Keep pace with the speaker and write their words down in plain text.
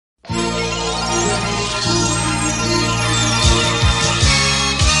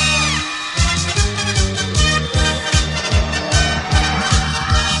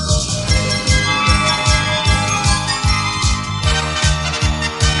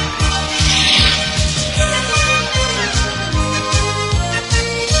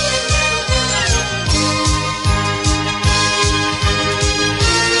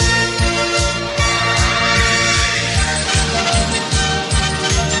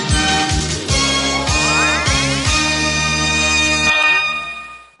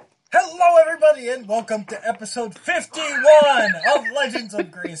welcome to episode 51 of Legends of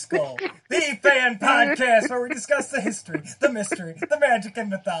Grayskull, the fan podcast where we discuss the history, the mystery, the magic, and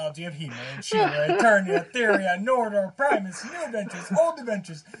mythology of He-Man, She-Ra, Eternia, Theria, Nordor, Primus, New Adventures, Old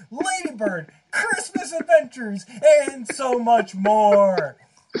Adventures, Ladybird, Christmas Adventures, and so much more.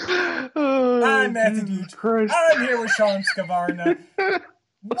 I'm Matthew Duge. I'm here with Sean Scavarna.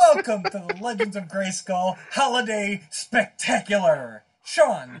 Welcome to the Legends of Grayskull Holiday Spectacular.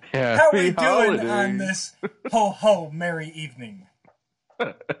 Sean, how are we doing on this ho-ho merry evening?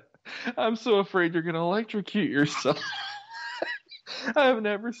 I'm so afraid you're going to electrocute yourself. I've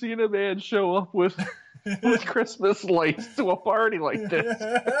never seen a man show up with Christmas lights to a party like this.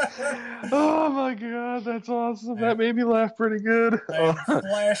 Oh my god, that's awesome. That made me laugh pretty good. I'm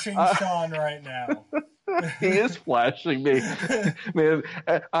flashing Sean right now. He is flashing me. Man,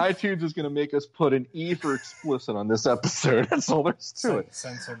 iTunes is going to make us put an E for explicit on this episode. That's all there's to it.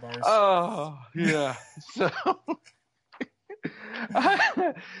 Censor bars. Oh, yeah. So,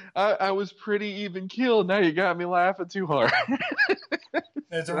 I was pretty even keeled. Now you got me laughing too hard.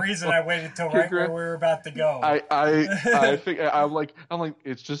 There's a reason I waited till right where we were about to go. I think I'm like,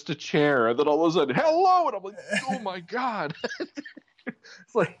 it's just a chair. And then all of a sudden, hello! And I'm like, oh my god.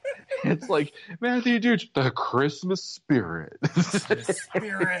 It's like Matthew Duge, the Christmas spirit. Christmas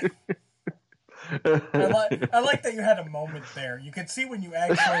spirit. I like that you had a moment there. You could see when you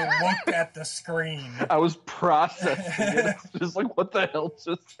actually looked at the screen. I was processing it. It's just like, what the hell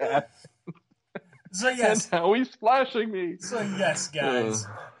just happened? So yes, and now he's flashing me. So yes, guys,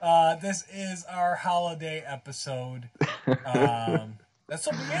 this is our holiday episode. This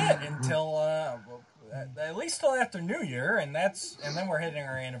will be it until at least till after New Year, and then we're hitting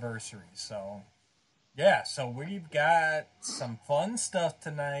our anniversary. So yeah, so we've got some fun stuff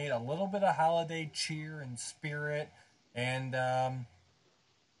tonight, a little bit of holiday cheer and spirit, and yeah,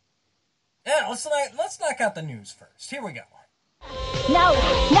 let's knock out the news first. Here we go. No,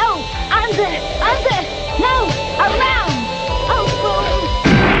 under, no, around. Oh, oh,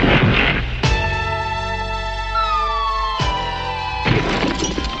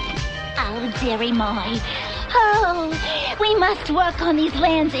 dearie my. Oh, we must work on these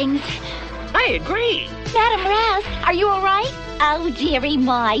landings. I agree. Madam Raz, are you all right? Oh, dearie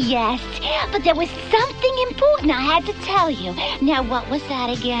my, yes. But there was something important I had to tell you. Now, what was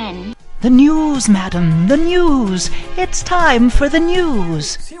that again? The news, madam, the news. It's time for the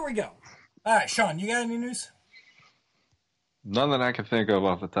news. So here we go. All right, Sean, you got any news? None that I can think of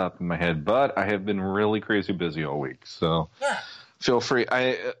off the top of my head, but I have been really crazy busy all week, so feel free.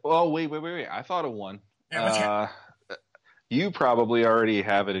 Wait. I thought of one. Yeah, you probably already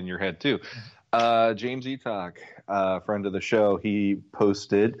have it in your head, too. James Etok, friend of the show, he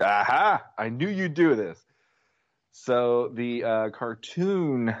posted, I knew you'd do this. So the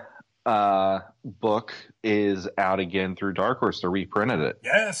cartoon book is out again through Dark Horse. They reprinted it.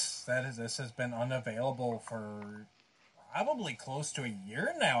 Yes, this has been unavailable for probably close to a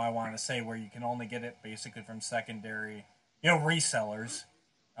year now, I want to say, where you can only get it basically from secondary, resellers.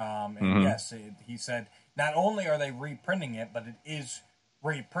 And yes, he said not only are they reprinting it, but it is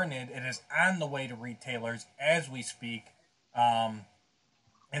reprinted. It is on the way to retailers as we speak.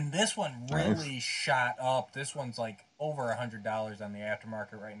 And this one really shot up. This one's like over $100 on the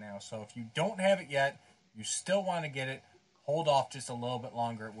aftermarket right now. So if you don't have it yet, you still want to get it, hold off just a little bit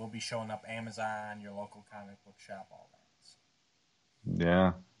longer. It will be showing up Amazon, your local comic book shop, all that.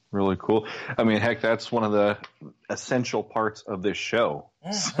 Yeah, really cool. I mean, heck, that's one of the essential parts of this show.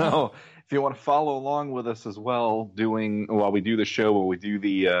 Mm-hmm. So if you want to follow along with us as well, while we do the show, while we do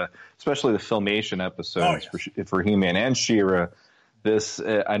the, especially the Filmation episodes for He-Man and She-Ra, this,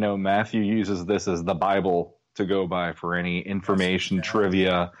 I know Matthew uses this as the Bible to go by for any information,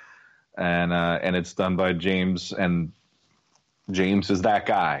 trivia, and it's done by James, and James is that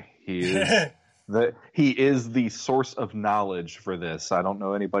guy. He is the source of knowledge for this. I don't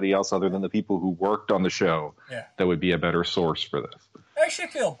know anybody else other than the people who worked on the show that would be a better source for this. I actually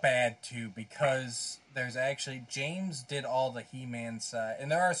feel bad, too, because James did all the He-Man side, and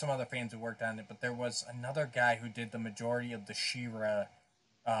there are some other fans who worked on it, but there was another guy who did the majority of the She-Ra,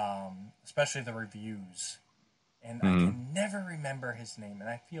 especially the reviews, and I can never remember his name, and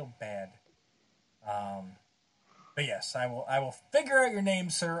I feel bad. But yes, I will figure out your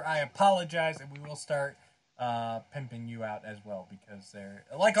name, sir. I apologize, and we will start pimping you out as well, because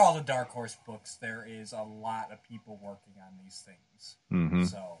like all the Dark Horse books, there is a lot of people working on these things. Mm-hmm.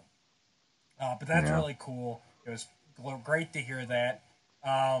 So, but that's really cool. It was great to hear that.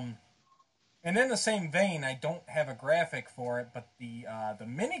 And in the same vein, I don't have a graphic for it, but the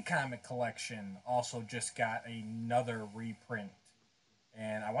mini comic collection also just got another reprint,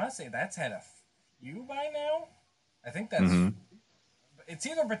 and I want to say that's had a you by now. I think that's Mm-hmm. it's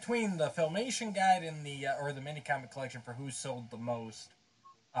either between the Filmation Guide and the or the mini comic collection for who sold the most.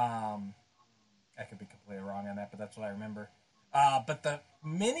 I could be completely wrong on that, but that's what I remember. But the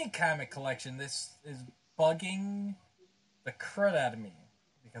mini comic collection, this is bugging the crud out of me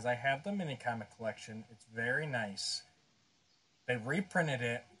because I have the mini comic collection. It's very nice. They reprinted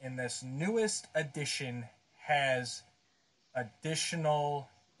it, and this newest edition has additional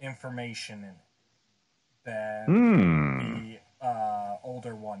information in it than the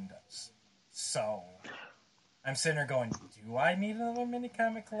older one does. So I'm sitting there going, do I need another mini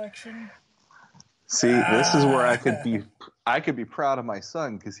comic collection? See, this is where I could be proud of my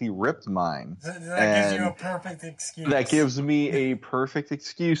son because he ripped mine. That gives you a perfect excuse. That gives me a perfect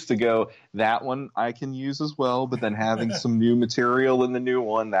excuse to go, that one I can use as well, but then having some new material in the new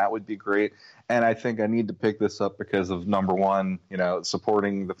one, that would be great. And I think I need to pick this up because of, number one,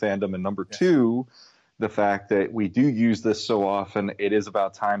 supporting the fandom, and number two, the fact that we do use this so often. It is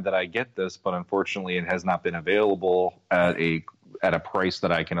about time that I get this, but unfortunately it has not been available at a price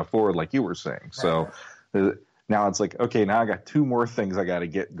that I can afford, like you were saying. Right. So now it's like, okay, now I got two more things I got to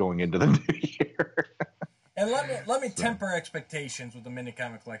get going into the new year. And let me temper expectations with the mini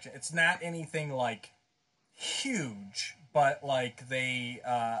comic collection. It's not anything like huge, but like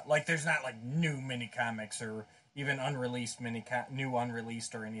there's not like new mini comics or even unreleased new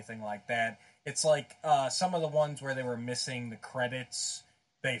unreleased or anything like that. It's like some of the ones where they were missing the credits.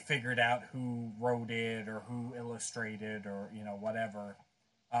 They figured out who wrote it or who illustrated or whatever.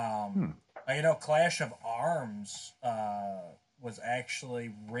 Clash of Arms was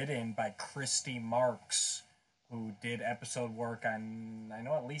actually written by Christy Marks, who did episode work on, I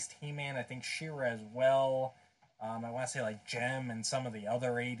know, at least He-Man, I think She-Ra as well. I want to say like Gem and some of the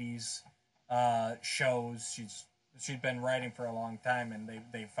other 80s shows. She'd been writing for a long time, and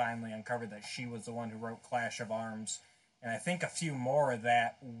they finally uncovered that she was the one who wrote Clash of Arms. And I think a few more of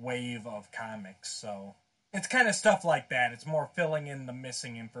that wave of comics. So it's kind of stuff like that. It's more filling in the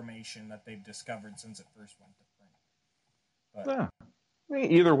missing information that they've discovered since it first went to print. But, yeah.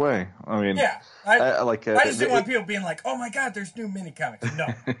 Either way, I mean, yeah, I just didn't want people being like, "Oh my God, there's new mini comics." No,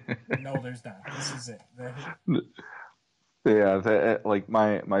 there's not. This is it. Yeah, like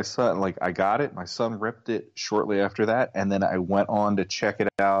my son, like I got it. My son ripped it shortly after that, and then I went on to check it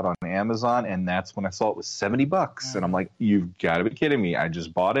out on Amazon, and that's when I saw it was $70, and I'm like, "You've got to be kidding me!" I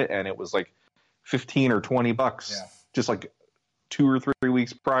just bought it, and it was like $15 or $20, just like 2 or 3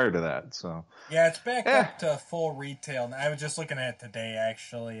 weeks prior to that. So yeah, it's back up to full retail. I was just looking at it today.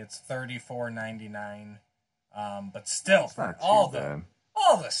 Actually, it's $34.99, but still, for all the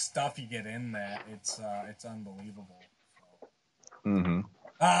stuff you get in that, it's unbelievable. Mm-hmm.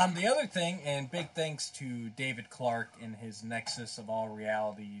 The other thing, and big thanks to David Clark and his Nexus of All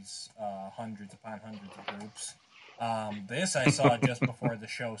Realities, hundreds upon hundreds of groups. This I saw just before the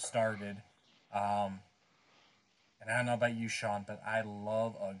show started. And I don't know about you, Sean, but I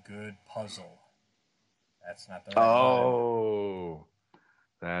love a good puzzle. That's not the right button.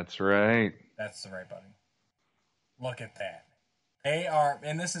 That's right. That's the right button. Look at that. They are,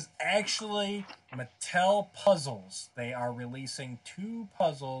 and this is actually Mattel Puzzles. They are releasing 2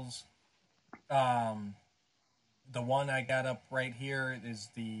 puzzles. The one I got up right here is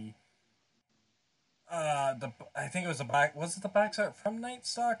I think it was was it the box art from Night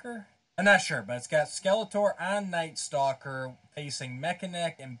Stalker? I'm not sure, but it's got Skeletor on Night Stalker facing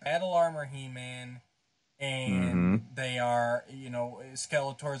Mechanic and Battle Armor He-Man, and they are,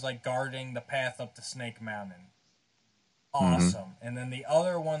 Skeletor's like guarding the path up to Snake Mountain. Awesome. And then the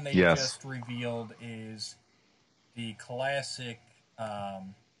other one they just revealed is the classic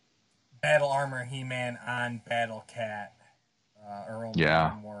Battle Armor He-Man on Battle Cat Earl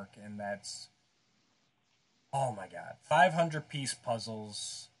Norm work, and that's, oh my God, 500-piece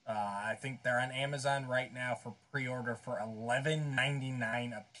puzzles. I think they're on Amazon right now for pre-order for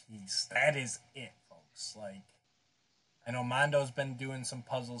 $11.99 a piece. That is it, folks. Like, I know Mondo's been doing some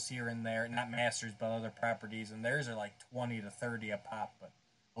puzzles here and there, not Masters, but other properties, and theirs are like $20 to $30 a pop. But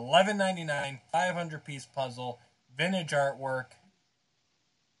 $11.99, 500-piece puzzle, vintage artwork.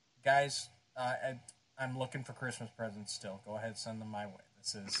 Guys, I'm looking for Christmas presents still. Go ahead, send them my way.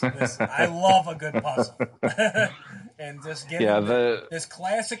 I love a good puzzle. And just getting this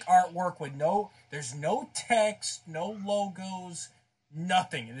classic artwork with there's no text, no logos,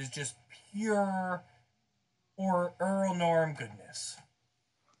 nothing. It is just pure or Earl Norm goodness.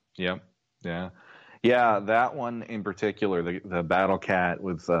 Yep. Yeah. Yeah, that one in particular, the Battle Cat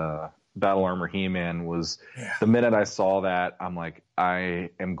with Battle Armor He-Man was the minute I saw that, I'm like,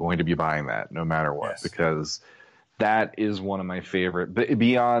 I am going to be buying that no matter what, because that is one of my favorite. But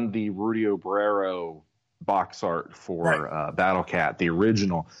beyond the Rudy Obrero box art for Battle Cat, the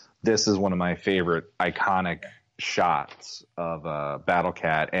original, this is one of my favorite iconic shots of Battle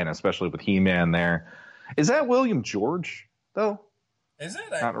Cat, and especially with He-Man there. Is that William George, though? Is it?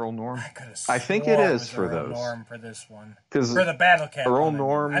 Not Earl Norm? I think it is for Earl those. Norm for this one. For 'Cause the Battle Cat Earl one,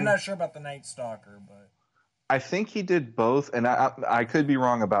 Norm... I'm not sure about the Night Stalker, but... I think he did both, and I could be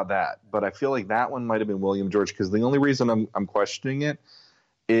wrong about that, but I feel like that one might have been William George, because the only reason I'm questioning it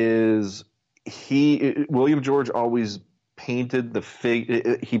is William George always painted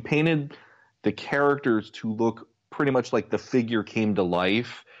he painted the characters to look pretty much like the figure came to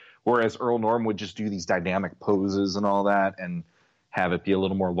life, whereas Earl Norm would just do these dynamic poses and all that and have it be a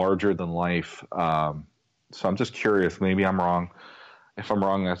little more larger than life. So I'm just curious. Maybe I'm wrong. If I'm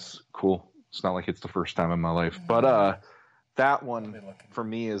wrong, that's cool. It's not like it's the first time in my life. But that one, for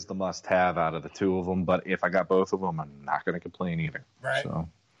me, is the must-have out of the two of them. But if I got both of them, I'm not going to complain either. Right. So.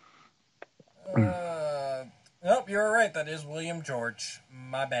 Nope, you're right. That is William George.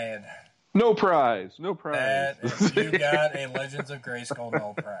 My bad. No prize. No prize. You got a Legends of Grayskull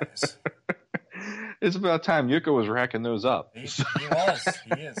no prize. It's about time Yuka was racking those up. He was.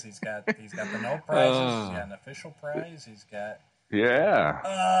 He is. He's got the no prizes. He's got an official prize. He's got... Yeah.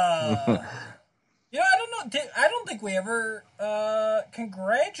 I don't know. I don't think we ever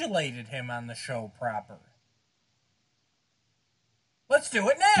congratulated him on the show proper. Let's do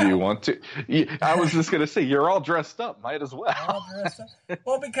it now. Do you want to? I was just going to say, you're all dressed up. Might as well. All dressed up.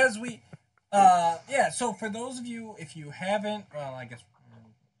 Well, because we... so for those of you, if you haven't... Well, I guess...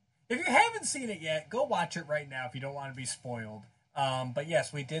 If you haven't seen it yet, go watch it right now if you don't want to be spoiled. But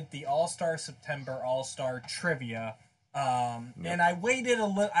yes, we did the All-Star September All-Star Trivia. And I waited a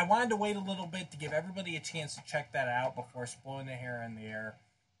little. I wanted to wait a little bit to give everybody a chance to check that out before spoiling it here and there.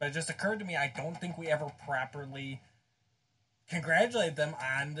 But it just occurred to me, I don't think we ever properly congratulated them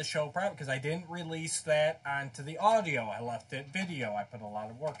on the show proper, because I didn't release that onto the audio. I left it video. I put a lot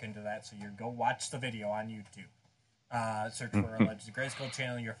of work into that, so you go watch the video on YouTube. Search for our Legends of Grayskull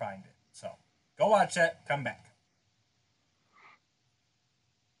channel, you'll find it. So go watch that. Come back.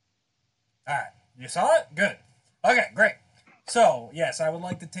 All right, you saw it? Good. Okay, great. So, yes, I would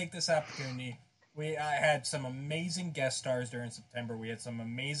like to take this opportunity. I had some amazing guest stars during September. We had some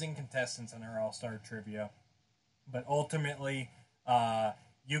amazing contestants in our All-Star Trivia. But ultimately,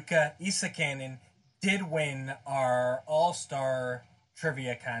 Yuka Isakanen did win our All-Star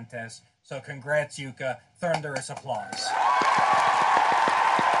Trivia contest. So congrats, Yuka. Thunderous applause.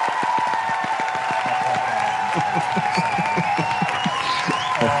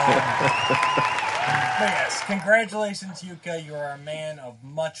 But yes, congratulations, Yuka. You are a man of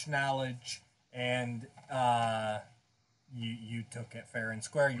much knowledge, and you took it fair and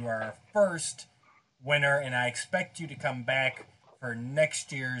square. You are our first winner, and I expect you to come back for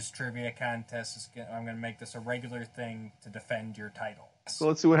next year's trivia contest. I'm going to make this a regular thing to defend your title. So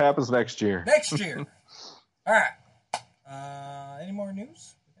let's see what happens next year. Next year. All right. Any more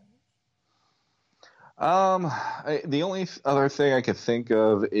news? The only other thing I could think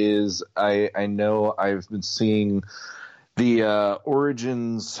of is I know I've been seeing the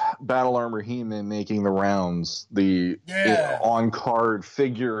Origins Battle Armor He-Man making the rounds, the on-card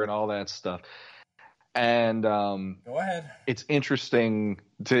figure and all that stuff. And go ahead. It's interesting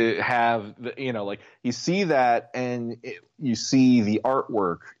to have you see that, and you see the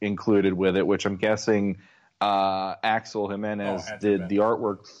artwork included with it, which I'm guessing Axel Jimenez did the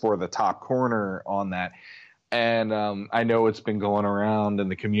artwork for the top corner on that. And I know it's been going around in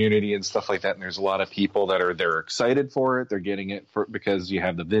the community and stuff like that, and there's a lot of people that they're excited for it. They're getting it because you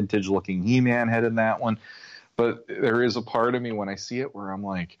have the vintage looking He-Man head in that one. But there is a part of me when I see it where I'm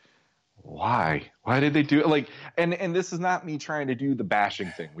like, why did they do it? Like, and this is not me trying to do the bashing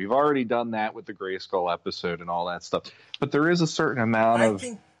thing. We've already done that with the Grayskull episode and all that stuff. But there is a certain amount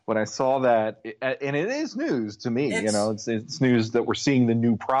when I saw that, and it is news to me. It's news that we're seeing the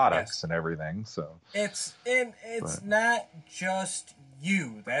new products and everything. So it's not just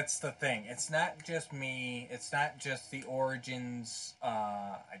you. That's the thing. It's not just me. It's not just the Origins.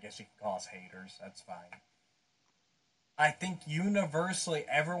 I guess you could call us haters. That's fine. I think universally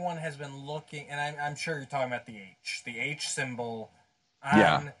everyone has been looking, and I'm sure you're talking about the H symbol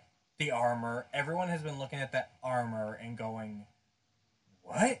on the armor. Everyone has been looking at that armor and going,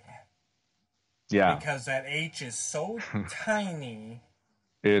 what? Yeah. Because that H is so tiny.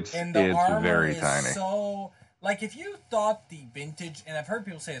 It's very tiny. So, like, if you thought the vintage, and I've heard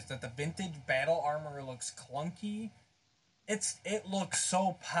people say this, that the vintage battle armor looks clunky, it looks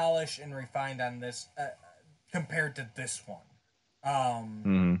so polished and refined on this compared to this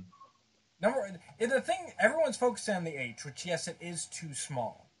one. The thing, everyone's focusing on the H, which, yes, it is too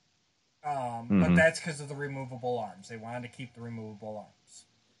small. But that's because of the removable arms. They wanted to keep the removable arms.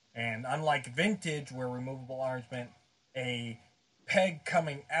 And unlike vintage, where removable arms meant a peg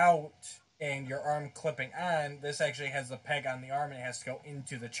coming out and your arm clipping on, this actually has the peg on the arm and it has to go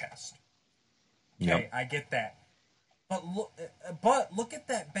into the chest. Okay, I get that. But look at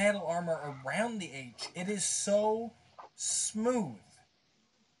that battle armor around the H. It is so smooth.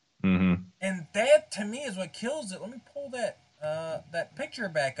 Mm-hmm. And that, to me, is what kills it. Let me pull that picture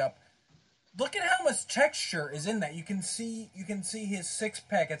back up. Look at how much texture is in that. You can see his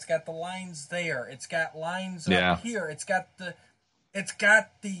six-pack. It's got the lines there. It's got lines up here. It's got the what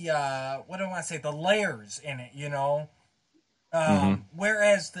do I want to say? The layers in it, you know?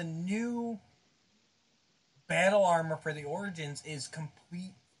 Whereas the new battle armor for the Origins is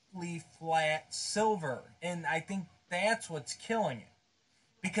completely flat silver. And I think that's what's killing it.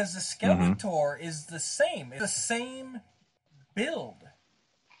 Because the Skeletor is the same. It's the same build.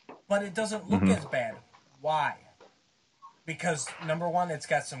 But it doesn't look as bad. Why? Because, number one, it's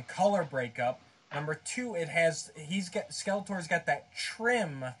got some color breakup. Number two, Skeletor's got that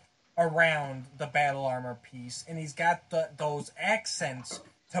trim around the battle armor piece. And he's got those accents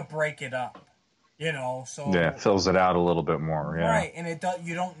to break it up. You know, so... Yeah, it fills it out a little bit more, yeah. Right, and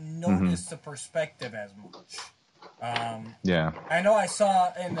you don't notice the perspective as much. Yeah. I know I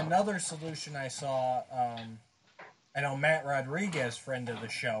saw in another solution I know Matt Rodriguez, friend of the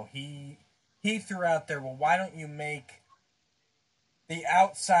show, he threw out there, well, why don't you make the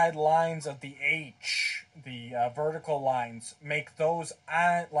outside lines of the H, the vertical lines, make those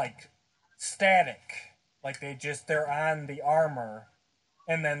on, like, static, like they're on the armor,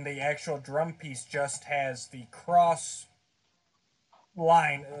 and then the actual drum piece just has the cross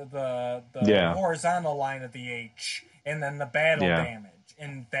line, the horizontal line of the H, and then the battle damage,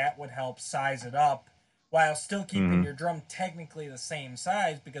 and that would help size it up while still keeping your drum technically the same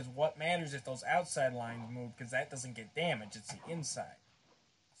size, because what matters if those outside lines move, because that doesn't get damaged, it's the inside.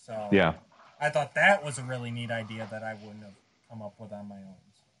 So I thought that was a really neat idea that I wouldn't have come up with on my own.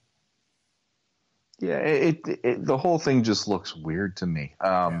 Yeah, the whole thing just looks weird to me.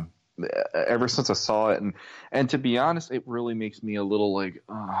 Ever since I saw it, and to be honest, it really makes me a little like,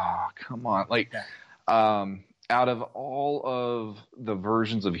 oh, come on. Like, out of all of the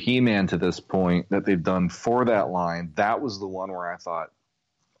versions of He-Man to this point that they've done for that line, that was the one where I thought,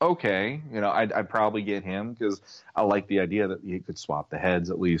 okay, you know, I'd probably get him because I like the idea that you could swap the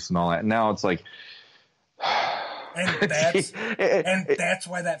heads at least and all that. And now it's like... and that's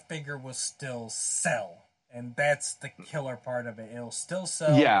why that figure will still sell. And that's the killer part of it. It'll still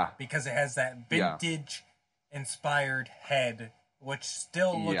sell because it has that vintage-inspired head, which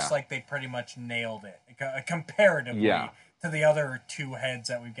still looks like they pretty much nailed it, comparatively to the other two heads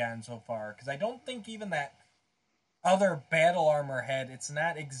that we've gotten so far. Because I don't think even that other battle armor head, it's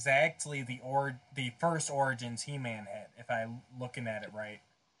not exactly the first Origins He-Man head, if I'm looking at it right.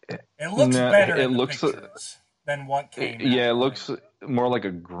 It looks better in the pictures than what came out. Yeah, it looks more like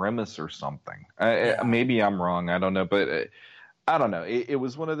a Grimace or something. Maybe I'm wrong. I don't know. But I don't know. It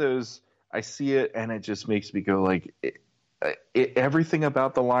was one of those, I see it and it just makes me go like, everything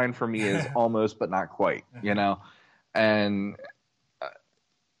about the line for me is almost but not quite, you know? And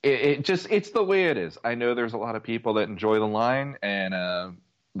it's the way it is. I know there's a lot of people that enjoy the line, and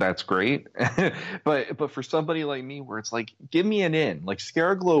that's great. but for somebody like me, where it's like, give me an in. Like,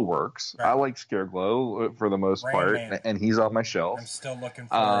 Scareglow works. Right. I like Scareglow for the most part, and he's on my shelf. I'm still looking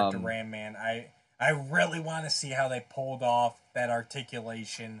forward to Ram Man. I really want to see how they pulled off that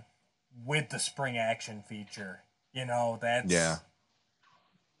articulation with the spring action feature. You know, that's... Yeah.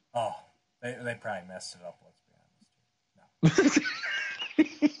 Oh, they probably messed it up, let's be honest. No.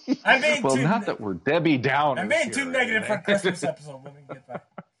 I'm being not that we're Debbie Downers. I'm being too negative for Christmas episode. Let me get back.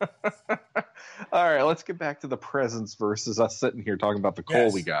 All right, let's get back to the presents versus us sitting here talking about the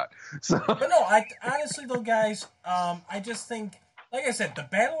coal we got. So. But no, honestly though, guys, I just think, like I said, the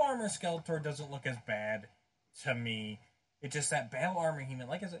battle armor Skeletor doesn't look as bad to me. It's just that battle armor He-Man,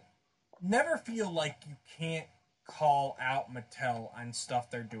 like I said, never feel like you can't call out Mattel on stuff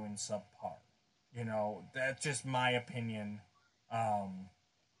they're doing subpar. You know, that's just my opinion.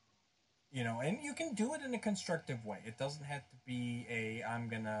 You know, and you can do it in a constructive way. It doesn't have to be I'm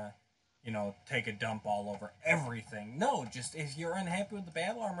gonna, you know, take a dump all over everything. No, just if you're unhappy with the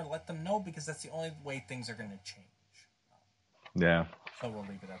battle armor, let them know, because that's the only way things are gonna change. Yeah. So we'll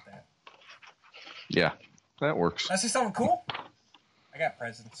leave it at that. Yeah, that works. I see something cool? I got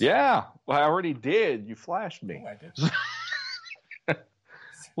presents. Yeah, well, I already did. You flashed me. Oh, I did.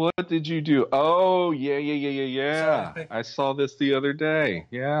 What did you do? Oh, yeah. I saw this the other day.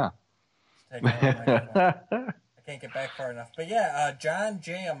 Yeah. Take it on the microphone. I can't get back far enough. But yeah, John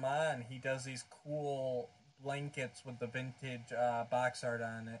J. Amon, he does these cool blankets with the vintage box art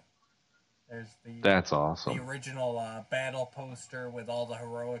on it. There's That's awesome. The original battle poster with all the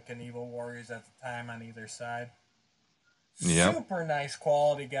heroic and evil warriors at the time on either side. Yep. Super nice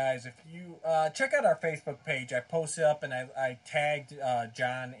quality, guys. If you check out our Facebook page, I posted up and I tagged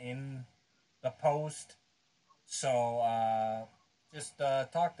John in the post. So just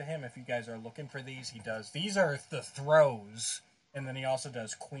talk to him if you guys are looking for these. He does. These are the throws, and then he also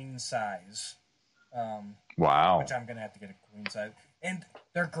does queen size. Wow. Which I'm going to have to get a queen size. And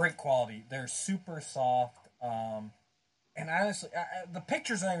they're great quality. They're super soft. And honestly, the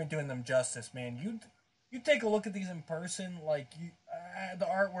pictures aren't even doing them justice, man. You take a look at these in person, like the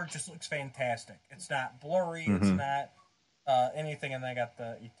artwork just looks fantastic. It's not blurry. Mm-hmm. It's not anything. And I got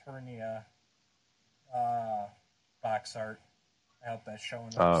the Eternia box art. I hope that's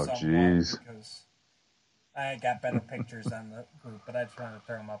showing up somewhat because I got better pictures on the group, but I just wanted to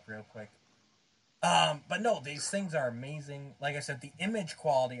throw them up real quick. But no, these things are amazing. Like I said, the image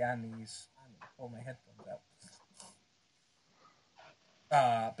quality on these. I'm gonna pull my headphones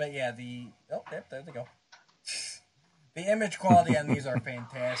out. But yeah, there they go. The image quality on these are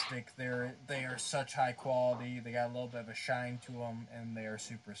fantastic. They are such high quality. They got a little bit of a shine to them, and they are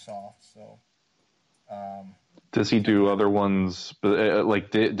super soft. So. Does he do other ones?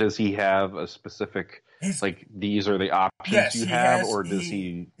 Like, does he have a specific? Like, these are the options you have, or does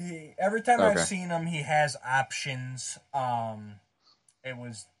he? Every time I've seen him, he has options. It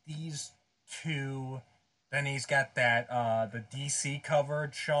was these two. Then he's got that the DC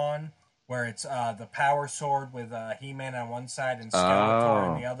covered Sean, where it's the Power Sword with He-Man on one side and Skeletor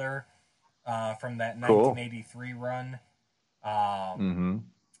on the other, from that 1983 run. Mm-hmm.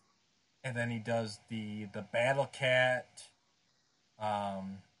 And then he does the Battle Cat.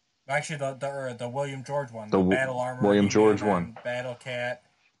 Actually, the William George one, the Battle Armor. William George one. Battle Cat.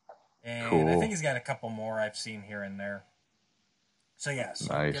 And I think he's got a couple more I've seen here and there. So yeah,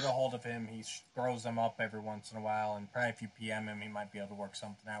 nice. Get a hold of him. He throws them up every once in a while, and probably if you PM him, he might be able to work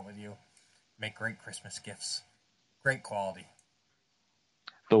something out with you. Make great Christmas gifts. Great quality.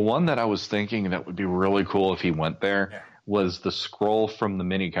 The one that I was thinking that would be really cool if he went there was the scroll from the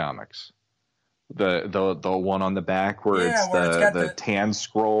mini comics. The one on the back where it's the tan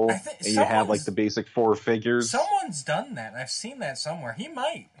scroll, and you have like the basic 4 figures. Someone's done that. I've seen that somewhere. He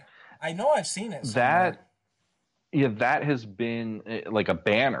might. I know I've seen it somewhere. That has been like a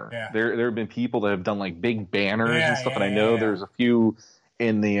banner. Yeah. There have been people that have done like big banners and stuff, and I know there's a few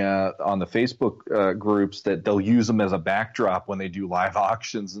in the on the Facebook groups that they'll use them as a backdrop when they do live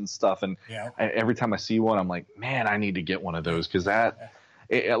auctions and stuff. And every time I see one, I'm like, man, I need to get one of those because I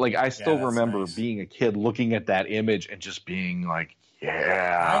still remember being a kid looking at that image and just being like,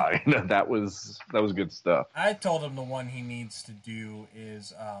 that was good stuff. I told him the one he needs to do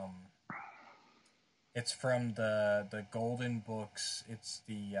is it's from the Golden Books. It's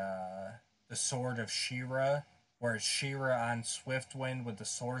the Sword of She-Ra. Where it's She-Ra on Swiftwind with the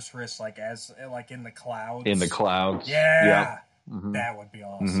sorceress, like in the clouds. In the clouds. Yeah. Mm-hmm. That would be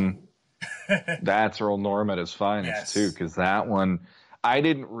awesome. Mm-hmm. That's Earl Norm at his finest, too, because that one, I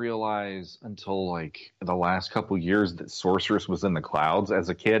didn't realize until, like, the last couple years that sorceress was in the clouds as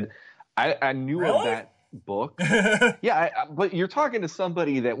a kid. I knew of that book. But you're talking to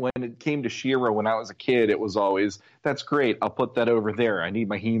somebody that when it came to She-Ra when I was a kid, it was always, that's great, I'll put that over there. I need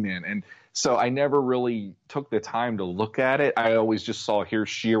my He-Man. And so I never really took the time to look at it. I always just saw here's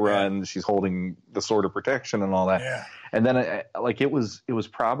She-Ra and she's holding the Sword of Protection and all that. Yeah. And then it was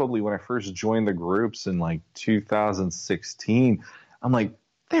probably when I first joined the groups in like 2016. I'm like,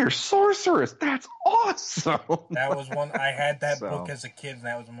 they're sorceress. That's awesome. That was one. I had that book as a kid, and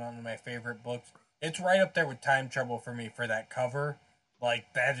that was one of my favorite books. It's right up there with Time Trouble for me for that cover.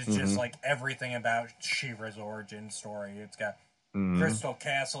 Like, that is just like everything about She-Ra's origin story. It's got Crystal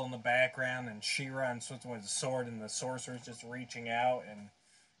Castle in the background, and She-Ra and Switzerland with a sword, and the sorcerer's just reaching out, and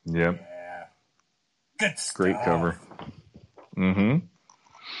good stuff. Great cover. Mm-hmm.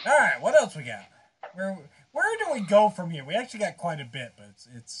 All right, what else we got? Where do we go from here? We actually got quite a bit, but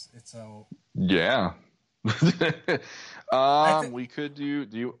it's so we could do.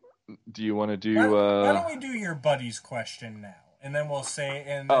 Do you want to do? Why don't we do your buddy's question now? And then we'll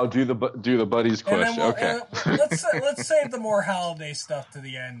say, do the buddies question. Okay. Let's save the more holiday stuff to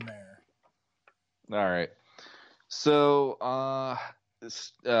the end there. All right. So,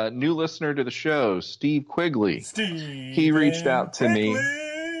 new listener to the show, Steve Quigley. He reached out to me.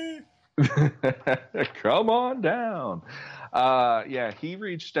 Come on down. Yeah, he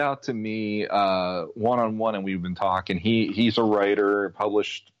reached out to me one-on-one, and we've been talking. He's a writer,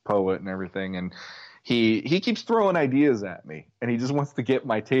 published poet, and everything, and he keeps throwing ideas at me, and he just wants to get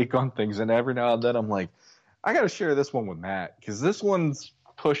my take on things. And every now and then, I'm like, I got to share this one with Matt because this one's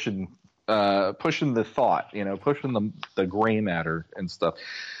pushing the thought, pushing the gray matter and stuff.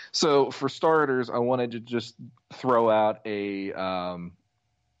 So for starters, I wanted to just throw out a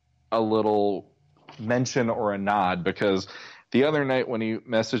little mention or a nod, because the other night when he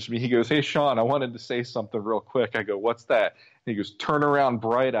messaged me, he goes, "Hey Sean, I wanted to say something real quick." I go, "What's that?" And he goes, "Turn around,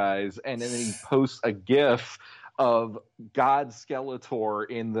 Bright Eyes," and then he posts a GIF of God Skeletor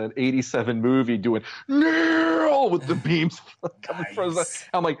in the '87 movie doing "Neil" with the beams coming from us.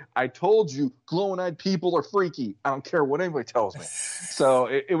 I'm like, I told you, glowing-eyed people are freaky. I don't care what anybody tells me. So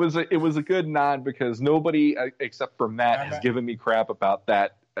it was a good nod, because nobody except for Matt has given me crap about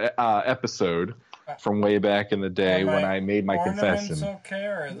that episode from way back in the day when I made my confession. Okay,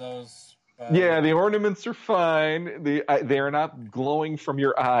 or are those? Yeah, the ornaments are fine. They are not glowing from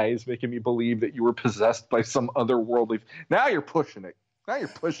your eyes, making me believe that you were possessed by some otherworldly. Now you're pushing it.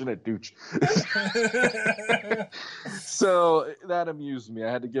 Dooch. So that amused me.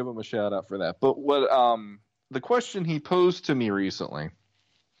 I had to give him a shout out for that. But what the question he posed to me recently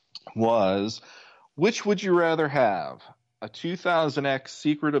was, which would you rather have? A 2000X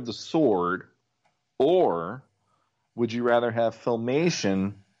Secret of the Sword, or would you rather have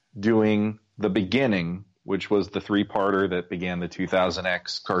Filmation doing The Beginning, which was the 3-parter that began the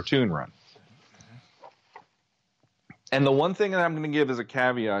 2000X cartoon run? And the one thing that I'm going to give as a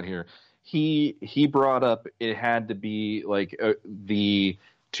caveat here, he brought up it had to be like the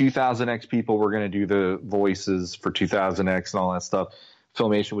 2000X people were going to do the voices for 2000X and all that stuff.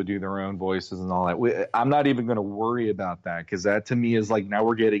 Filmation would do their own voices and all that. I'm not even going to worry about that, because that to me is like, now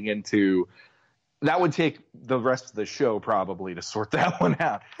we're getting into, that would take the rest of the show probably to sort that one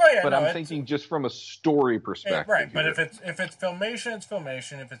out. But I'm thinking just from a story perspective. Right, but if it's Filmation, it's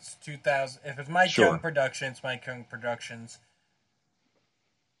Filmation. If it's 2000, if it's Mike Young Productions, it's Mike Young Productions.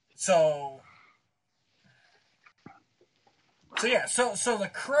 So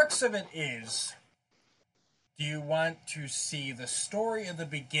the crux of it is, do you want to see the story of the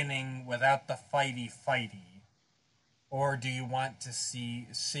beginning without the fighty? Or do you want to see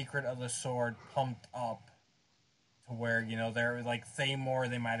Secret of the Sword pumped up to where, they're like Thamor,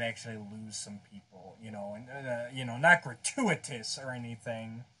 they might actually lose some people, and, not gratuitous or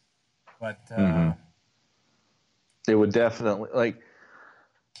anything, but, It would definitely, like,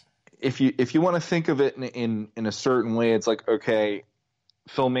 if you want to think of it in a certain way, it's like, okay,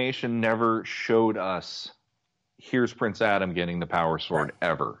 Filmation never showed us, here's Prince Adam getting the Power Sword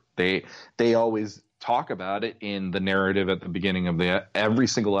ever. They always talk about it in the narrative at the beginning of every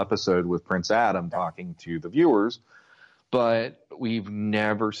single episode with Prince Adam talking to the viewers, but we've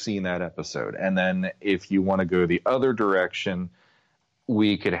never seen that episode. And then if you want to go the other direction,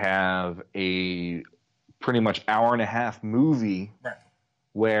 we could have a pretty much hour-and-a-half movie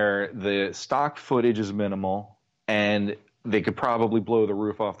where the stock footage is minimal, and they could probably blow the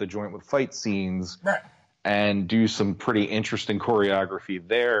roof off the joint with fight scenes and do some pretty interesting choreography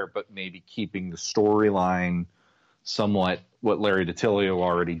there, but maybe keeping the storyline somewhat what Larry DiTillio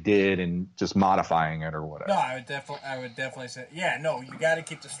already did and just modifying it or whatever. No, I would definitely say, you got to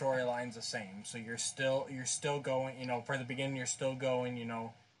keep the storylines the same. So you're still going, for the beginning you're still going,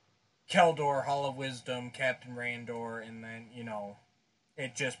 Keldor, Hall of Wisdom, Captain Randor, and then,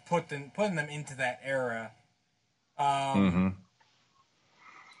 it just putting them into that era.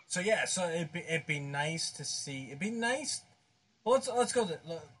 So it'd be nice to see. It'd be nice. Well, let's go.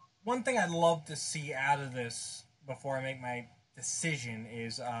 One thing I'd love to see out of this before I make my decision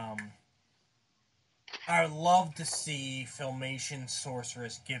is I would love to see Filmation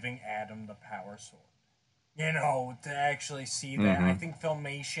Sorceress giving Adam the Power Sword. To actually see that. I think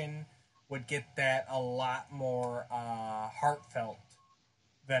Filmation would get that a lot more heartfelt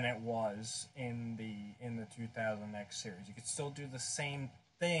than it was in the 2000X series. You could still do the same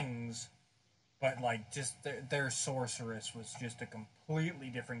things, but like just their sorceress was just a completely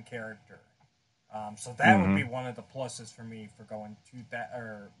different character. So that would be one of the pluses for me for going to that,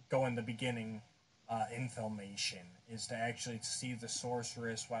 or going the beginning in Filmation, is to actually see the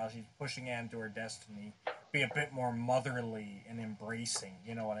sorceress while she's pushing Anne to her destiny be a bit more motherly and embracing.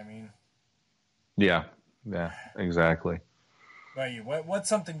 You know what I mean? Yeah, exactly. What's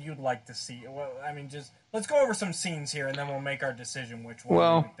something you'd like to see? Well, I mean, just let's go over some scenes here, and then we'll make our decision which one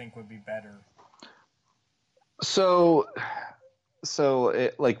we would think would be better. So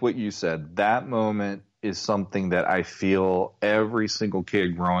like what you said, that moment is something that I feel every single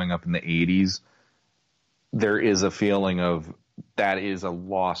kid growing up in the 80s there is a feeling of that is a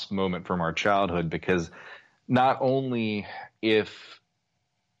lost moment from our childhood, because not only if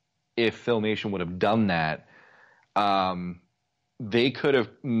Filmation would have done that, they could have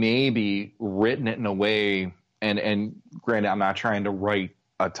maybe written it in a way, and granted, I'm not trying to write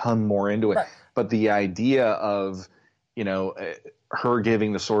a ton more into it, right. but the idea of, her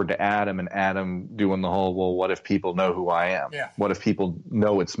giving the sword to Adam and Adam doing the whole, well, what if people know who I am? Yeah. What if people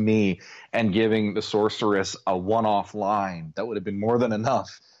know it's me? And giving the sorceress a one-off line that would have been more than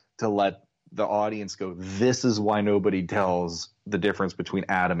enough to let the audience go, this is why nobody tells the difference between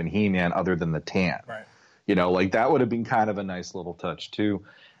Adam and He-Man other than the tan. Right. That would have been kind of a nice little touch too.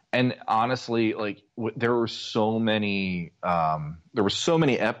 And honestly, there were so many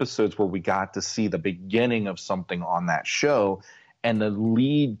episodes where we got to see the beginning of something on that show, and the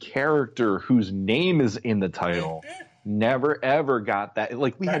lead character whose name is in the title never ever got that.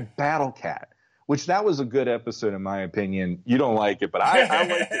 We had Battle Cat, which that was a good episode in my opinion. You don't like it, but I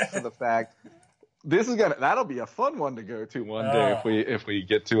liked it for the fact that'll be a fun one to go to one day if we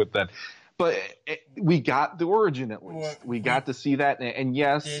get to it then. But we got the origin at least. We got to see that, and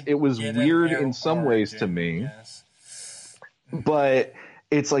yes, it was weird in some ways to me. Yes. But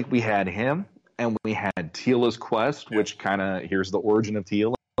it's like we had him, and we had Teela's quest, which kind of here's the origin of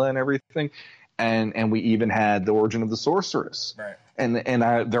Teela and everything, and we even had the origin of the sorceress. Right. And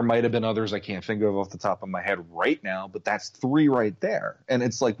there might have been others I can't think of off the top of my head right now, but that's 3 right there. And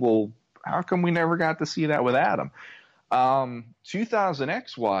it's like, well, how come we never got to see that with Adam?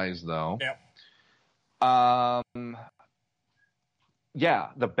 2000X wise though, the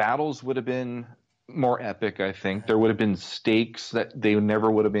battles would have been more epic. I think there would have been stakes that they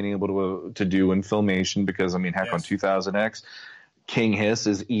never would have been able to do in Filmation, because on 2000X, King Hiss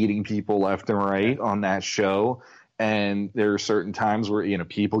is eating people left and right on that show, and there are certain times where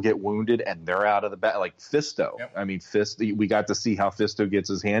people get wounded and they're out of the battle, like Fisto. We got to see how Fisto gets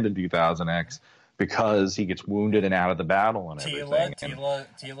his hand in 2000X. Because he gets wounded and out of the battle and everything.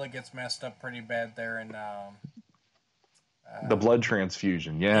 Teela gets messed up pretty bad there in the blood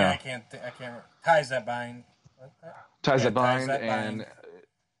transfusion. Yeah, I can't. Ties that bind. Ties that bind, and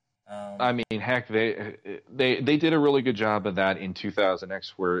heck, they did a really good job of that in 2000X,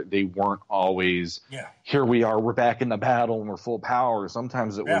 where they weren't always. Here we are, we're back in the battle and we're full power.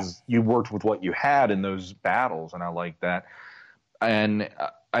 Sometimes it was you worked with what you had in those battles, and I like that. And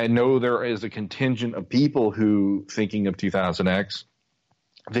I know there is a contingent of people who, thinking of 2000X,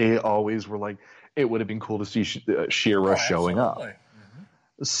 they always were like, it would have been cool to see She-Ra showing up.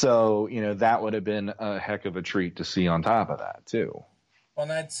 Mm-hmm. So, that would have been a heck of a treat to see on top of that, too.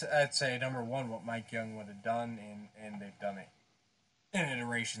 Well, I'd say, number one, what Mike Young would have done, and they've done it in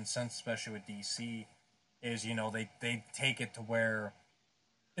iterations since, especially with DC, is, they take it to where,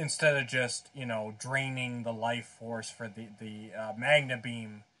 instead of just, draining the life force for the Magna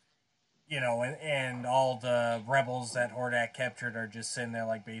Beam, and all the rebels that Hordak captured are just sitting there,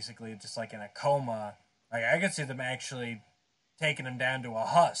 basically just in a coma. I could see them actually taking them down to a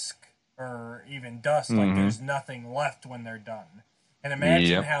husk or even dust. Mm-hmm. There's nothing left when they're done. And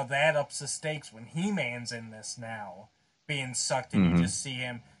imagine how that ups the stakes when He-Man's in this now, being sucked in. You just see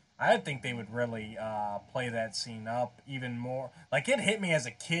him. I think they would really play that scene up even more. It hit me as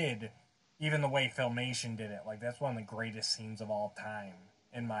a kid, even the way Filmation did it. That's one of the greatest scenes of all time,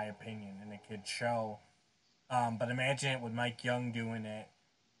 in my opinion, in a kid's show. But imagine it with Mike Young doing it,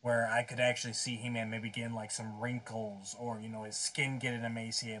 where I could actually see He-Man maybe getting some wrinkles, or his skin getting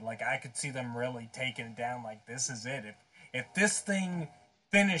emaciated. I could see them really taking it down. This is it. If this thing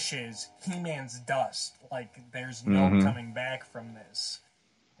finishes, He-Man's dust. There's no coming back from this.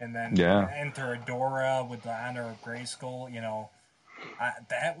 And then enter Adora with the honor of Grayskull.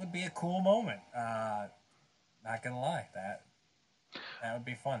 That would be a cool moment. Not gonna lie, that would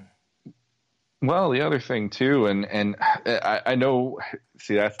be fun. Well, the other thing too, and I know.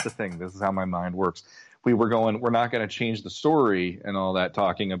 See, that's the thing. This is how my mind works. We're not going to change the story and all that.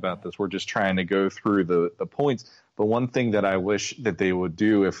 Talking about this, we're just trying to go through the points. But one thing that I wish that they would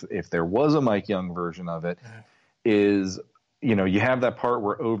do, if there was a Mike Young version of it, is you have that part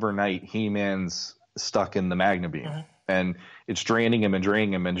where overnight He-Man's stuck in the Magna Beam, and it's draining him and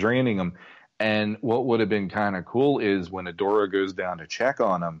draining him and draining him. And what would have been kind of cool is when Adora goes down to check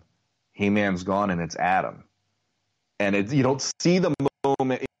on him, He-Man's gone and it's Adam, and you don't see the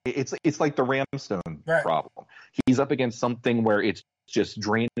moment. It's like the Ramstone problem. He's up against something where it's just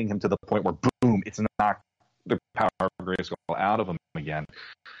draining him to the point where boom, it's knocked the power of Grayskull out of him again.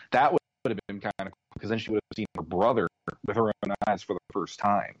 That would have been kind of cool, because then she would have seen her brother with her own eyes for the first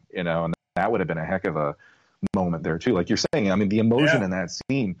time, and that would have been a heck of a moment there too. Like you're saying, the emotion in that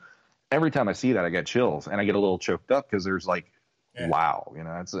scene, every time I see that, I get chills and I get a little choked up because there's like, wow, you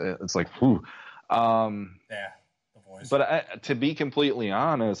know, it's like, whew. Yeah, the voice. But to be completely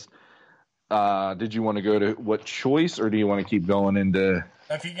honest, did you want to go to what choice, or do you want to keep going into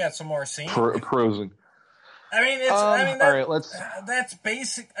if you got some more scenes, pros and? I mean, it's. All right, That's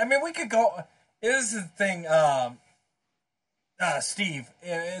basic. I mean, we could go. This is the thing, Steve.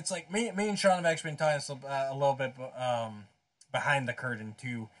 It's like me and Sean have actually been talking a little bit behind the curtain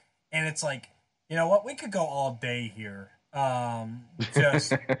too, and it's like, you know what, we could go all day here,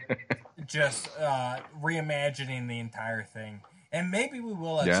 just reimagining the entire thing, and maybe we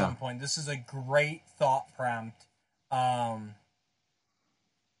will at some point. This is a great thought prompt.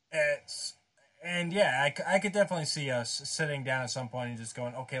 I could definitely see us sitting down at some point and just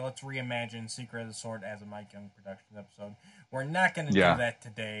going, okay, let's reimagine Secret of the Sword as a Mike Young Productions episode. We're not going to do that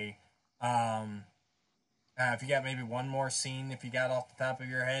today. If you got maybe one more scene, if you got off the top of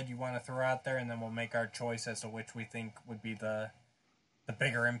your head, you want to throw out there, and then we'll make our choice as to which we think would be the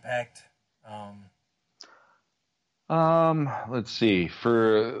bigger impact. Let's see.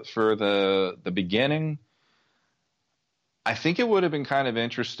 For the beginning, I think it would have been kind of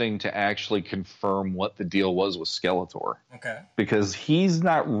interesting to actually confirm what the deal was with Skeletor. Okay. Because he's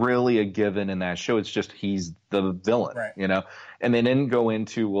not really a given in that show. It's just he's the villain, right. You know? And they didn't go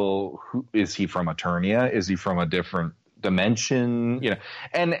into, well, who is he from Eternia? Is he from a different dimension? You know?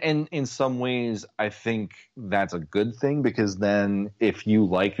 And in some ways, I think that's a good thing, because then if you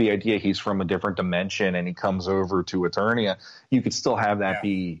like the idea he's from a different dimension and he comes over to Eternia, you could still have that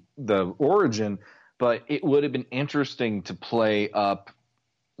be the origin. But it would have been interesting to play up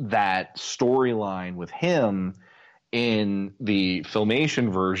that storyline with him in the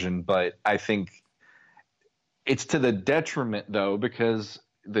Filmation version. But I think it's to the detriment, though, because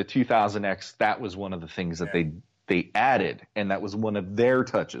the 2000X, that was one of the things that they added, and that was one of their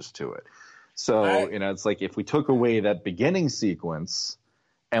touches to it. So, you know, it's like if we took away that beginning sequence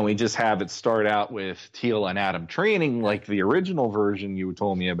and we just have it start out with Teela and Adam training like the original version you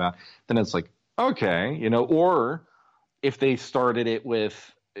told me about, then it's like, okay, you know, or if they started it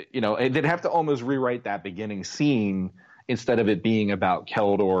with, you know, they'd have to almost rewrite that beginning scene instead of it being about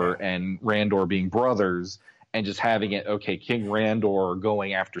Keldor and Randor being brothers, and just having it, okay, King Randor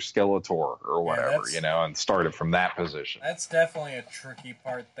going after Skeletor or whatever, you know, and start it from that position. That's definitely a tricky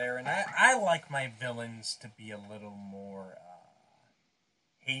part there, and I like my villains to be a little more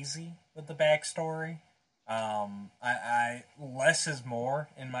hazy with the backstory. I less is more,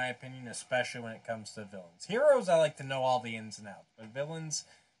 in my opinion, especially when it comes to villains. Heroes, I like to know all the ins and outs, but villains,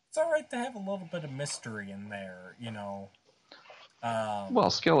 it's all right to have a little bit of mystery in there, you know.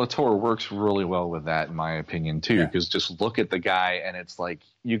 Well, Skeletor works really well with that, in my opinion, too, because just look at the guy, and it's like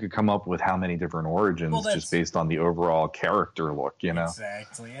you could come up with how many different origins just based on the overall character look, you know?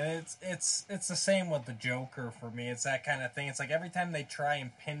 Exactly, and it's the same with the Joker for me. It's that kind of thing. It's like every time they try and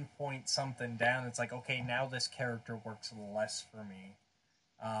pinpoint something down, it's like, okay, now this character works less for me.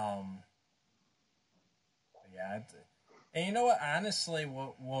 And you know what? Honestly,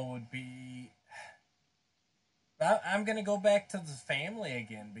 what would be... I'm going to go back to the family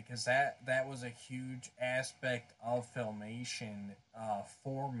again, because that was a huge aspect of Filmation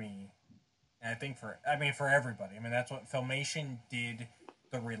for me. And I think for everybody. I mean, that's what Filmation did,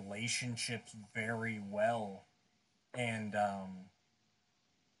 the relationships very well. And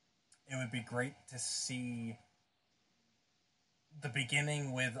it would be great to see the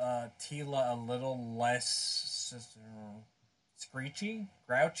beginning with Teela a little less screechy,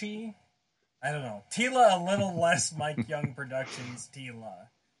 grouchy. I don't know. Teela a little less Mike Young Productions Teela.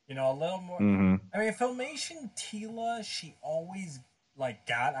 You know, a little more. Mm-hmm. I mean, Filmation Teela, she always like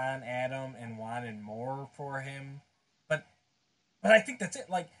got on Adam and wanted more for him. But I think that's it.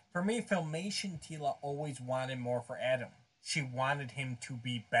 Like, for me, Filmation Teela always wanted more for Adam. She wanted him to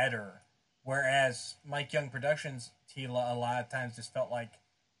be better. Whereas Mike Young Productions Teela a lot of times just felt like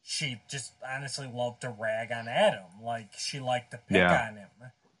she just honestly loved to rag on Adam. Like, she liked to pick on him.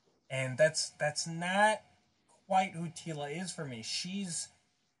 And that's not quite who Teela is for me. If she's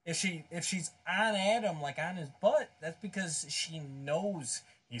on Adam, like on his butt, that's because she knows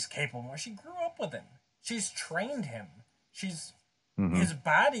he's capable. She grew up with him. She's trained him. She's his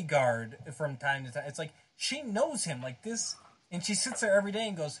bodyguard from time to time. It's like she knows him like this, and she sits there every day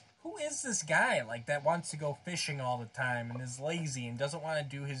and goes, "Who is this guy like that wants to go fishing all the time and is lazy and doesn't want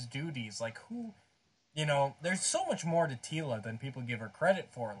to do his duties? Like who?" You know, there's so much more to Teela than people give her credit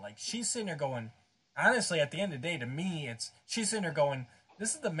for. Like, she's sitting there going, honestly, at the end of the day, to me, she's sitting there going,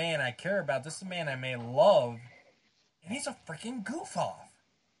 this is the man I care about, this is the man I may love, and he's a freaking goof-off.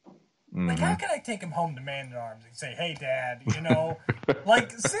 Like, how can I take him home to Man-at-Arms and say, hey, Dad, you know? Like,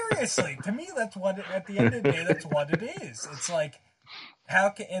 seriously, to me, that's what, at the end of the day, that's what it is. It's like,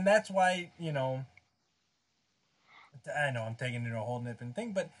 and that's why, you know, I know I'm taking it to a whole different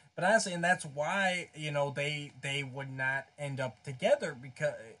thing, but honestly, and that's why, you know, they would not end up together,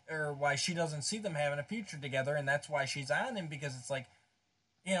 or why she doesn't see them having a future together, and that's why she's on him, because it's like,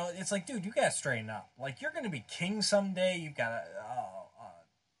 you know, it's like, dude, you gotta straighten up. Like, you're gonna be king someday. You've got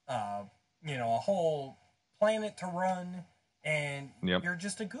you know, a whole planet to run, and you're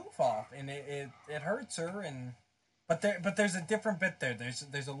just a goof off, and it hurts her. And but there's a different bit there.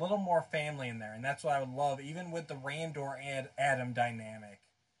 There's a little more family in there, and that's what I would love, even with the Randor and Adam dynamic.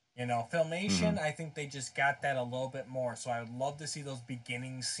 You know, Filmation, I think they just got that a little bit more. So I would love to see those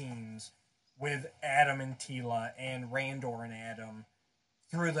beginning scenes with Adam and Tila and Randor and Adam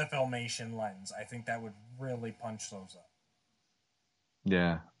through the Filmation lens. I think that would really punch those up.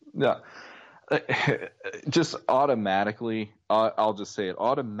 Yeah. Just automatically, I'll just say it,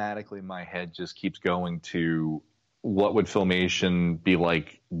 automatically my head just keeps going to what would Filmation be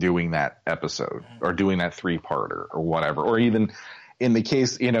like doing that episode or doing that 3-parter or whatever, or even in the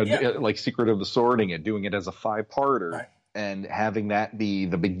case, you know, like Secret of the Sorting It, doing it as a 5-parter and having that be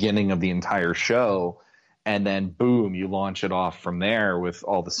the beginning of the entire show. And then, boom, you launch it off from there with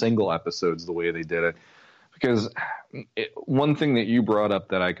all the single episodes the way they did it. Because one thing that you brought up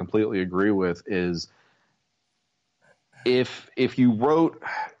that I completely agree with is if they wrote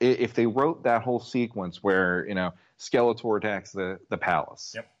that whole sequence where, you know, Skeletor attacks the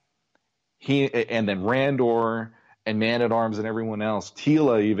palace, and then Randor and Man-at-Arms and everyone else,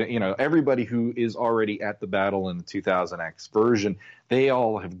 Tila, even, you know, everybody who is already at the battle in the 2000X version, they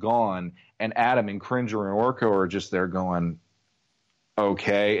all have gone, and Adam and Cringer and Orko are just there going,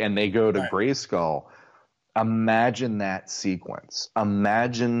 okay, and they go to Grayskull. Imagine that sequence.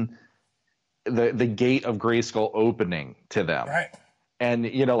 Imagine the gate of Grayskull opening to them. Right. And,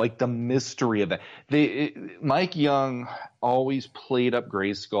 you know, like the mystery of that. Mike Young always played up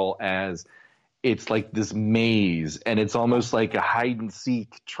Grayskull as it's like this maze, and it's almost like a hide and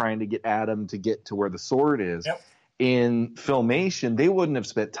seek trying to get Adam to get to where the sword is. Yep. In Filmation, they wouldn't have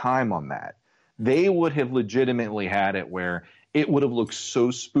spent time on that. They would have legitimately had it where it would have looked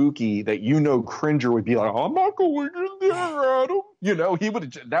so spooky that, you know, Cringer would be like, I'm not going in there, Adam. You know,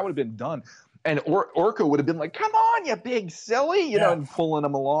 that would have been done. And Orko would have been like, come on, you big silly, you know, and pulling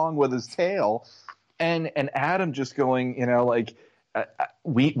him along with his tail. And Adam just going, you know, like,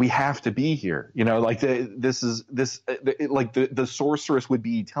 we have to be here, you know, like the sorceress would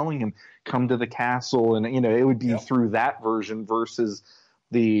be telling him, come to the castle, and, you know, it would be through that version versus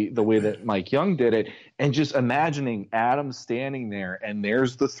the way that Mike Young did it. And just imagining Adam standing there, and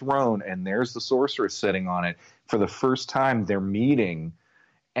there's the throne, and there's the sorceress sitting on it for the first time they're meeting.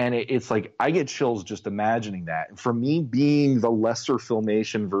 And it's like, I get chills just imagining that. And for me, being the lesser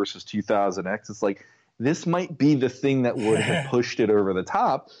Filmation versus 2000X, it's like, this might be the thing that would have pushed it over the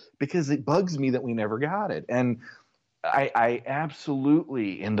top, because it bugs me that we never got it. And I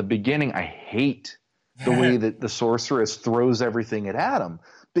absolutely, in the beginning, I hate the way that the sorceress throws everything at Adam,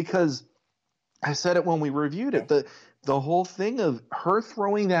 because I said it when we reviewed it, the whole thing of her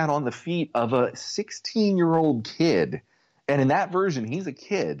throwing that on the feet of a 16-year-old kid, and in that version, he's a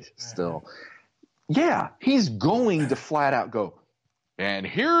kid still. Yeah, he's going to flat out go, and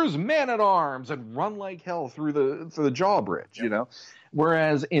here's Man-at-Arms, and run like hell through the drawbridge, you know?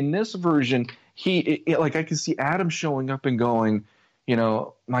 Whereas in this version, like I can see Adam showing up and going, you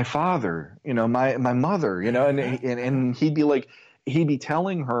know, my father, you know, my mother, you know, and he'd be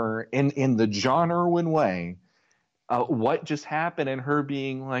telling her in the John Irwin way, what just happened, and her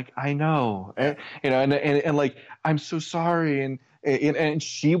being like, I know, and, you know, and like, I'm so sorry. And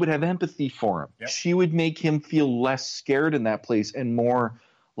she would have empathy for him. Yep. She would make him feel less scared in that place and more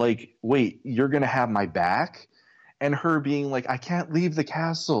like, wait, you're going to have my back? And her being like, I can't leave the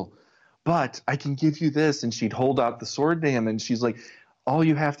castle, but I can give you this. And she'd hold out the sword to him, and she's like, all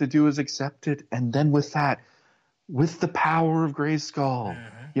you have to do is accept it. And then with that, with the power of Grayskull,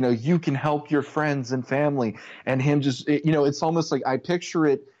 you know, you can help your friends and family. And him just, you know, it's almost like I picture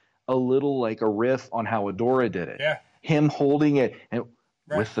it a little like a riff on how Adora did it. Yeah. Him holding it, and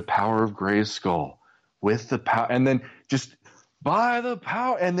with the power of Grayskull, with the power, and then just by the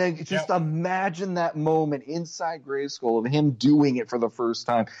power, and then just imagine that moment inside Grayskull of him doing it for the first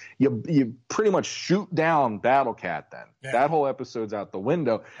time. You pretty much shoot down Battle Cat then. Yeah. That whole episode's out the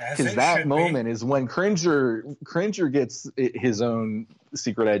window, because that moment is when Cringer gets his own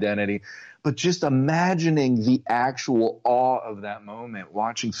Secret Identity. But just imagining the actual awe of that moment,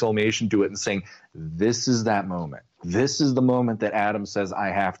 watching Filmation do it and saying, this is that moment. This is the moment that Adam says, I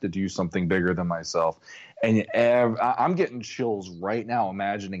have to do something bigger than myself. And I'm getting chills right now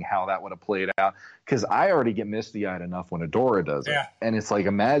imagining how that would have played out, because I already get misty-eyed enough when Adora does it. And it's like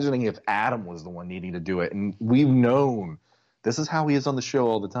imagining if Adam was the one needing to do it. And we've known this is how he is on the show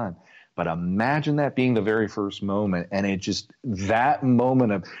all the time. But imagine that being the very first moment, and it just, that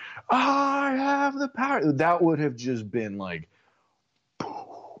moment of, I have the power, that would have just been like,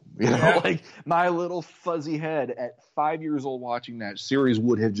 like my little fuzzy head at 5 years old watching that series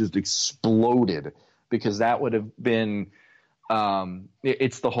would have just exploded, because that would have been,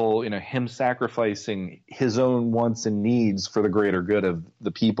 it's the whole, him sacrificing his own wants and needs for the greater good of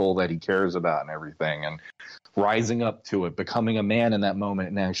the people that he cares about and everything, and rising up to it, becoming a man in that moment,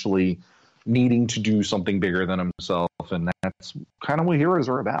 and actually needing to do something bigger than himself. And that's kind of what heroes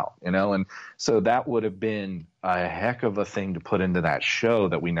are about, and so that would have been a heck of a thing to put into that show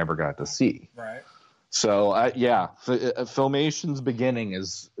that we never got to see. Right. So Filmation's beginning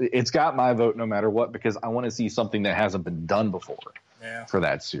it's got my vote no matter what, because I want to see something that hasn't been done before for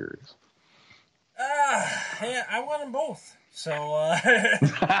that series. Yeah, I want them both. So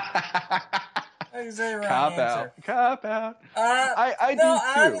Cop out. I do too.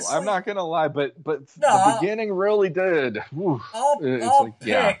 Honestly, I'm not gonna lie, but the beginning really did. I'll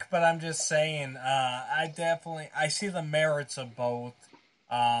pick, but I'm just saying. I see the merits of both.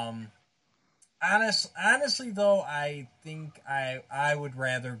 Honestly, though, I think I would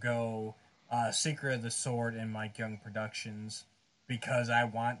rather go Secret of the Sword and Mike Young Productions, because I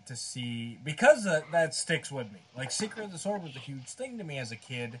want to see, because that sticks with me. Like, Secret of the Sword was a huge thing to me as a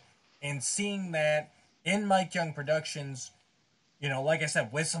kid. And seeing that in Mike Young Productions, like I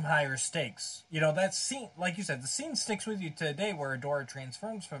said, with some higher stakes, that scene, like you said, the scene sticks with you today where Adora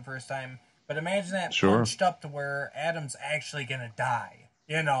transforms for the first time. But imagine that punched up to where Adam's actually going to die,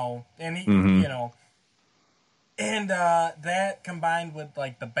 and he, and that combined with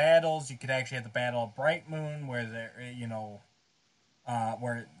like the battles, you could actually have the Battle of Bright Moon where there,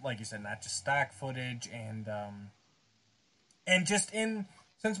 where, like you said, not just stock footage and just in.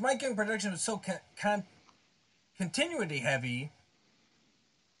 Since Mike Young Productions was so continuity heavy,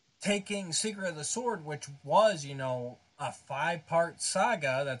 taking Secret of the Sword, which was, a 5-part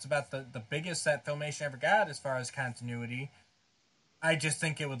saga, that's about the biggest that Filmation ever got as far as continuity, I just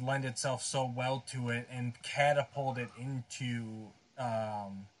think it would lend itself so well to it and catapult it into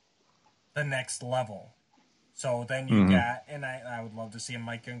the next level. So then you got, and I would love to see a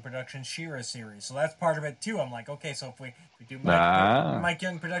Mike Young Productions She-Ra series. So that's part of it too. I'm like, okay, so if we do Mike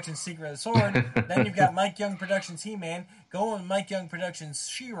Young Productions Secret of the Sword, then you've got Mike Young Productions He-Man, going with Mike Young Productions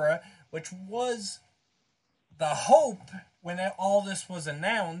She-Ra, which was the hope when all this was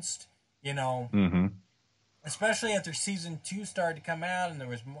announced, especially after season 2 started to come out, and there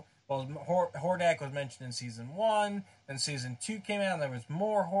was more. Well, Hordak was mentioned in season 1, then season 2 came out, and there was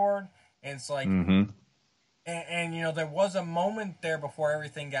more Horde, and it's like. And there was a moment there before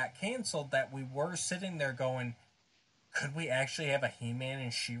everything got canceled that we were sitting there going, could we actually have a He-Man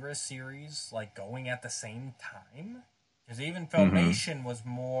and She-Ra series, like, going at the same time? Because even Filmation was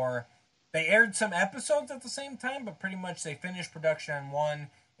more... They aired some episodes at the same time, but pretty much they finished production on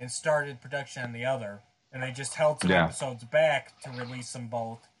one and started production on the other. And they just held some episodes back to release them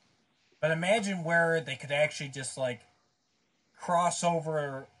both. But imagine where they could actually just, like, cross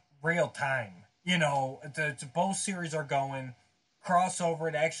over real time. Both series are going. Crossover,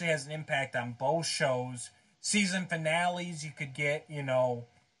 it actually has an impact on both shows. Season finales, you could get,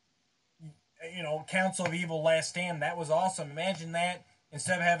 Council of Evil Last Stand. That was awesome. Imagine that.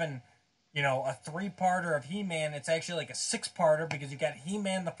 Instead of having, a 3-parter of He-Man, it's actually like a 6-parter, because you got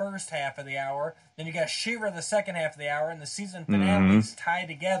He-Man the first half of the hour, then you got She-Ra the second half of the hour, and the season finales tie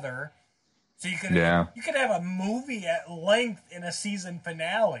together. So you could have a movie at length in a season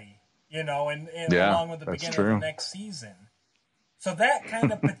finale. And along with the beginning of the next season. So that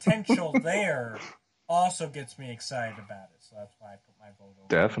kind of potential there also gets me excited about it. So that's why I put my vote over.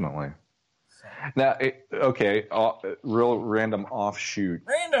 Definitely. So. Now, real random offshoot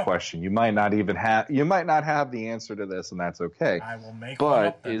question. You might not have the answer to this, and that's okay. I will make one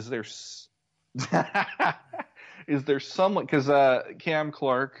up then. Is there someone, because Cam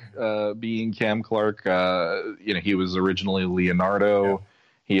Clark, being Cam Clark, he was originally Leonardo.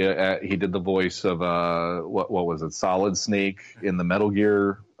 Yeah. He did the voice of what was it, Solid Snake in the Metal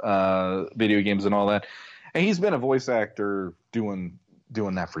Gear video games and all that, and he's been a voice actor doing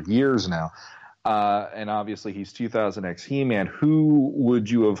that for years now. And obviously he's 2000X He-Man. Who would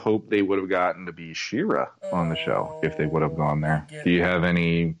you have hoped they would have gotten to be She-Ra on the show if they would have gone there? Do you have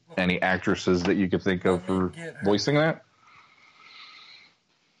any actresses that you could think of for voicing that?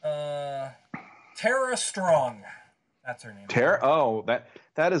 Tara Strong. That's her name. Tara? Oh,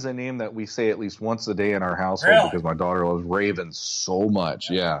 that is a name that we say at least once a day in our household because my daughter loves Raven so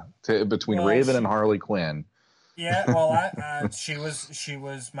much. Yeah. Between Raven and Harley Quinn. Yeah, well, she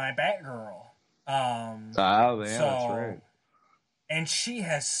was my Batgirl. That's right. And she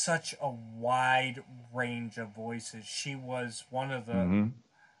has such a wide range of voices. She was one of the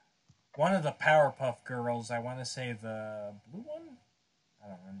Powerpuff Girls. I want to say the blue one. I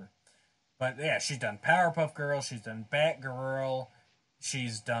don't remember, but yeah, she's done Powerpuff Girl. She's done Batgirl.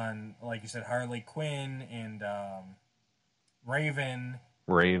 She's done, like you said, Harley Quinn and Raven.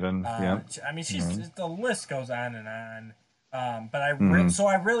 Yeah. I mean, the list goes on and on. But I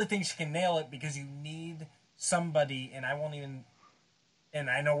really think she can nail it because you need somebody, and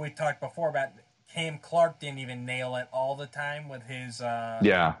I know we talked before about Cam Clark didn't even nail it all the time with his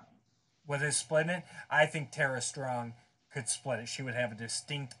with his splitting it. I think Tara Strong could split it. She would have a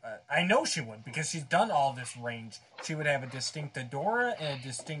distinct. I know she would because she's done all this range. She would have a distinct Adora and a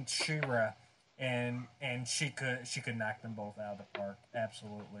distinct She-Ra, and she could knock them both out of the park.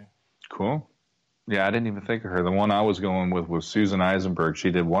 Absolutely. Cool. Yeah, I didn't even think of her. The one I was going with was Susan Eisenberg.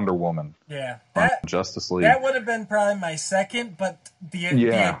 She did Wonder Woman. Yeah, Justice League. That would have been probably my second, but the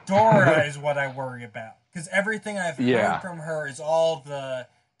Adora is what I worry about because everything I've heard from her is all the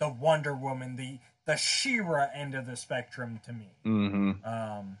Wonder Woman, the She-Ra end of the spectrum to me.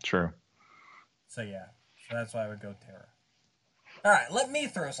 Mm-hmm. True. So that's why I would go Tara. All right, let me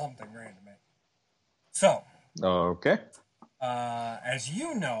throw something random in. So. Okay. As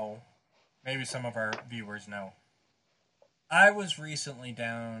you know, maybe some of our viewers know, I was recently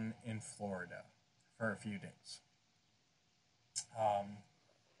down in Florida for a few days.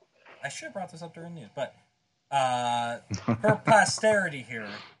 I should have brought this up during the news, but for posterity here,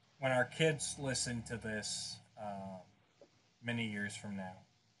 when our kids listen to this many years from now,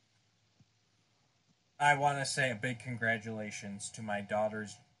 I want to say a big congratulations to my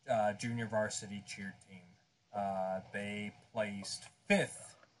daughter's junior varsity cheer team. They placed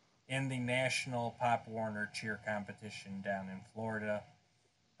 5th in the National Pop Warner cheer competition down in Florida.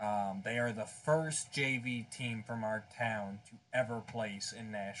 They are the first JV team from our town to ever place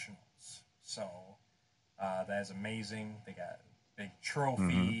in nationals. So that is amazing. They got a big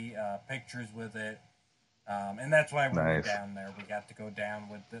trophy, pictures with it, and that's why we were down there. We got to go down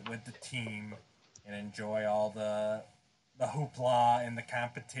with the team and enjoy all the hoopla and the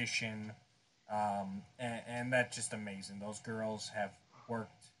competition. And that's just amazing. Those girls have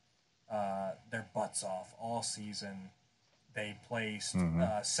worked their butts off all season. They placed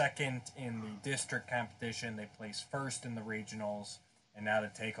second in the district competition. They placed first in the regionals, and now to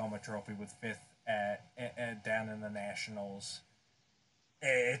take home a trophy with 5th at down in the nationals.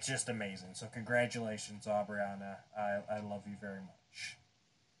 It's just amazing. So congratulations, Aubriana. I love you very much.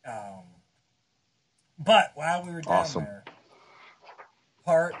 But while we were down there,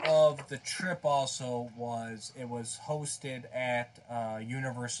 part of the trip also was hosted at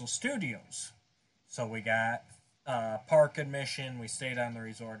Universal Studios. So we got park admission. We stayed on the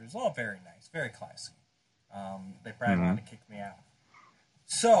resort. It was all very nice, very classy. They probably wanted to kick me out.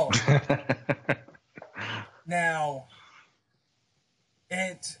 So now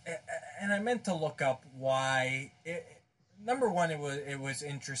and I meant to look up why. Number one, it was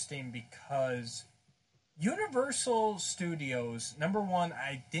interesting because Universal Studios, number one,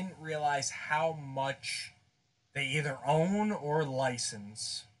 I didn't realize how much they either own or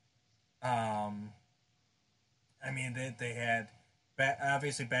license. I mean, they had,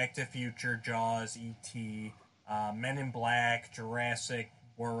 obviously, Back to the Future, Jaws, E.T., Men in Black, Jurassic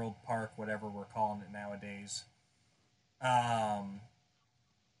World Park, whatever we're calling it nowadays.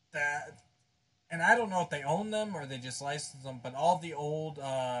 And I don't know if they own them or they just license them, but all the old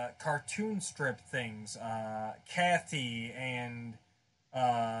cartoon strip things, Kathy and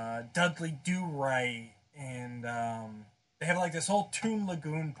Dudley Do-Right, and they had like this whole Toon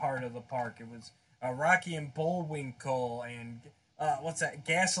Lagoon part of the park. It was Rocky and Bullwinkle and what's that?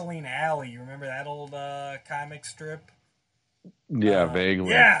 Gasoline Alley. You remember that old comic strip? Yeah,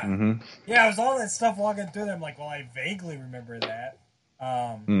 vaguely. Yeah. Mm-hmm. Yeah, it was all that stuff walking through there. I'm like, well, I vaguely remember that.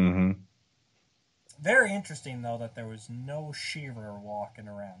 Very interesting, though, that there was no She-Ra walking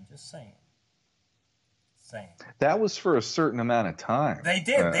around. Just saying. That was for a certain amount of time. They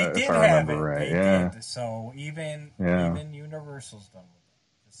did. They did have it. Right. They did. So even Universal's done with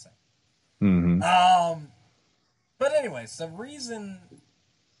it. Just saying. But anyways, the reason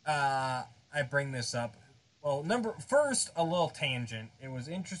I I bring this up? Well, first, a little tangent. It was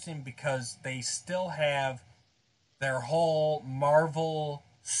interesting because they still have their whole Marvel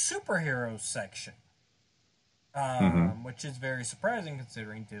superheroes section, which is very surprising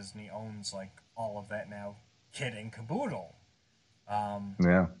considering Disney owns like all of that now, kit and caboodle.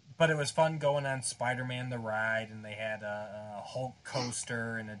 Yeah. But it was fun going on Spider-Man the ride, and they had a Hulk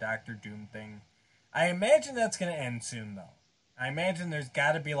coaster and a Doctor Doom thing. I imagine that's going to end soon, though. I imagine there's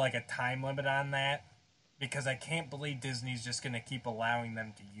got to be like a time limit on that, because I can't believe Disney's just going to keep allowing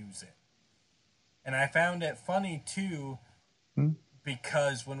them to use it. And I found it funny, too,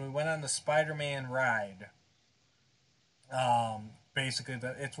 because when we went on the Spider-Man ride, basically,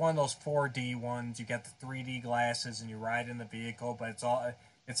 it's one of those 4D ones. You got the 3D glasses, and you ride in the vehicle, but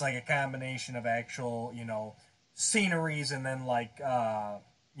it's like a combination of actual, sceneries and then, like,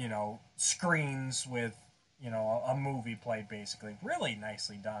 screens with, a movie played, basically. Really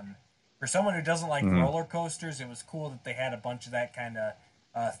nicely done. For someone who doesn't like roller coasters, it was cool that they had a bunch of that kind of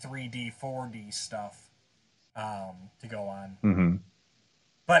 3D, 4D stuff to go on. Mm-hmm.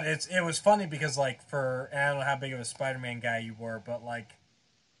 But it was funny because, like, and I don't know how big of a Spider-Man guy you were, but, like,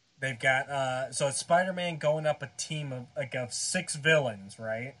 they've got, so it's Spider-Man going up a team of 6 villains,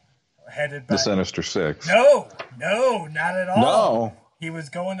 right? Headed by... The Sinister Six. No, not at all. No. He was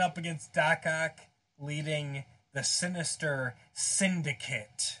going up against Doc Ock, leading the Sinister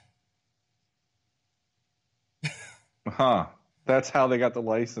Syndicate. Huh. That's how they got the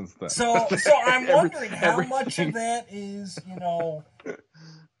license then. So I'm wondering how much of that is,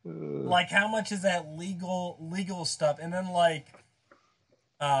 like how much is that legal stuff, and then like,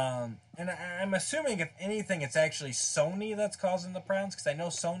 and I'm assuming if anything, it's actually Sony that's causing the problems, because I know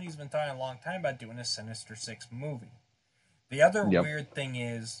Sony's been talking a long time about doing a Sinister Six movie. The other weird thing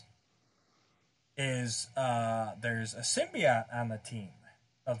is there's a symbiote on the team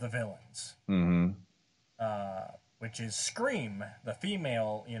of the villains. Mm-hmm. Which is Scream, the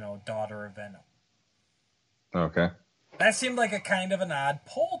female, daughter of Venom. Okay. That seemed like a kind of an odd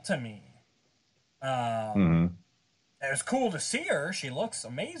pull to me. It was cool to see her. She looks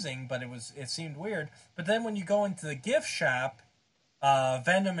amazing, but it seemed weird. But then when you go into the gift shop,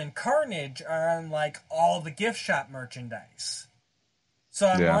 Venom and Carnage are on, like, all the gift shop merchandise. So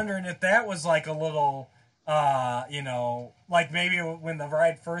I'm wondering if that was, like, a little, like maybe when the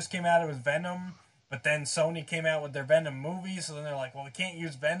ride first came out, it was Venom. But then Sony came out with their Venom movie, so then they're like, well, we can't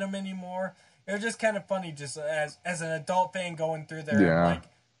use Venom anymore. It was just kind of funny, just as an adult fan going through there, like,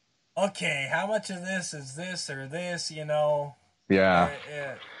 okay, how much of this is this or this, Yeah.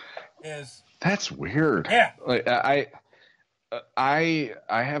 It is. That's weird. Yeah. Like, I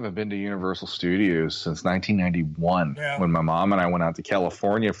haven't been to Universal Studios since 1991 when my mom and I went out to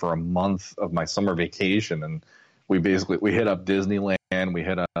California for a month of my summer vacation, and we hit up Disneyland, we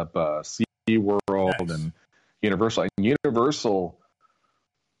hit up SeaWorld and Universal. And Universal,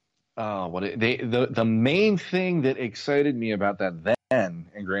 the main thing that excited me about that then,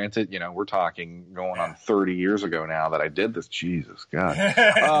 and granted, we're talking going on 30 years ago now that I did this. Jesus God.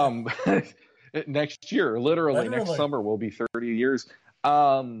 Next year, literally next summer will be 30 years.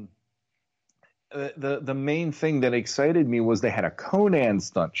 The main thing that excited me was they had a Conan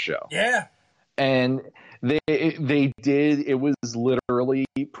stunt show. Yeah. And they did, it was literally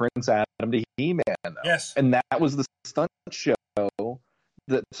Prince Adam to He-Man, though. Yes. And that was the stunt show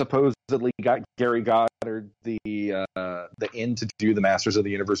that supposedly got Gary Goddard the in to do the Masters of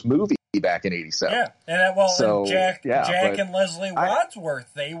the Universe movie back in '87. Yeah, and Jack and Leslie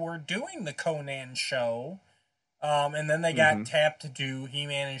Wadsworth, they were doing the Conan show, and then they got tapped to do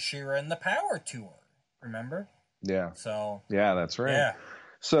He-Man and She-Ra and the Power Tour. Remember? Yeah. So. Yeah, that's right. Yeah.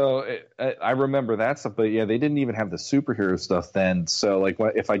 So I remember that stuff, but yeah, they didn't even have the superhero stuff then. So like,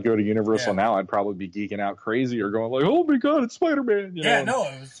 if I go to Universal now, I'd probably be geeking out crazy or going like, "Oh my God, it's Spider-Man!" It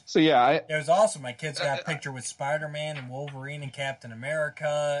was. So yeah, it was awesome. My kids got a picture with Spider-Man and Wolverine and Captain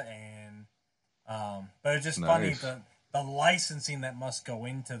America, and but it's just funny the licensing that must go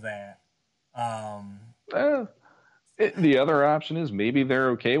into that. The other option is maybe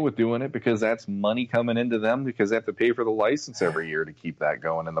they're okay with doing it because that's money coming into them because they have to pay for the license every year to keep that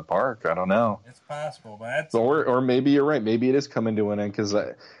going in the park. I don't know. It's possible, but that's... or maybe you're right. Maybe it is coming to an end because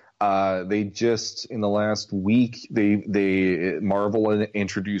they just in the last week Marvel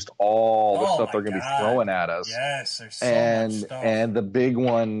introduced all the stuff they're going to be throwing at us. Yes, there's so much stuff. And the big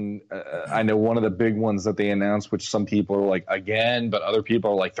one, I know one of the big ones that they announced, which some people are like again, but other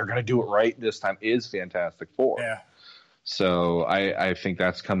people are like they're going to do it right this time, is Fantastic Four. Yeah. So I think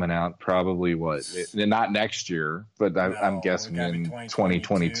that's coming out probably not next year, but I'm guessing in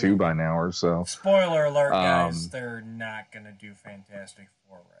 2022 by now or so. Spoiler alert, guys! They're not going to do Fantastic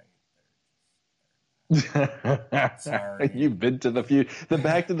Four right. Sorry. You've been to the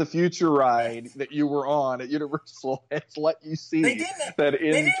Back to the Future ride that you were on at Universal has let you see that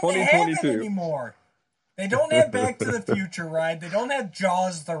in 2022 have it anymore. They don't have Back to the Future ride. They don't have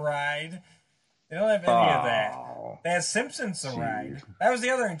Jaws the ride. They don't have any of that. They had Simpsons the ride. That was the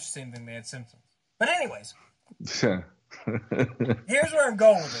other interesting thing. They had Simpsons. But anyways, here's where I'm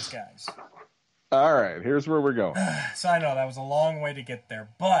going with this, guys. All right, here's where we're going. So I know that was a long way to get there,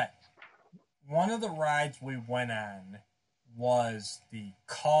 but one of the rides we went on was the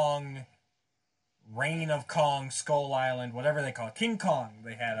Kong, Reign of Kong, Skull Island, whatever they call it. King Kong,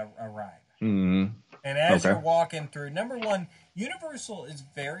 they had a ride. Mm-hmm. And as you're walking through, number one, Universal is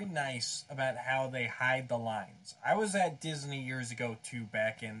very nice about how they hide the lines. I was at Disney years ago, too,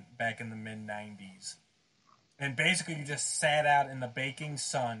 back in the mid-'90s. And basically you just sat out in the baking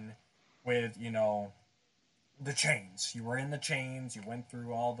sun with, the chains. You were in the chains, you went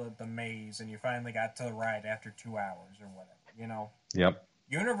through all the maze, and you finally got to the ride after 2 hours or whatever, Yep.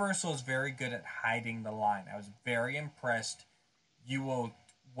 Universal is very good at hiding the line. I was very impressed. You will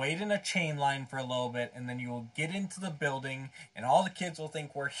wait in a chain line for a little bit, and then you will get into the building, and all the kids will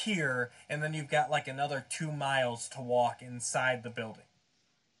think we're here, and then you've got like another 2 miles to walk inside the building.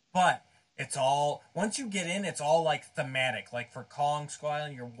 But it's all, once you get in, it's all like thematic. Like for Kong Skull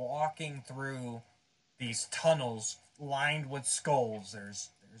Island, you're walking through these tunnels lined with skulls. There's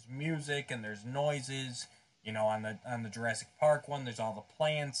music and there's noises. On the Jurassic Park one, there's all the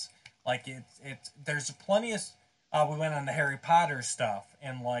plants. Like there's plenty of. We went on the Harry Potter stuff,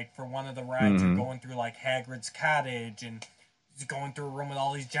 and like for one of the rides, you're going through like Hagrid's cottage, and going through a room with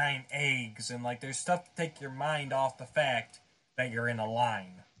all these giant eggs, and like there's stuff to take your mind off the fact that you're in a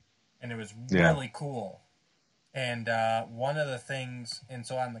line, and it was really cool. And one of the things, and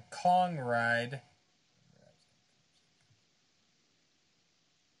so on the Kong ride.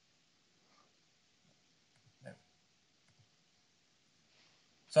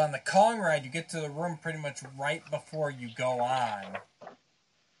 So on the Kong ride, you get to the room pretty much right before you go on.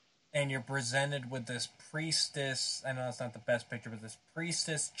 And you're presented with this priestess. I know it's not the best picture, but this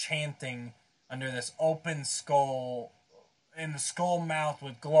priestess chanting under this open skull, in the skull mouth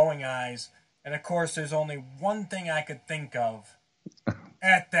with glowing eyes. And of course, there's only one thing I could think of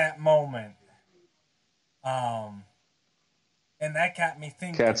at that moment. And that got me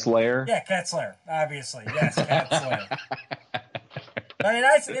thinking. Cat Slayer? Yeah, Cat Slayer, obviously. Yes, Cat Slayer. I mean,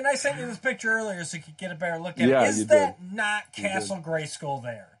 I sent you this picture earlier so you could get a better look at it. Is that not Castle Grayskull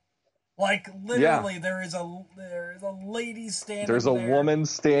there? Like, literally, there is a lady standing there. There's a woman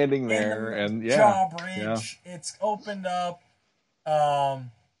standing there, and drawbridge. Yeah. It's opened up.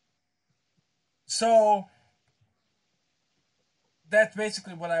 So that's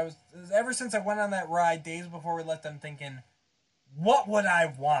basically what I was. Ever since I went on that ride days before we left, I'm thinking, what would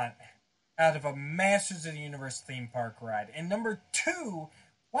I want out of a Masters of the Universe theme park ride? And number two,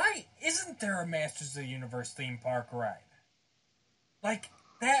 why isn't there a Masters of the Universe theme park ride? Like,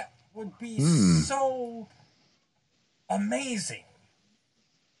 that would be so amazing.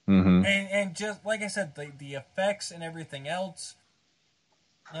 Mm-hmm. And just, like I said, the effects and everything else,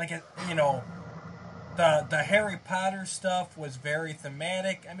 like, the Harry Potter stuff was very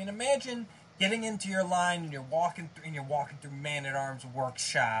thematic. I mean, imagine getting into your line and you're walking through Man-at-Arms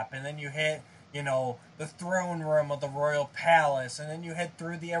workshop, and then you hit, the throne room of the Royal Palace, and then you head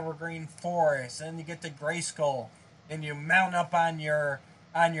through the Evergreen Forest, and then you get to Grayskull, and you mount up on your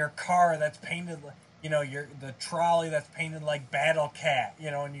car that's painted, the trolley that's painted like Battle Cat,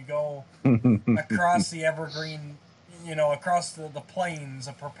 and you go across the Evergreen, across the plains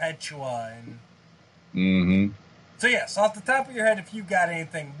of Perpetua, and Mm-hmm. So yes, off the top of your head, if you got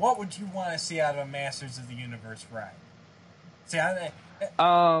anything, what would you want to see out of a Masters of the Universe ride? See, and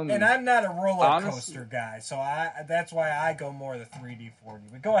I'm not a roller coaster guy, so that's why I go more the 3D,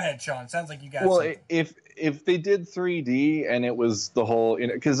 4D. But go ahead, Sean. Sounds like you got something. If they did 3D and it was the whole,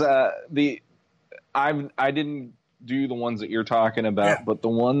 because I didn't do the ones that you're talking about, but the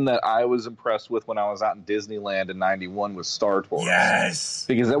one that I was impressed with when I was out in Disneyland in '91 was Star Tours. Yes,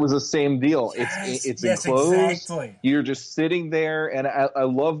 because that was the same deal. Yes. It's enclosed. Exactly. You're just sitting there, and I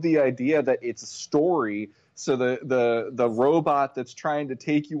love the idea that it's a story. So the robot that's trying to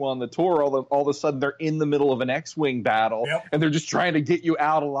take you on the tour, all of a sudden they're in the middle of an X-wing battle, and they're just trying to get you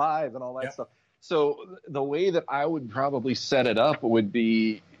out alive and all that stuff. So the way that I would probably set it up would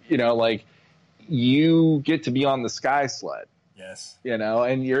be, like, you get to be on the Sky Sled. Yes.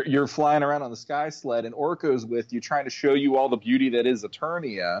 And you're flying around on the Sky Sled, and Orko's with you, trying to show you all the beauty that is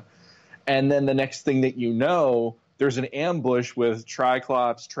Eternia. And then the next thing that you know, there's an ambush with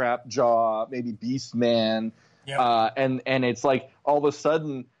Triclops, Trapjaw, maybe Beastman. Yep. And it's like all of a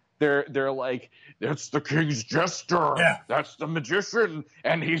sudden they're like, that's the king's jester. Yeah. That's the magician,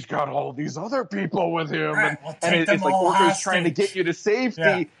 and he's got all these other people with him. Right, we'll take them it's like all Orko's trying to hostage. get you to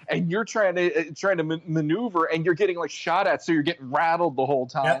safety, and you're trying to maneuver, and you're getting like shot at, so you're getting rattled the whole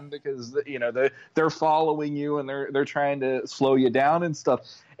time because they're following you and they're trying to slow you down and stuff.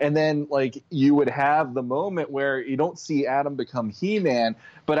 And then like you would have the moment where you don't see Adam become He-Man,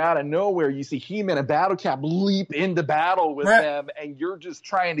 but out of nowhere you see He-Man and Battle Cap leap into battle with them, and you're just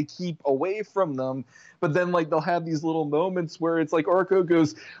trying to keep away from them. But then like they'll have these little moments where it's like Orko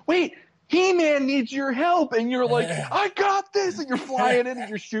goes, "Wait, He-Man needs your help," and you're like, "I got this," and you're flying in and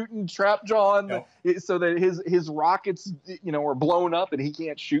you're shooting Trapjaw so that his rockets are blown up and he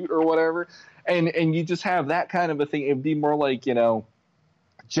can't shoot or whatever, and you just have that kind of a thing. It'd be more like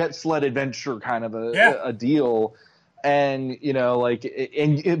Jet Sled Adventure kind of a deal. And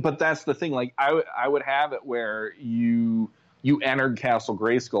but that's the thing, like I would have it where you entered Castle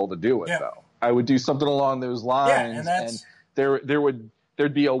Grayskull to do it though. I would do something along those lines, and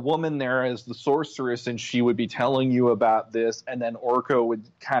there'd be a woman there as the sorceress, and she would be telling you about this, and then Orko would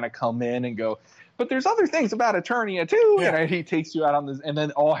kind of come in and go, "But there's other things about Eternia too," and he takes you out on this, and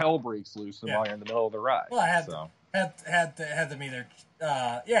then all hell breaks loose while you're in the middle of the ride. Well, I had to be there.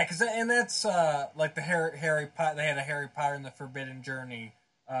 Because that's like the Harry Potter. They had a Harry Potter and the Forbidden Journey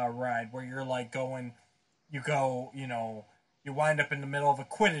ride where you're like you wind up in the middle of a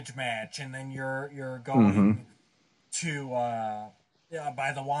Quidditch match, and then you're going to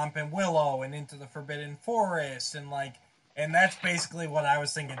by the Whomping Willow and into the Forbidden Forest, and that's basically what I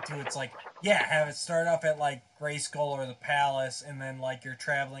was thinking too. It's like, have it start off at like Grayskull or the Palace, and then like you're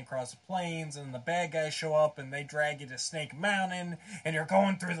traveling across the plains, and the bad guys show up, and they drag you to Snake Mountain, and you're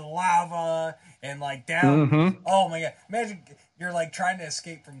going through the lava, and like down. Oh my god! Imagine you're like trying to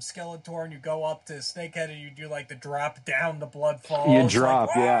escape from Skeletor, and you go up to Snakehead, and you do like the drop down, the blood falls. You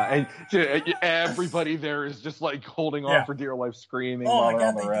drop, and everybody there is just like holding on for dear life, screaming while they're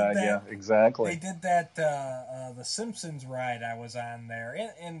on the ride. Yeah, exactly. They did that. The Simpsons ride I was on there,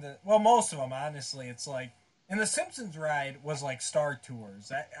 most of them, honestly, it's like. And the Simpsons ride was like Star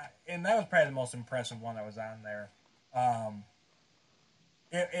Tours, and that was probably the most impressive one I was on there.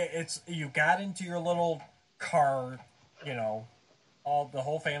 It's you got into your little car, the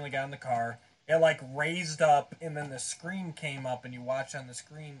whole family got in the car. It like raised up, and then the screen came up, and you watched on the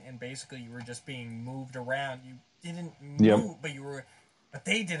screen, and basically you were just being moved around. You didn't move, but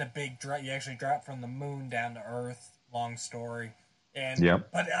they did a big drop. You actually dropped from the moon down to Earth. Long story.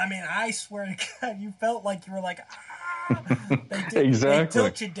 But I mean, I swear to God, you felt like you were like, They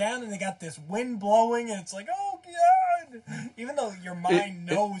tilt you down, and they got this wind blowing, and it's like, oh god! Even though your mind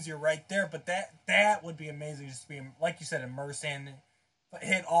knows you're right there, but that would be amazing. Just to be, like you said, immersed in,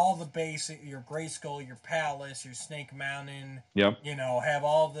 hit all the basic, your Grayskull, your Palace, your Snake Mountain. Have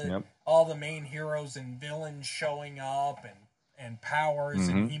all the main heroes and villains showing up, and powers,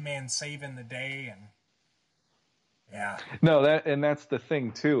 and He-Man saving the day, and. Yeah. No, that's the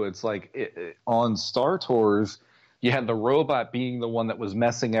thing too. It's like on Star Tours, you had the robot being the one that was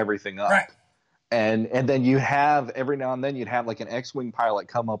messing everything up, right? And then you have every now and then you'd have like an X-wing pilot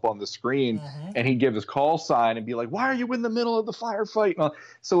come up on the screen, and he'd give his call sign and be like, "Why are you in the middle of the firefight?"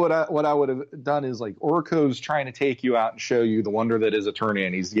 So what I would have done is like Orko's trying to take you out and show you the wonder that is Eternia,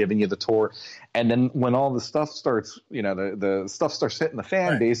 and he's giving you the tour, and then when all the stuff starts, the stuff starts hitting the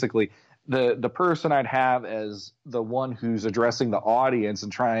fan, basically. The person I'd have as the one who's addressing the audience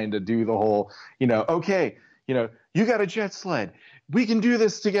and trying to do the whole, okay, you got a jet sled, we can do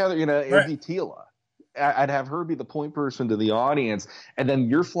this together, it'd be Teela. I'd have her be the point person to the audience, and then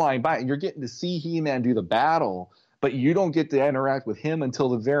you're flying by and you're getting to see He-Man do the battle, but you don't get to interact with him until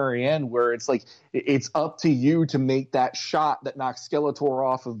the very end, where it's like it's up to you to make that shot that knocks Skeletor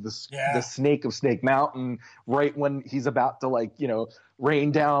off of the snake of Snake Mountain right when he's about to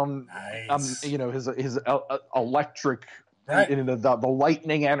rain down his electric the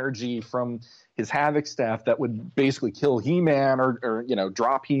lightning energy from his Havoc staff that would basically kill He-Man or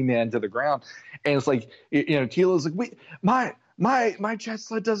drop He-Man to the ground. And it's like Teela's like, my jet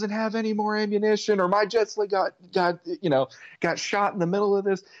sled doesn't have any more ammunition, or my jet sled got shot in the middle of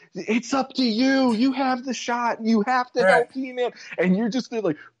this. It's up to you. You have the shot. You have to help He-Man. And you're just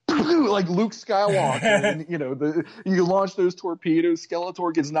like Luke Skywalker. And, you launch those torpedoes.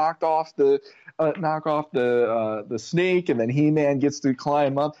 Skeletor gets knocked off the snake, and then He-Man gets to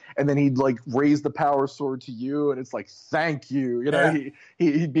climb up, and then he'd like raise the power sword to you, and it's like, thank you.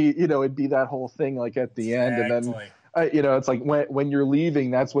 He'd be it'd be that whole thing like at the end, and then. It's like when you're leaving,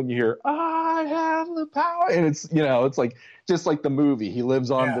 that's when you hear, I have the power. And it's, it's like just like the movie. He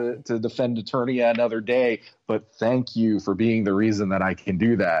lives on to defend Eternia another day, but thank you for being the reason that I can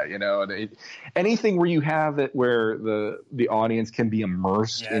do that. And anything where you have it where the audience can be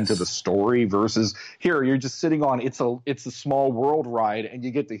immersed into the story versus here you're just sitting on it's a small world ride and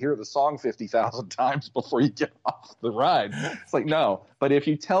you get to hear the song 50,000 times before you get off the ride. It's like, no. But if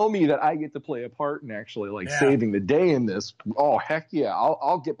you tell me that I get to play a part in actually saving the day in this, oh heck yeah,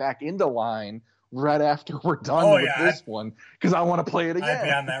 I'll get back into line right after we're done with this one because I want to play it again. I'd be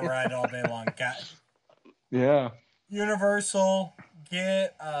on that ride all day long. Yeah. Universal,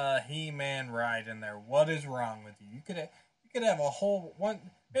 get a He-Man ride in there. What is wrong with you? You could have a whole one.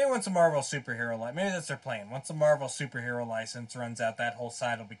 Maybe once a Marvel superhero maybe that's their plan. Once the Marvel superhero license runs out, that whole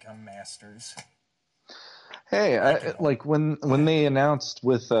side will become Masters. Hey, like when they announced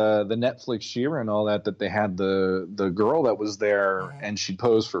with the Netflix She-Ra and all that they had the girl that was there and she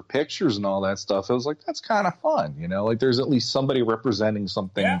posed for pictures and all that stuff, I was like, that's kind of fun, like there's at least somebody representing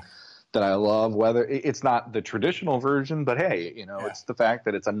something that I love, whether it's not the traditional version, but hey, it's the fact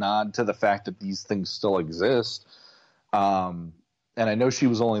that it's a nod to the fact that these things still exist. And I know she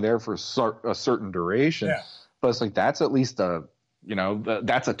was only there for a certain duration, but it's like, that's at least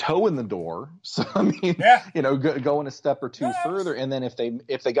that's a toe in the door. So I mean, going a step or two further, and then if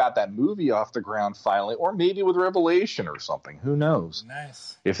they got that movie off the ground finally, or maybe with Revelation or something, who knows?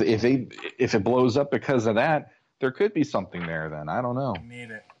 Nice. If it blows up because of that, there could be something there. Then I don't know.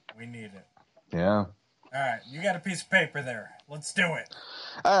 We need it. Yeah. All right, you got a piece of paper there. Let's do it.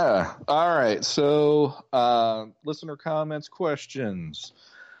 All right. So, listener comments, questions.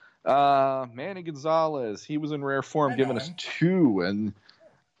 Manny Gonzalez, he was in rare form, giving us 2, and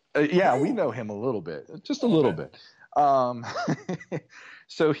we know him a little bit, just a little bit.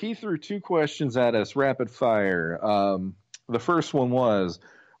 So he threw 2 questions at us, rapid fire. The first one was,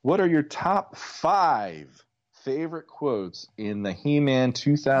 what are your top 5 favorite quotes in the He-Man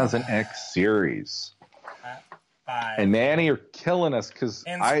 2000X series? 5. And Manny, you're killing us because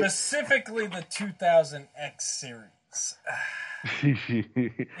specifically the 2000X series.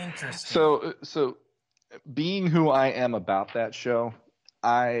 Interesting. So being who I am about that show,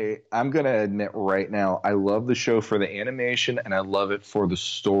 I'm going to admit right now, I love the show for the animation and I love it for the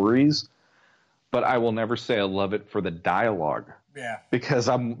stories, but I will never say I love it for the dialogue. Yeah. Because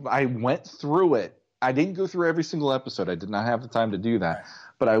I went through it. I didn't go through every single episode. I did not have the time to do that. Right.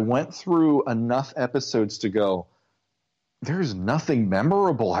 But I went through enough episodes to go, there's nothing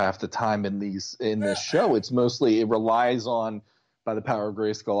memorable half the time in this show. It's mostly, it relies on, by the power of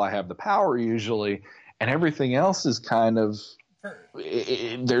Grayskull, I have the power usually, and everything else is kind of,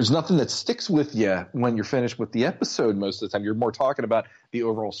 there's nothing that sticks with you when you're finished with the episode most of the time. You're more talking about the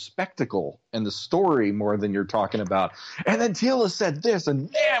overall spectacle and the story more than you're talking about, and then Teela said this,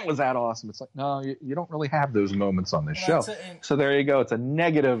 and man, was that awesome. It's like, no, you don't really have those moments on this show. So there you go. It's a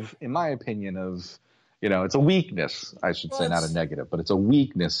negative, in my opinion, of, it's a weakness, I should say, not a negative, but it's a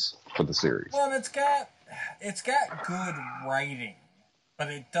weakness for the series. Well, it's got good writing, but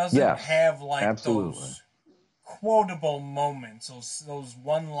it doesn't have those quotable moments, those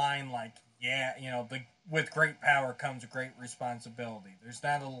one line with great power comes great responsibility. There's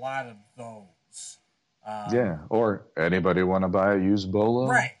not a lot of those. Or anybody want to buy a used bolo?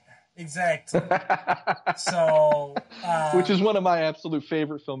 Right. Exactly. So, which is one of my absolute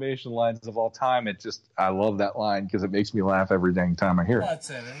favorite Filmation lines of all time. I love that line because it makes me laugh every dang time I hear it. That's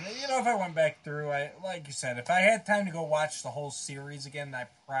it. And if I went back through, like you said, if I had time to go watch the whole series again, I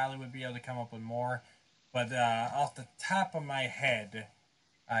probably would be able to come up with more. But off the top of my head,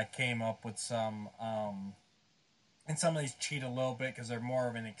 I came up with some, and some of these cheat a little bit because they're more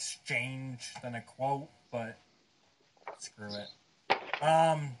of an exchange than a quote. But screw it.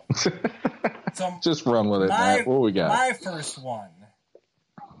 So just run with it, Matt. What we got? My first one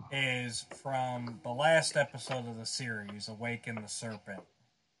is from the last episode of the series, Awaken the Serpent.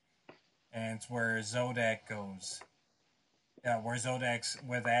 And it's where Zodak goes. Yeah, where Zodak's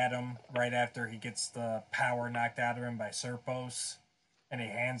with Adam right after he gets the power knocked out of him by Serpos. And he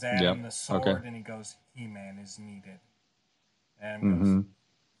hands Adam the sword and he goes, He-Man is needed. And Adam goes,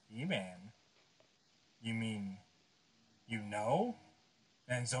 He-Man? You mean,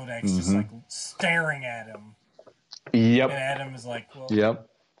 And Zodak's just like staring at him. Yep. And Adam is like, well,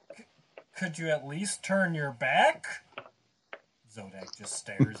 could you at least turn your back? Zodak just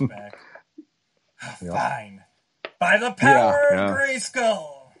stares back. Fine. By the power of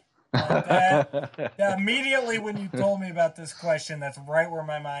Grayskull. Immediately when you told me about this question, that's right where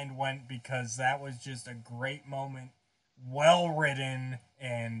my mind went because that was just a great moment. Well written,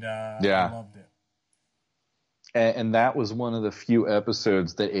 and I loved it. And that was one of the few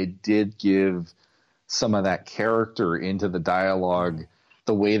episodes that it did give some of that character into the dialogue,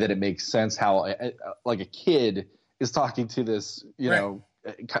 the way that it makes sense, how like a kid is talking to this,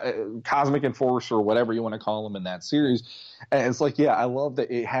 cosmic enforcer or whatever you want to call him in that series. And it's like, yeah, I love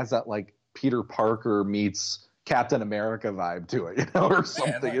that it has that like Peter Parker meets Captain America vibe to it, or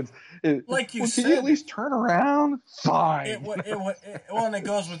something. Like you said, can you at least turn around? Fine. And it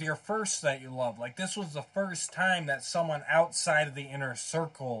goes with your first that you love. Like, this was the first time that someone outside of the inner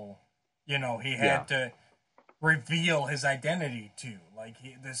circle, he had to reveal his identity to. Like,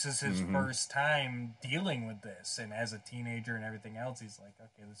 this is his first time dealing with this, and as a teenager and everything else, he's like,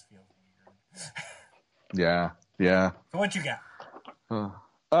 okay, this feels weird. Yeah. So what you got?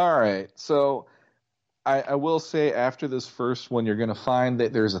 All right, so I will say after this first one, you're going to find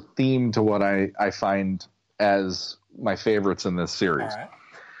that there's a theme to what I find as my favorites in this series.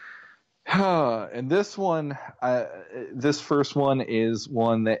 All right. And this one, this first one is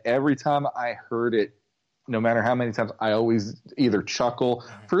one that every time I heard it, no matter how many times, I always either chuckle.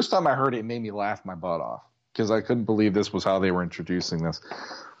 First time I heard it, it made me laugh my butt off because I couldn't believe this was how they were introducing this.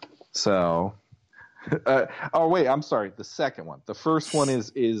 So, oh wait, I'm sorry. The second one. The first one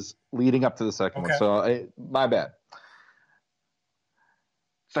is leading up to the second one. So my bad.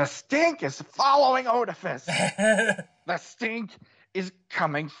 The stink is following Oedipus. The stink is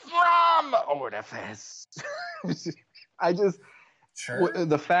coming from Oedipus. Sure.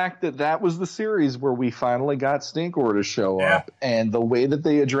 The fact that was the series where we finally got Stinkor to show up, and the way that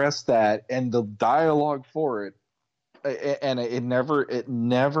they addressed that, and the dialogue for it, and it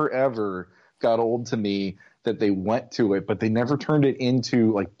never ever got old to me that they went to it, but they never turned it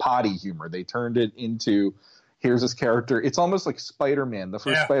into like potty humor. They turned it into, here's this character. It's almost like Spider-Man, the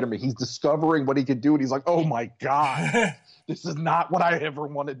first Spider-Man. He's discovering what he could do, and he's like, oh my God, this is not what I ever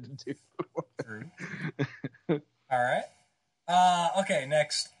wanted to do. All right. Okay,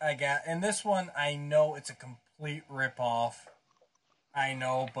 next I got, and this one I know it's a complete ripoff. I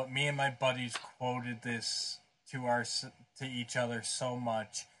know, but me and my buddies quoted this to each other so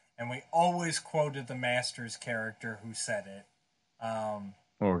much, and we always quoted the Masters character who said it.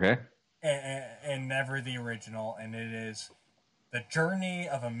 Okay. And never the original, and it is, the journey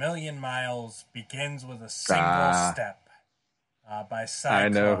of 1,000,000 miles begins with a single step. By Cyclone. I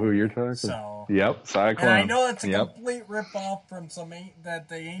know who you're talking about. Yep, Cyclone. And I know it's a complete ripoff from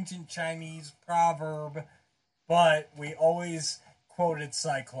the ancient Chinese proverb, but we always quoted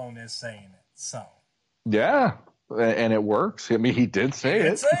Cyclone as saying it. So yeah, and it works. I mean, he did say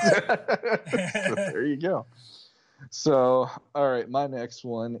it. So there you go. So, all right, my next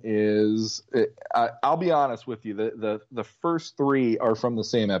one is, I'll be honest with you, the first three are from the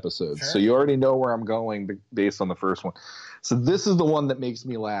same episode, so you already know where I'm going based on the first one. So this is the one that makes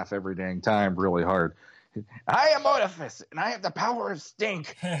me laugh every dang time really hard. I am Oedipus, and I have the power of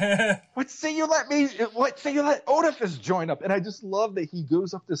stink. What say you let Oedipus join up? And I just love that he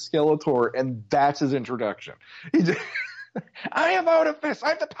goes up to Skeletor, and that's his introduction. I am Oedipus. I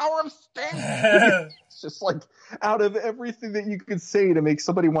have the power of stink. It's just like, out of everything that you could say to make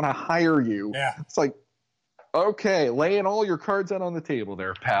somebody want to hire you, it's like, okay, laying all your cards out on the table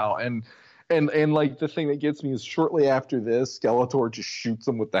there, pal. And like, the thing that gets me is shortly after this, Skeletor just shoots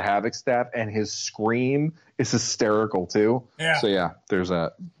him with the Havoc staff, and his scream is hysterical too. Yeah. So yeah, there's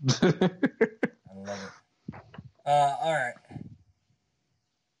that. I love it. All right.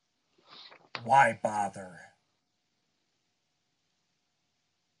 Why bother?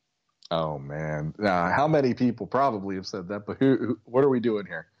 Oh man, how many people probably have said that? But who? What are we doing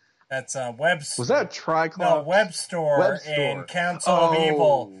here? That's Webster. Was that Triclops? No, Webster in Council of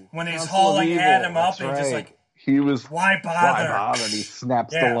Evil when he's hauling Adam up and just like, he was, why bother? Why bother? And he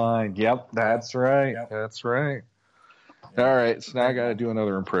snaps the line. Yep, that's right. Yep. That's right. Yep. All right, so now I got to do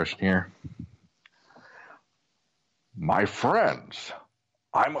another impression here. My friends,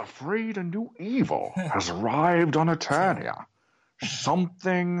 I'm afraid a new evil has arrived on Eternia.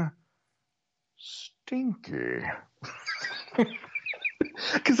 Something stinky.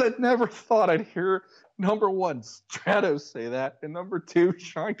 Because I'd never thought I'd hear, number one, Stratos say that, and number two,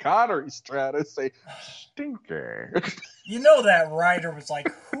 Sean Connery Stratos say, stinky. You know that writer was like,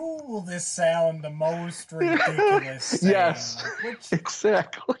 who will this sound the most ridiculous saying? Yes,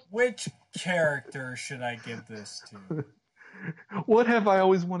 exactly. Which character should I give this to? What have I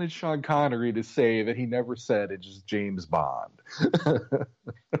always wanted Sean Connery to say that he never said? It's just James Bond.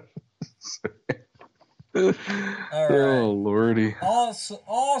 All right. Oh, Lordy.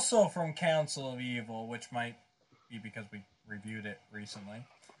 Also from Council of Evil, which might be because we reviewed it recently.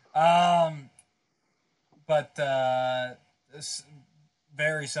 But this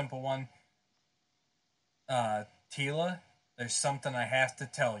very simple one. Teela, there's something I have to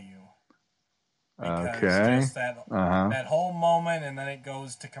tell you. Because Okay. just that whole moment, and then it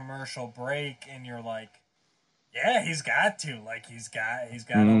goes to commercial break, and you're like, yeah, he's got to. Like, he's got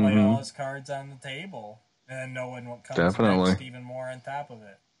to lay all his cards on the table. And then knowing what comes next even more on top of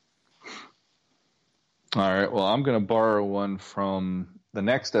it. All right, well, I'm going to borrow one from the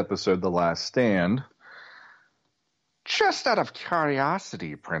next episode, The Last Stand. Just out of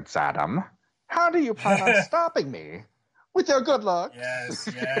curiosity, Prince Adam, how do you plan on stopping me? With your good luck? Yes.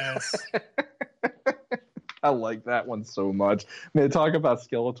 I like that one so much. Man, talk about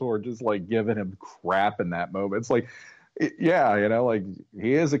Skeletor just like giving him crap in that moment. It's like, yeah, you know, like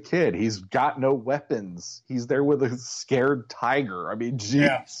he is a kid. He's got no weapons. He's there with a scared tiger. I mean,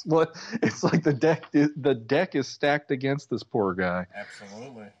 geez, what? It's like the deck is stacked against this poor guy.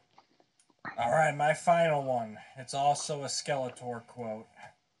 Absolutely. All right, my final one. It's also a Skeletor quote.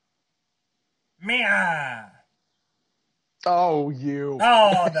 Mia. Oh, you. Oh,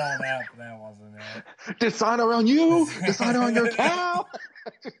 no, that wasn't it. Dishonor on you. Dishonor on your cow.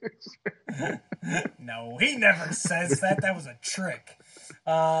 No, he never says that. That was a trick.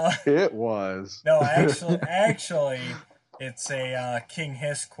 It was. No, actually, it's a King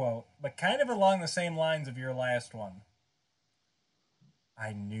Hiss quote, but kind of along the same lines of your last one.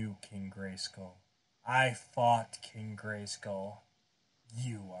 I knew King Grayskull. I fought King Grayskull.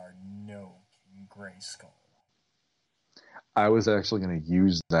 You are no King Grayskull. I was actually going to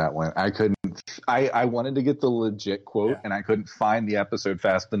use that one. I couldn't. I wanted to get the legit quote, and I couldn't find the episode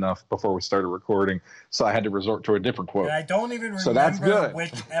fast enough before we started recording, so I had to resort to a different quote. And I don't even remember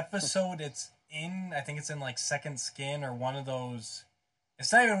which episode it's in. I think it's in like Second Skin or one of those.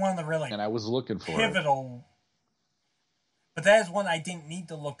 It's not even one of the really. And I was looking for pivotal. But that is one I didn't need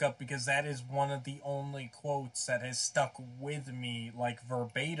to look up because that is one of the only quotes that has stuck with me, like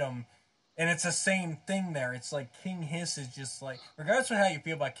verbatim. And it's the same thing there. It's like King Hiss is just like, regardless of how you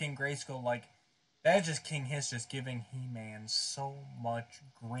feel about King Grayskull, like, that's just King Hiss just giving He-Man so much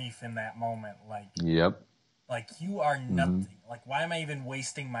grief in that moment. Like, yep. Like, you are nothing. Like, why am I even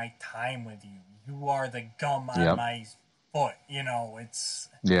wasting my time with you? You are the gum on my foot. You know, it's...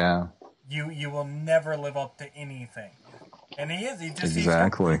 Yeah. You will never live up to anything. And he is.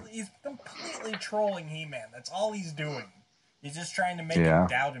 Exactly. He's completely trolling He-Man. That's all he's doing. He's just trying to make him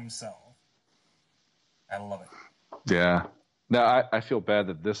doubt himself. I love it. Yeah. Now, I feel bad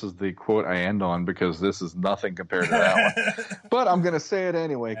that this is the quote I end on because this is nothing compared to that one. But I'm going to say it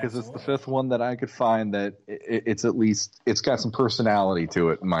anyway because it's the fifth one that I could find that it's at least, it's got some personality to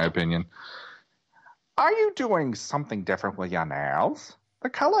it, in my opinion. Are you doing something different with your nails? The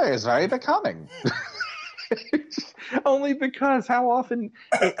color is very becoming. Only because how often,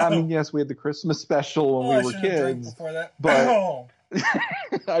 I mean, yes, we had the Christmas special when we were kids. Before that. But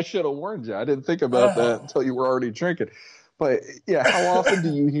I should have warned you. I didn't think about that until you were already drinking. But yeah, how often do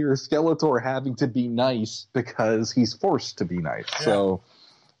you hear Skeletor having to be nice because he's forced to be nice? Yeah. So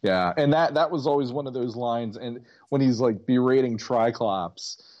yeah, and that was always one of those lines. And when he's like berating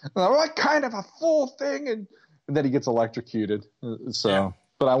Triclops, like kind of a fool thing, and then he gets electrocuted. So,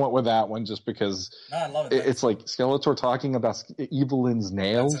 but I went with that one just because I love it. It's like Skeletor talking about Evelyn's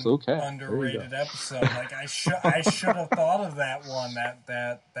nails. That's an okay, underrated episode. Like I should have thought of that one.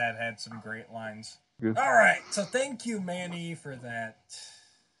 That had some great lines. Good. All right, so thank you, Manny, for that.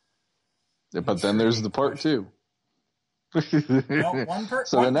 Yeah, but then there's the part two. No,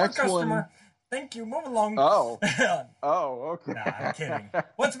 the next customer. One... Thank you. Move along. Oh, okay. Nah, I'm kidding.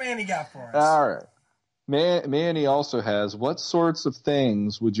 What's Manny got for us? All right. Manny also has, what sorts of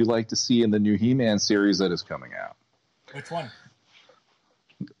things would you like to see in the new He-Man series that is coming out? Which one?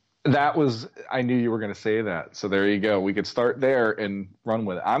 That was, I knew you were going to say that. So there you go. We could start there and run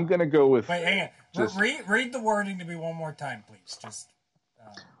with it. I'm going to go with... Wait, hang on. Read the wording to me one more time, please.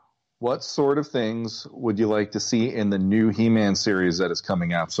 What sort of things would you like to see in the new He-Man series that is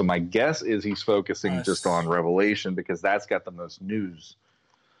coming out? So my guess is he's focusing just on Revelation because that's got the most news.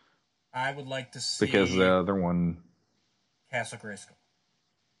 I would like to see... Because the other one... Castle Grayskull.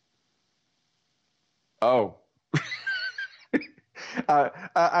 Oh.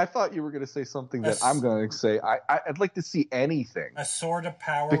 I thought you were going to say something that I'm going to say. I'd like to see anything. A Sword of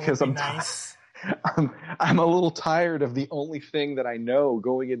Power because would be nice. I'm a little tired of the only thing that I know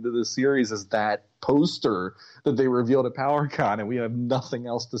going into the series is that poster that they revealed at PowerCon, and we have nothing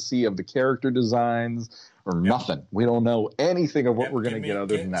else to see of the character designs or nothing. We don't know anything of what we're going to get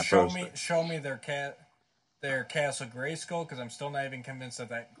other than that poster. Show me their Castle Grayskull, because I'm still not even convinced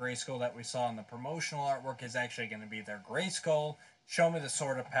that Grayskull that we saw in the promotional artwork is actually going to be their Grayskull. Show me the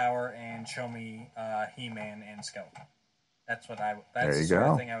Sword of Power, and show me He-Man and Skeletor. That's the sort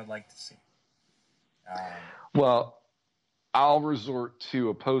of thing I would like to see. Well, I'll resort to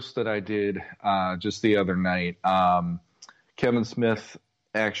a post that I did just the other night. Kevin Smith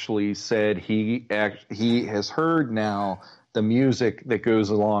actually said he has heard now the music that goes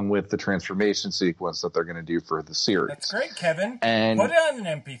along with the transformation sequence that they're going to do for the series. That's great, Kevin. And put it on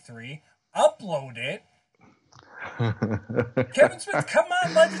an MP3, upload it. Kevin Smith, come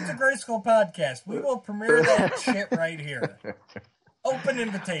on, Legends of Grayskull podcast. We will premiere that shit right here. Open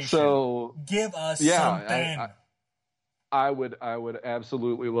invitation. So give us something. I would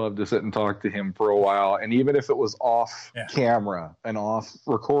absolutely love to sit and talk to him for a while, and even if it was off camera and off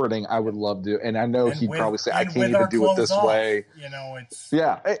recording, I would love to. And I know he'd probably say, "I can't even do it this way." You know, it's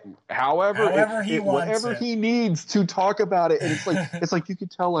however he wants whatever it. He needs to talk about it. And it's like you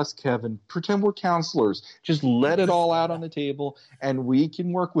could tell us, Kevin, pretend we're counselors. Just let it all out on the table, and we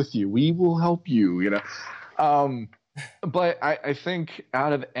can work with you. We will help you. You know. But I think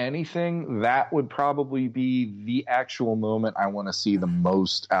out of anything, that would probably be the actual moment I want to see the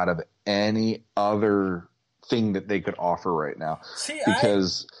most out of any other thing that they could offer right now. Go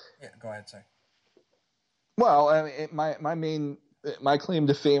ahead, sorry. Well, I mean, my claim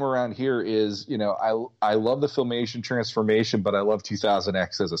to fame around here is, you know, I love the Filmation transformation, but I love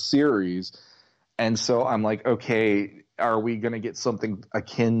 2000X as a series, and so I'm like, okay, are we going to get something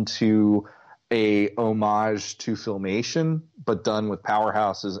akin to a homage to Filmation, but done with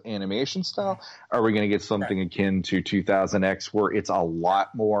Powerhouse's animation style? Are we going to get something akin to 2000X, where it's a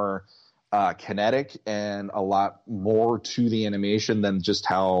lot more kinetic and a lot more to the animation than just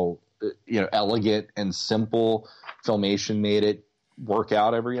how elegant and simple Filmation made it work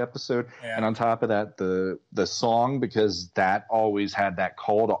out every episode? Yeah. And on top of that, the song, because that always had that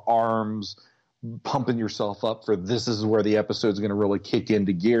call to arms, pumping yourself up for this is where the episode's going to really kick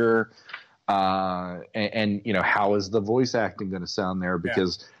into gear. And you know, how is the voice acting going to sound there?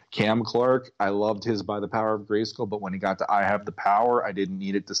 Because Cam Clark, I loved his By the Power of Grayskull, but when he got to I Have the Power, I didn't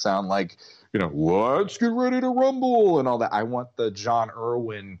need it to sound like, you know, let's get ready to rumble and all that. I want the John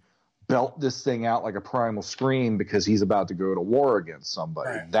Irwin belt this thing out like a primal scream because he's about to go to war against somebody.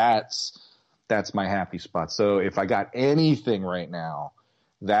 Right. That's my happy spot. So if I got anything right now,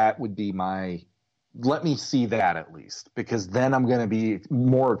 that would be my... Let me see that at least, because then I'm going to be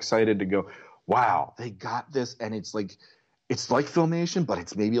more excited to go, wow, they got this. And it's like Filmation, but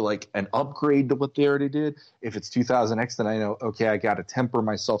it's maybe like an upgrade to what they already did. If it's 2000X, then I know, okay, I got to temper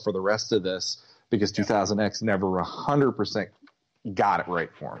myself for the rest of this because 2000X never 100% got it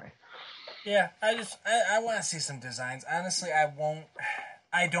right for me. Yeah, I want to see some designs. Honestly,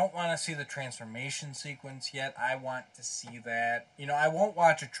 I don't want to see the transformation sequence yet. I want to see that. You know, I won't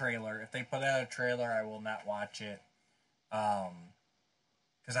watch a trailer. If they put out a trailer, I will not watch it.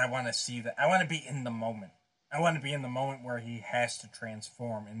 Because I want to see that. I want to be in the moment. I want to be in the moment where he has to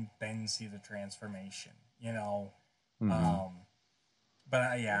transform and then see the transformation. You know? Mm-hmm. But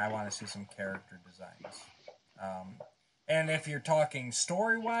I want to see some character designs. And if you're talking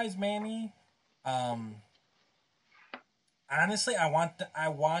story-wise, Manny, honestly, I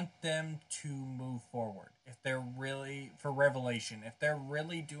want them to move forward. If they're really, for Revelation, if they're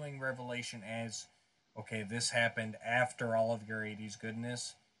really doing Revelation as, okay, this happened after all of your 80s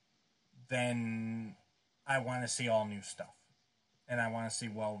goodness, then I want to see all new stuff. And I want to see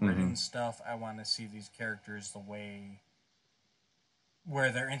well-written stuff. I want to see these characters the way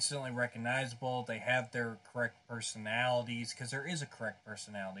where they're instantly recognizable, they have their correct personalities, because there is a correct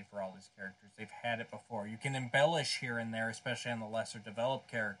personality for all these characters. They've had it before. You can embellish here and there, especially on the lesser developed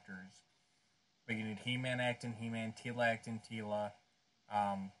characters. But you need He-Man acting He-Man, Teela acting Teela.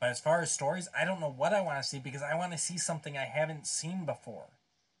 But as far as stories, I don't know what I want to see, because I want to see something I haven't seen before.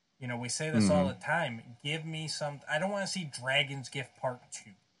 You know, we say this all the time. Give me some... I don't want to see Dragon's Gift Part 2.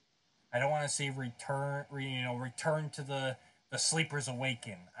 I don't want to see return to the Sleepers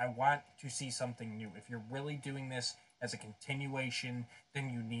Awaken. I want to see something new. If you're really doing this as a continuation, then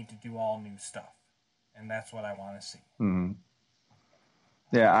you need to do all new stuff. And that's what I want to see. Mm-hmm.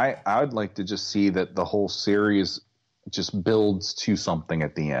 Yeah, I would like to just see that the whole series just builds to something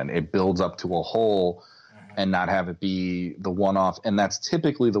at the end. It builds up to a whole and not have it be the one-off. And that's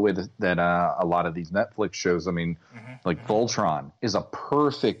typically the way that a lot of these Netflix shows, I mean, like Voltron is a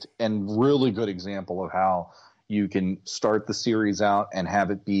perfect and really good example of how you can start the series out and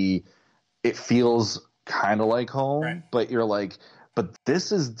have it be, it feels kind of like home, but you're like, but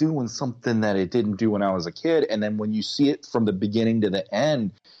this is doing something that it didn't do when I was a kid. And then when you see it from the beginning to the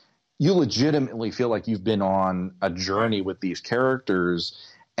end, you legitimately feel like you've been on a journey with these characters,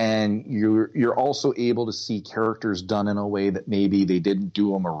 and you're also able to see characters done in a way that maybe they didn't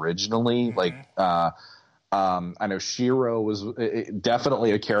do them originally. Like, I know Shiro was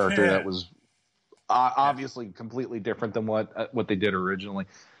definitely a character that was obviously completely different than what they did originally.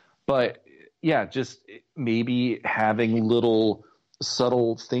 But yeah, just maybe having little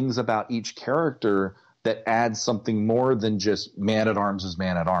subtle things about each character that adds something more than just Man-at-Arms is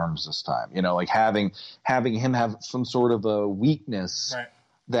Man-at-Arms this time. You know, like having him have some sort of a weakness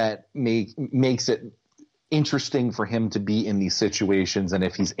that makes it interesting for him to be in these situations. And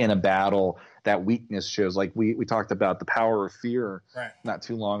if he's in a battle, that weakness shows. Like we talked about The Power of Fear not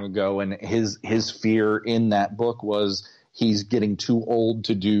too long ago, and his fear in that book was he's getting too old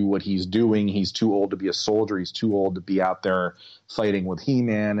to do what he's doing. He's too old to be a soldier. He's too old to be out there fighting with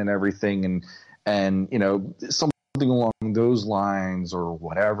He-Man and everything. And you know, something along those lines or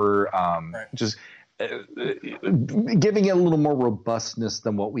whatever. Just giving it a little more robustness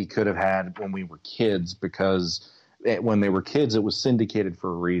than what we could have had when we were kids, because when they were kids, it was syndicated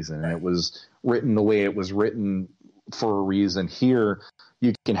for a reason. And it was written the way it was written for a reason. Here,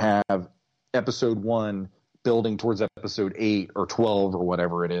 you can have episode 1 building towards episode 8 or 12 or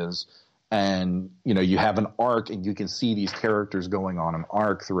whatever it is. And, you know, you have an arc and you can see these characters going on an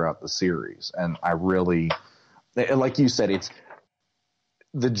arc throughout the series. And I really, like you said, it's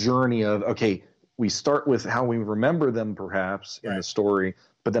the journey of, okay, we start with how we remember them perhaps in the story,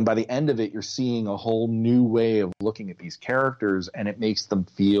 but then by the end of it, you're seeing a whole new way of looking at these characters, and it makes them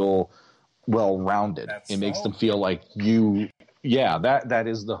feel well-rounded. It makes them feel like that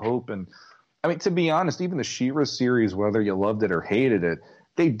is the hope. And I mean, to be honest, even the She-Ra series, whether you loved it or hated it,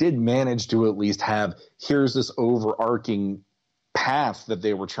 they did manage to at least have, here's this overarching path that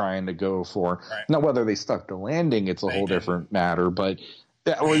they were trying to go for. Now, whether they stuck the landing, it's a whole different matter. But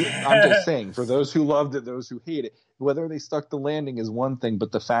I'm just saying, for those who loved it, those who hate it, whether they stuck the landing is one thing.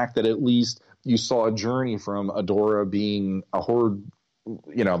 But the fact that at least you saw a journey from Adora being a Horde,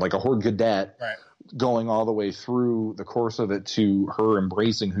 you know, like a Horde cadet, going all the way through the course of it to her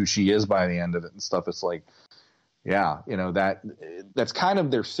embracing who she is by the end of it and stuff. It's like, yeah, you know, that's kind of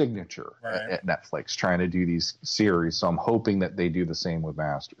their signature at Netflix, trying to do these series. So I'm hoping that they do the same with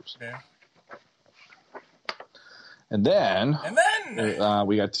Masters. Yeah. And then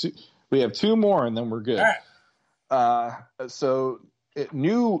we have 2 more, and then we're good. All right. So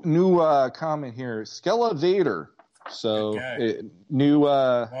new comment here, Skella Vader. So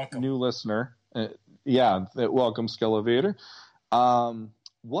new listener. Welcome, Skella Vader.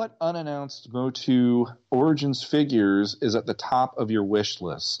 What unannounced Motu Origins figures is at the top of your wish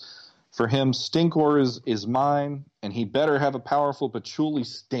list? For him, Stinkor is mine, and he better have a powerful patchouli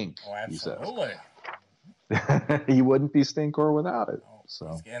stink. Oh, absolutely. He says. He wouldn't be Stinkor without it.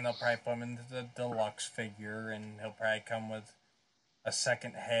 And they'll probably put him into the deluxe figure, and he'll probably come with a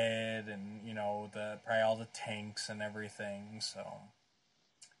second head, and you know, probably all the tanks and everything. So.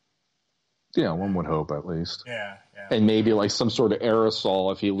 Yeah, one would hope at least. Yeah. And maybe like some sort of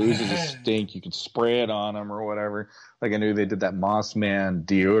aerosol. If he loses his stink, you could spray it on him or whatever. Like I knew they did that Moss Man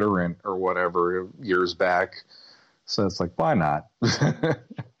deodorant or whatever years back. So it's like, why not?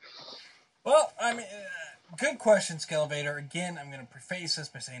 Well, I mean, good question, Skelevator. Again, I'm going to preface this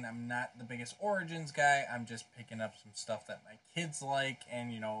by saying I'm not the biggest Origins guy. I'm just picking up some stuff that my kids like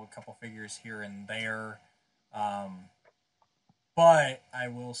and, you know, a couple figures here and there. But I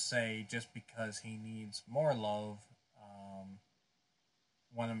will say, just because he needs more love,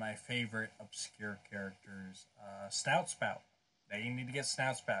 one of my favorite obscure characters, Snout Spout. They need to get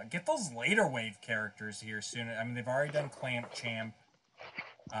Snout Spout. Get those later wave characters here soon. I mean, they've already done Clamp Champ,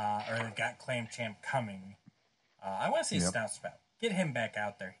 or they've got Clamp Champ coming. I want to see Snout Spout. Get him back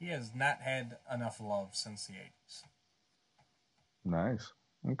out there. He has not had enough love since the 80s. Nice.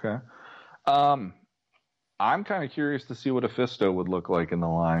 Okay. I'm kind of curious to see what a Fisto would look like in the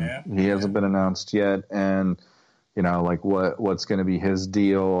line. Yeah. He hasn't been announced yet, and you know, like what's going to be his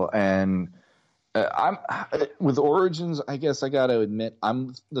deal. And I'm with Origins. I guess I got to admit,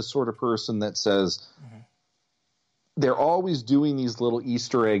 I'm the sort of person that says they're always doing these little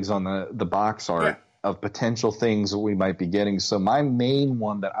Easter eggs on the box art of potential things that we might be getting. So my main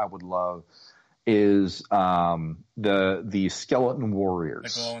one that I would love is the Skeleton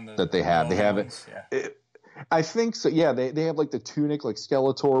Warriors that they have. They have it. I think so. Yeah, they have like the tunic, like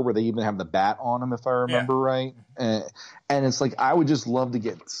Skeletor, where they even have the bat on them, if I remember right. And it's like I would just love to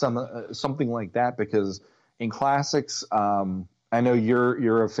get something like that, because in classics, I know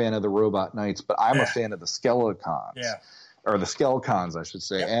you're a fan of the Robot Knights, but I'm a fan of the Skelecons, or the Skelecons, I should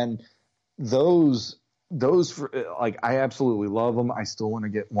say. And those like I absolutely love them. I still want to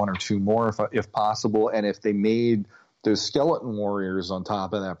get 1 or 2 more if possible. And if they made those Skeleton Warriors on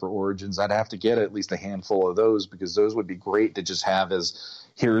top of that for Origins, I'd have to get at least a handful of those, because those would be great to just have as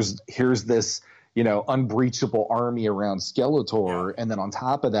here's this, unbreachable army around Skeletor, and then on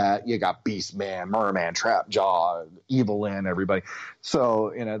top of that, you got Beastman, Merman, Trapjaw, Evelyn, everybody.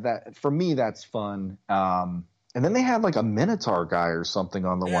 So that for me, that's fun. And then they had like a Minotaur guy or something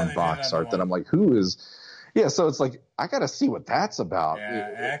on the one box art that I'm like, who is? Yeah, so it's like I got to see what that's about.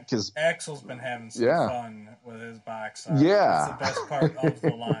 Yeah, because Axel's been having some fun with his box art. Yeah, it's the best part of the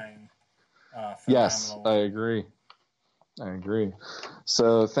line. Yes, I agree.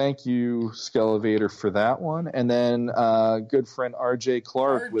 So thank you, Skelevator, for that one. And then good friend RJ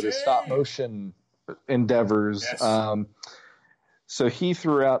Clark with his stop motion endeavors. Yes. So he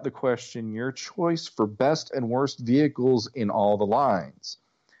threw out the question, your choice for best and worst vehicles in all the lines.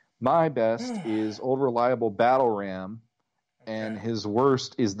 My best is Old Reliable Battle Ram, and his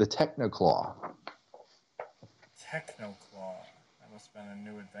worst is the Technoclaw. Technoclaw. That must have been a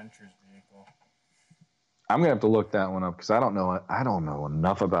New Adventures vehicle. I'm gonna have to look that one up because I don't know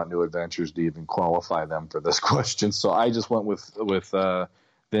enough about New Adventures to even qualify them for this question. So I just went with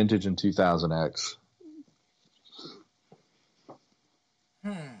Vintage and 2000X.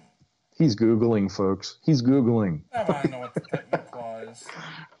 He's Googling, folks. He's Googling. I want to know what the Technoclaw is.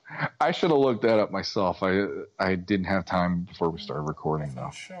 I should have looked that up myself. I didn't have time before we started recording, though.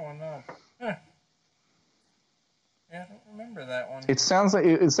 It's showing up. Yeah, I don't remember that one. It sounds like,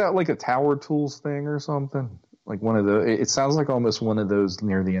 is that like a Tower Tools thing or something? Like one of the, it sounds like almost one of those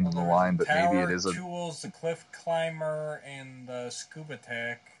near the end of the line, but maybe it is Tower Tools, the Cliff Climber, and the Scuba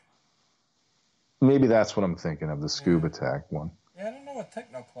Tack. Maybe that's what I'm thinking of, the Scuba Tack one. Yeah, I don't know what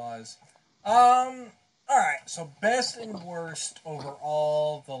Technoclaw is. Alright, so best and worst over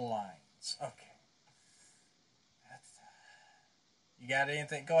all the lines. Okay. You got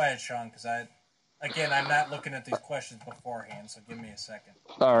anything? Go ahead, Sean, because I'm not looking at these questions beforehand, so give me a second.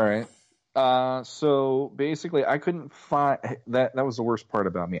 All right. So basically, I couldn't find that. That was the worst part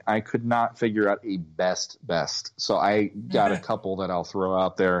about me. I could not figure out a best. So I got a couple that I'll throw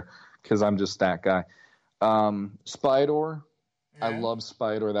out there because I'm just that guy. Spydor. Yeah. I love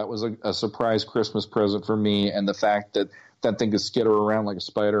Spydor. That was a surprise Christmas present for me, and the fact that that thing could skitter around like a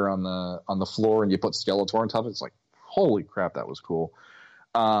spider on the floor, and you put Skeletor on top of it, it's like, holy crap, that was cool.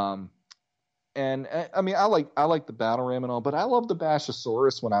 And I mean, I like the Battle Ram and all, but I loved the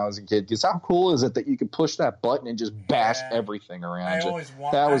Bashosaurus when I was a kid, because how cool is it that you could push that button and just bash everything around you?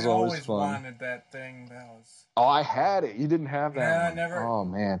 That was always fun. I wanted that thing. Oh, I had it. You didn't have that. No, one. I never. Oh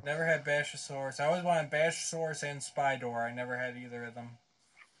man, never had Bashosaurus. I always wanted Bashosaurus and Spydor. I never had either of them.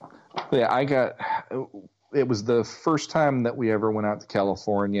 Yeah, it was the first time that we ever went out to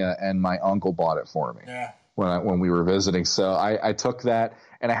California, and my uncle bought it for me. Yeah. When we were visiting, so I took that,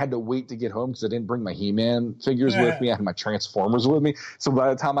 and I had to wait to get home because I didn't bring my He-Man figures with me. I had my Transformers with me, so by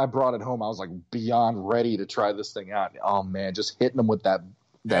the time I brought it home, I was like beyond ready to try this thing out. Oh man, just hitting them with that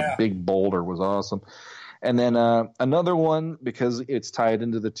big boulder was awesome. And then another one, because it's tied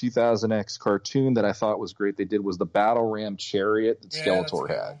into the 2000X cartoon that I thought was great, they did was the Battle Ram Chariot that Skeletor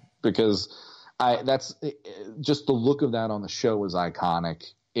had, because that's just the look of that on the show was iconic.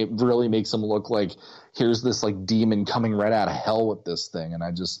 It really makes him look like here's this like demon coming right out of hell with this thing, and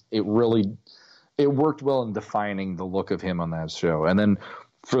it worked well in defining the look of him on that show. And then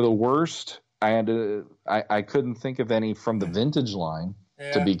for the worst, I couldn't think of any from the vintage line,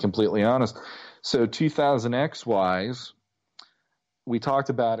 to be completely honest. So 2000X wise, we talked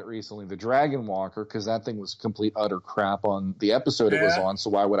about it recently, the Dragon Walker, because that thing was complete utter crap on the episode it was on. So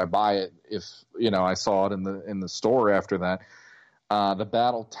why would I buy it if I saw it in the store after that? The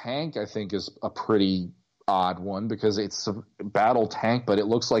Battle Tank, I think, is a pretty odd one because it's a battle tank, but it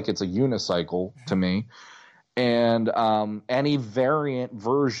looks like it's a unicycle to me. And any variant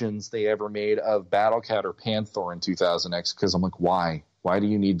versions they ever made of Battle Cat or Panther in 2000X, because I'm like, why? Why do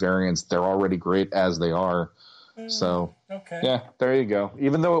you need variants? They're already great as they are. So, yeah, there you go.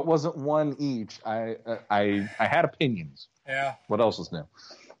 Even though it wasn't one each, I had opinions. Yeah. What else is new?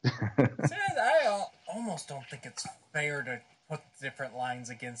 I almost don't think it's fair to put different lines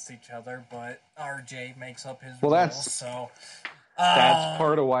against each other, but RJ makes up his rules, so... that's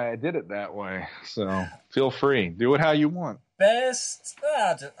part of why I did it that way. So feel free, do it how you want. Best,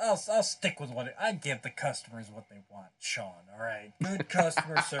 I'll stick with I give the customers what they want, Sean. All right, good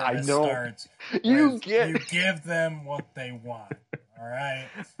customer service starts. You give them what they want. All right.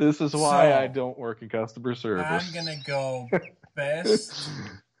 This is why I don't work in customer service. I'm gonna go best.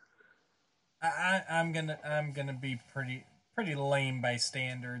 I'm gonna be pretty lame by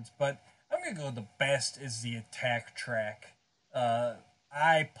standards, but I'm gonna go the best is the Attack Track.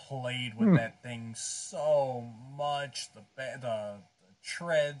 I played with that thing so much. The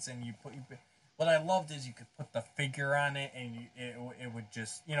treads, and what I loved is you could put the figure on it, and it would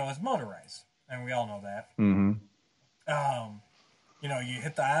just, it's motorized. and we all know that. Mm-hmm. You know, you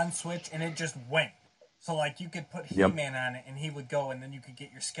hit the on switch, and it just went. So, like, you could put He-Man on it, and he would go, and then you could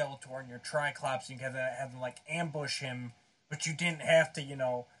get your Skeletor and your Triclops, and you could have them, like, ambush him, but you didn't have to, you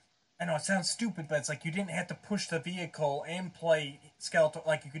know... I know, it sounds stupid, but it's like you didn't have to push the vehicle and play Skeletor.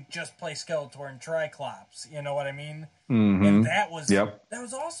 Like, you could just play Skeletor and Triclops. You know what I mean? Mm-hmm. And that was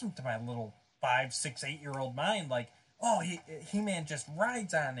awesome to my little 5, 6, 8-year-old mind. Like, oh, He-Man just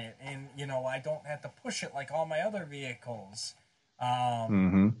rides on it, and, you know, I don't have to push it like all my other vehicles.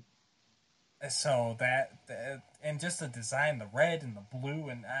 So that and just the design, the red and the blue,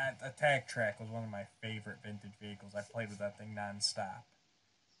 and Attack Track was one of my favorite vintage vehicles. I played with that thing nonstop.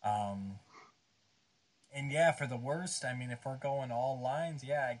 And yeah, for the worst, I mean, if we're going all lines,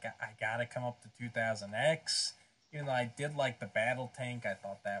 yeah, I gotta come up to 2000X. Even though I did like the battle tank, I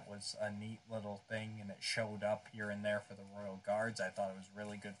thought that was a neat little thing, and it showed up here and there for the Royal Guards. I thought it was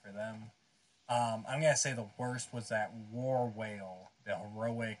really good for them. I'm gonna say the worst was that War Whale, the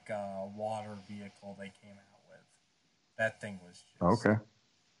heroic water vehicle they came out with. That thing was just... Okay.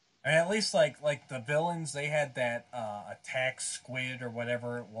 I mean, at least like the villains, they had that attack squid or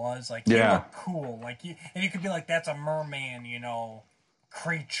whatever it was. Like, they look cool. Like, you could be like, that's a merman, you know,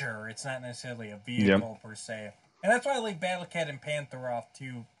 creature. It's not necessarily a vehicle per se. And that's why I like Battlecat and Pantheroth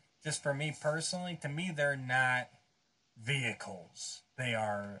too. Just for me personally, to me, they're not vehicles. They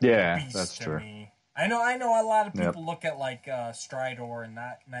are beasts that's to true. me. I know a lot of people look at like Stridor and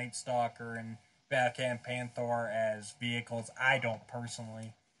Night Stalker and Battlecat and Panther as vehicles. I don't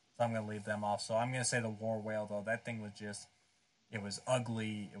personally. So I'm going to leave them off. So I'm going to say the War Whale, though. That thing was just, it was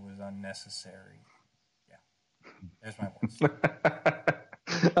ugly. It was unnecessary. Yeah. There's my words.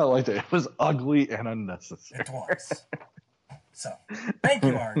 I liked it. It was ugly and unnecessary. It was. So, thank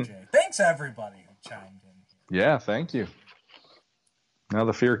you, RJ. Thanks, everybody who chimed in. Yeah, thank you. Now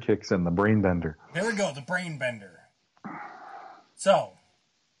the fear kicks in, the brain bender. There we go, the brain bender. So,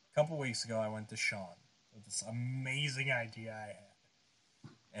 a couple weeks ago, I went to Sean with this amazing idea I had.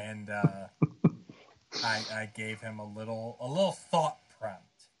 And I gave him a little thought prompt.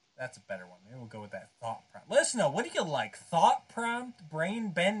 That's a better one. Maybe we'll go with that thought prompt. Let us know. What do you like? Thought prompt?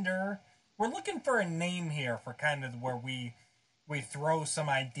 Brain bender? We're looking for a name here for kind of where we throw some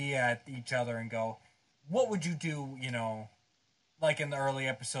idea at each other and go, what would you do, you know, like in the early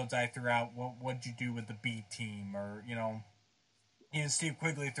episodes I threw out, what would you do with the B team? Or, you know, even Steve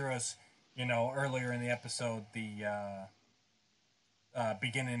Quigley threw us, you know, earlier in the episode, the...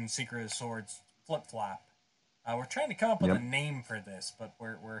 beginning Secret of the Swords flip-flop. We're trying to come up with a name for this, but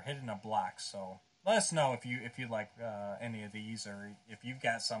we're hitting a block. So let us know if you like any of these, or if you've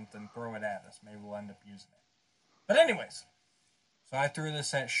got something, throw it at us. Maybe we'll end up using it. But anyways, so I threw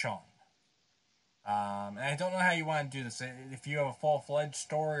this at Sean. And I don't know how you want to do this. If you have a full-fledged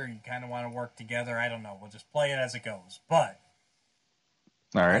story, or you kind of want to work together, I don't know. We'll just play it as it goes. But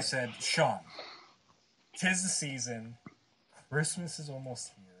all right. I said, Sean, 'tis the season. Christmas is almost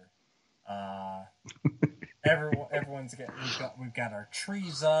here. Everyone's we've got our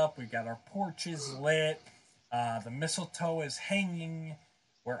trees up, we've got our porches lit, the mistletoe is hanging,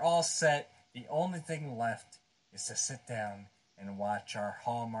 we're all set. The only thing left is to sit down and watch our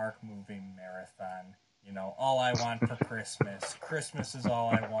Hallmark movie marathon. You know, all I want for Christmas. Christmas is all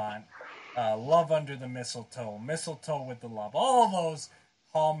I want. Love under the mistletoe, mistletoe with the love. All those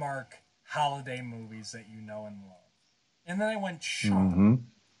Hallmark holiday movies that you know and love. And then I went, Sean,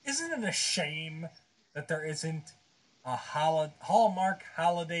 isn't it a shame that there isn't a Hallmark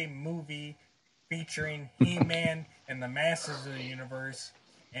holiday movie featuring He-Man and the Masters of the Universe?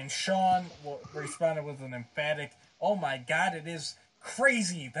 And Sean responded with an emphatic, oh my God, it is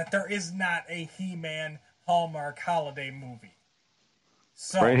crazy that there is not a He-Man Hallmark holiday movie.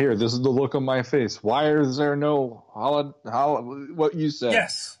 So, right here, this is the look on my face. Why is there no what you said?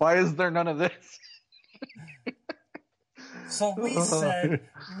 Yes. Why is there none of this? So we said,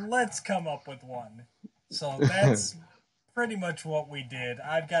 let's come up with one. So that's pretty much what we did.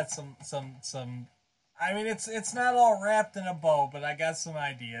 I've got some. I mean, it's not all wrapped in a bow, but I got some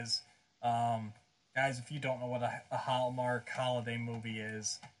ideas. Guys, if you don't know what a Hallmark holiday movie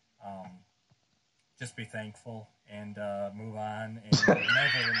is, just be thankful and move on and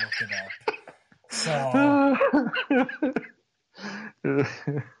never look it up. So.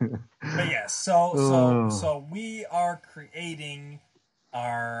 But yes, so we are creating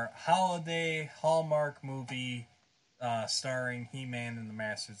our holiday Hallmark movie starring He-Man and the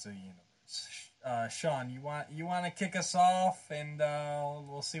Masters of the Universe. Sean, you want to kick us off, and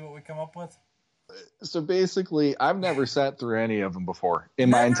we'll see what we come up with? So basically, I've never sat through any of them before in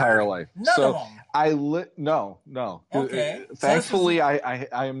my entire life. None of them. No. Okay. Thankfully, I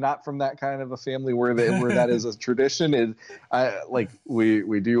am not from that kind of a family where that is a tradition.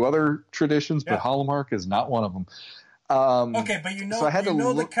 We do other traditions, but Hallmark is not one of them. Okay, but so I had to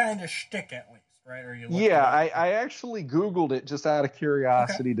know the kind of shtick at least. Right? Or I actually Googled it just out of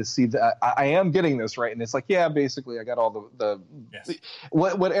curiosity to see that I am getting this right. And it's like, basically I got all the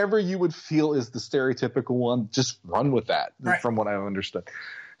whatever you would feel is the stereotypical one, just run with that from what I've understood.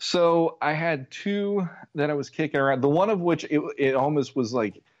 So I had two that I was kicking around, the one of which it almost was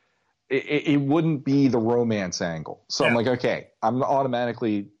like, it wouldn't be the romance angle. So I'm like, okay, I'm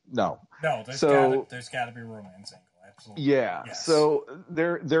automatically, no. No, there's got to be romance angle. Absolutely. Yeah. Yes. So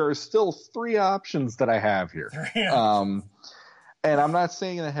there are still three options that I have here. And I'm not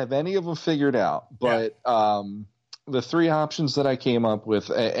saying I have any of them figured out, but the three options that I came up with,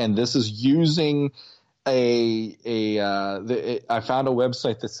 and this is using I found a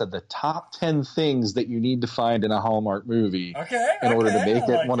website that said the top 10 things that you need to find in a Hallmark movie in order to make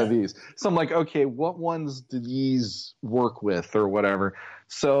it one of these. So I'm like, okay, what ones do these work with or whatever?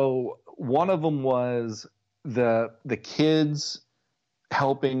 So one of them was the kids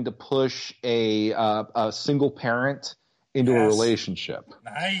helping to push a single parent into a relationship.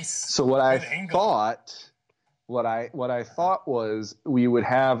 Nice. So what I thought was we would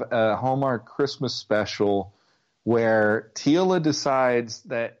have a Hallmark Christmas special where Tila decides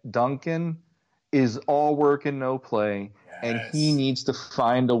that Duncan is all work and no play, and he needs to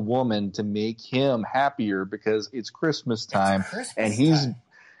find a woman to make him happier because it's Christmas time, and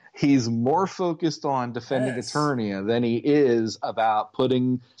he's more focused on defending Eternia than he is about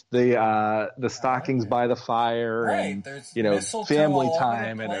putting the stockings by the fire and family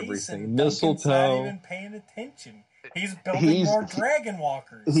time and everything. And mistletoe. Not even paying attention. He's building more Dragon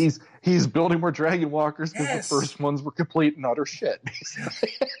Walkers. He's building more Dragon Walkers because the first ones were complete and utter shit.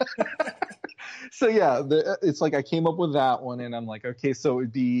 Basically. So it's like I came up with that one, and I'm like, okay, so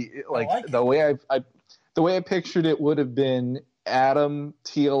it'd be like the way I pictured it would have been Adam,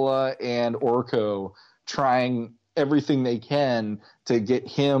 Tila, and Orko trying everything they can to get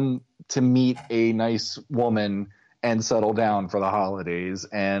him to meet a nice woman and settle down for the holidays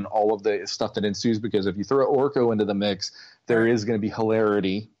and all of the stuff that ensues, because if you throw Orko into the mix, there is going to be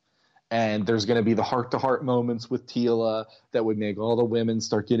hilarity. And there's going to be the heart-to-heart moments with Tila that would make all the women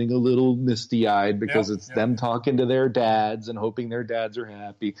start getting a little misty-eyed because it's them talking to their dads and hoping their dads are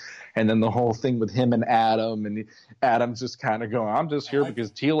happy. And then the whole thing with him and Adam's just kind of going, I'm just here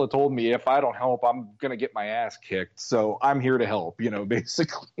because Tila told me if I don't help, I'm going to get my ass kicked. So I'm here to help,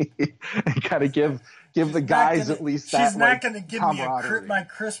 basically. And kind of give the guys at least that. She's not going to give me my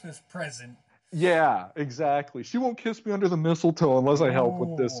Christmas present. Yeah, exactly. She won't kiss me under the mistletoe unless I help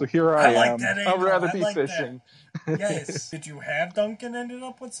with this. So here I am. I'd rather be fishing. Yes. Did you have Duncan ended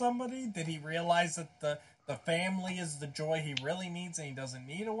up with somebody? Did he realize that the family is the joy he really needs and he doesn't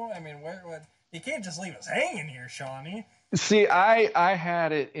need a woman? I mean, you can't just leave us hanging here, Shawnee. See, I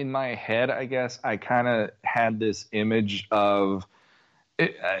had it in my head, I guess. I kind of had this image of...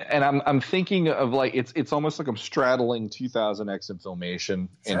 and I'm thinking of it's almost like I'm straddling 2000X and Filmation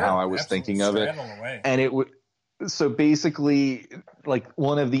in how I was thinking of it. And it would, so basically like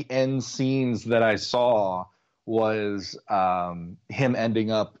one of the end scenes that I saw was him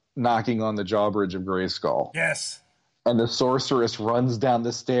ending up knocking on the drawbridge of Grayskull. Yes. And the sorceress runs down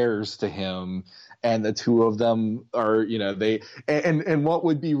the stairs to him, and the two of them are, and what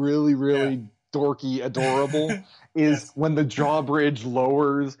would be really, really dorky, adorable is when the drawbridge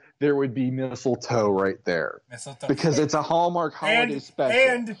lowers, there would be mistletoe right there. Because it's a Hallmark holiday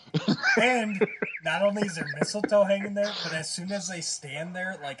special. And not only is there mistletoe hanging there, but as soon as they stand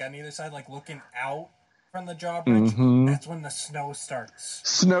there, like on either side, like looking out from the drawbridge, that's when the snow starts.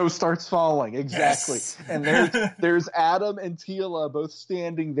 Snow starts falling, exactly. Yes. And there's Adam and Tila both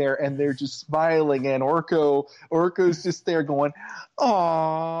standing there, and they're just smiling, and Orko's just there going,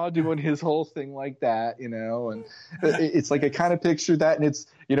 "Aw," doing his whole thing like that, and it's like I kind of picture that, and it's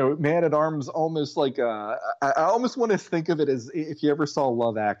Man at Arms almost like I almost want to think of it as if you ever saw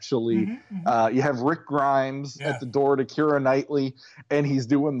Love Actually, you have Rick Grimes at the door to Keira Knightley, and he's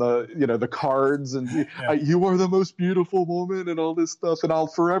doing the cards and you are the most beautiful woman and all this stuff, and I'll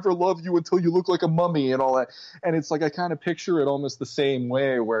forever love you until you look like a mummy and all that. And it's like I kind of picture it almost the same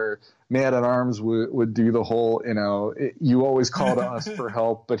way where Man at Arms would do the whole, you always call to us for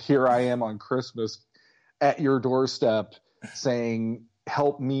help, but here I am on Christmas at your doorstep saying,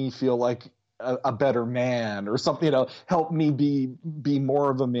 help me feel like a better man or something, help me be more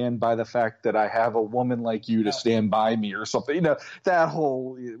of a man by the fact that I have a woman like you to stand by me or something, that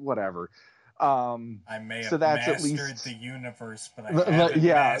whole whatever. I may so have that's mastered at least the universe, but I haven't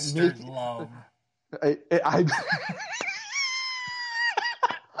mastered love. I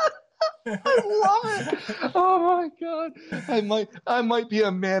love it. Oh my god. I might be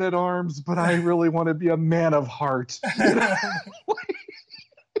a man at arms, but I really want to be a man of heart. You know?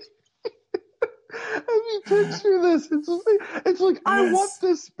 I mean, picture this. It's like I want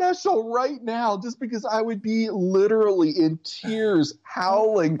this special right now, just because I would be literally in tears,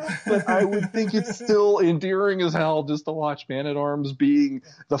 howling, but I would think it's still endearing as hell just to watch Man at Arms being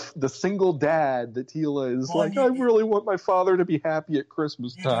the single dad that Tila is. Well, I really want my father to be happy at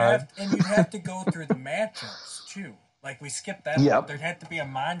Christmas time. You'd have to go through the matchups too. Like we skipped that. Yep. There'd have to be a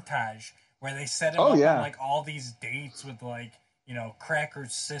montage where they set him up on like all these dates with like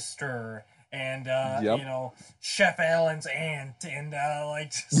Cracker's sister. And Chef Allen's aunt, and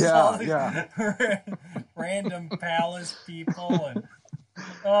like just all these random palace people,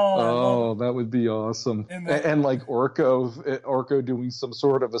 and that would be awesome. And like Orko doing some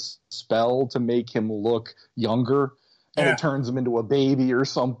sort of a spell to make him look younger, and it turns him into a baby or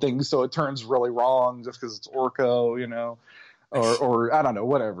something. So it turns really wrong just because it's Orko, or I don't know,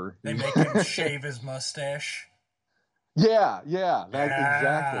 whatever. They make him shave his mustache. Yeah,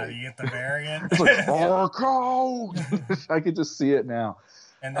 exactly. You get the variant. It's like Orko. I could just see it now.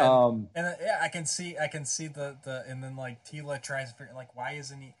 And then, I can see the and then like Tila tries to figure like why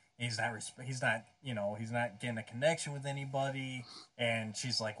isn't he? He's not getting a connection with anybody. And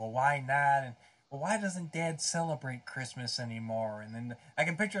she's like, well, why not? And why doesn't Dad celebrate Christmas anymore? And then I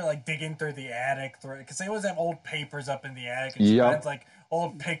can picture like digging through the attic because they always have old papers up in the attic, and she finds like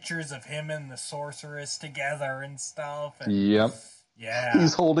old pictures of him and the sorceress together and stuff. And, yeah,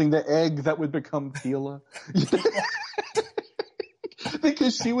 he's holding the egg that would become Tila.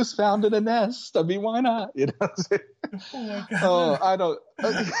 Because she was found in a nest. I mean, why not? Oh my god! I don't.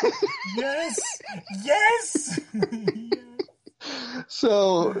 Yes.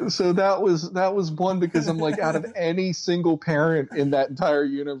 So that was one, because I'm like, out of any single parent in that entire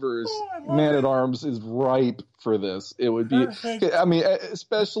universe, Man at Arms is ripe for this. It would be, I mean,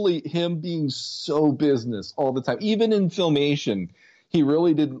 especially him being so business all the time. Even in Filmation, he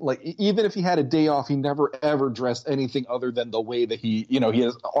really didn't, like, even if he had a day off, he never ever dressed anything other than the way that he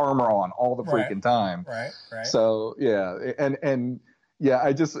has armor on all the freaking time. Right. So yeah, and yeah,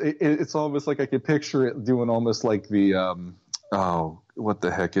 it's almost like I could picture it doing almost like the what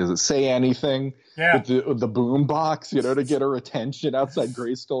the heck is it? Say Anything. Yeah. With the boom box, to get her attention outside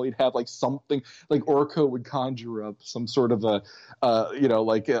Grayskull. He'd have like something, like Orko would conjure up some sort of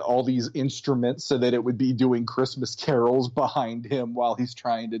all these instruments so that it would be doing Christmas carols behind him while he's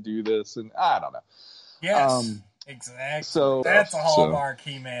trying to do this. And I don't know. Yes, exactly. So that's a Hallmark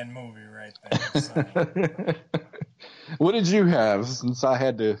He-Man movie right there. So. What did you have, since I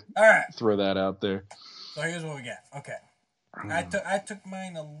had to throw that out there? So here's what we got. Okay. I took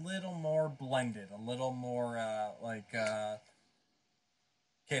mine a little more blended, a little more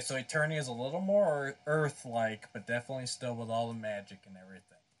okay, so Eternia is a little more Earth-like, but definitely still with all the magic and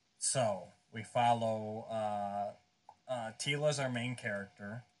everything. So we follow Tila's our main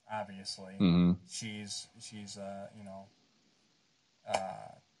character, obviously. Mm-hmm. She's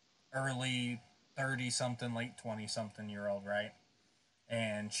early 30-something, late 20-something year old, right?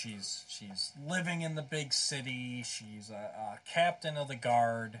 And she's living in the big city. She's a captain of the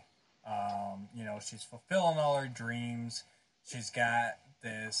guard. She's fulfilling all her dreams. She's got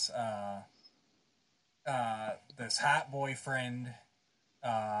this this hot boyfriend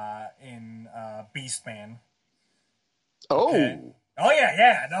in Beastman. Okay. Oh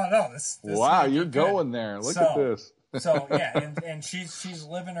yeah. No. This wow, you're going there. Look at this. So yeah, and she's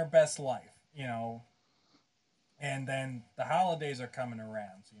living her best life, And then the holidays are coming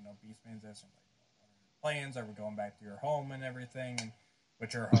around, so Beastman's asking, what are your plans? Are we going back to your home and everything? And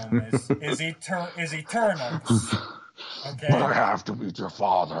which your home is Eternals. Okay, but I have to meet your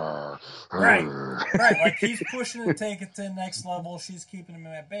father. Right. Like he's pushing to take it to the next level. She's keeping him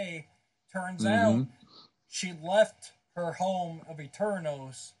at bay. Turns out she left her home of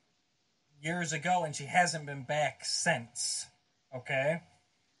Eternos years ago, and she hasn't been back since. Okay.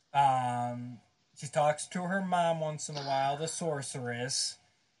 She talks to her mom once in a while, the sorceress.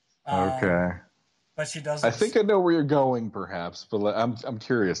 Okay. But she doesn't. I think I know where you're going, perhaps, but I'm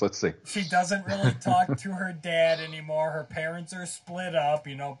curious. Let's see. She doesn't really talk to her dad anymore. Her parents are split up,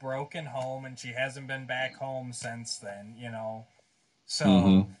 broken home, and she hasn't been back home since then,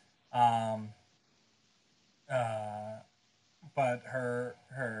 So, but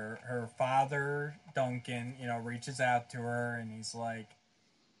her father, Duncan, reaches out to her, and he's like,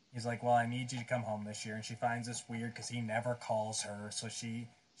 well, I need you to come home this year. And she finds this weird because he never calls her. So she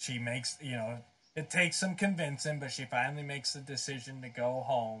she makes, it takes some convincing, but she finally makes the decision to go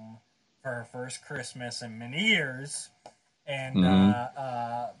home for her first Christmas in many years. And,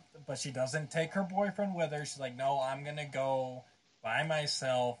 but she doesn't take her boyfriend with her. She's like, no, I'm going to go by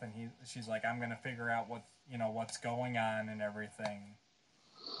myself. And she's like, I'm going to figure out what's going on and everything.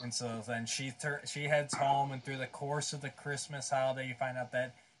 And so then she heads home, and through the course of the Christmas holiday, you find out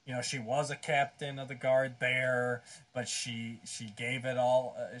that, she was a captain of the guard there, but she gave it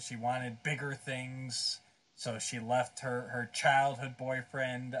all. She wanted bigger things, so she left her childhood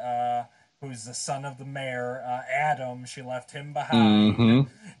boyfriend, who's the son of the mayor, Adam. She left him behind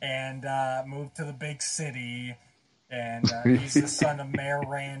and moved to the big city. And he's the son of Mayor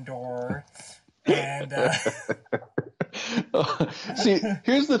Randor. And see,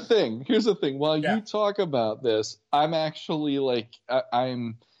 here's the thing. While you talk about this, I'm actually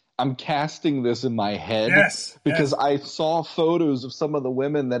I'm casting this in my head because I saw photos of some of the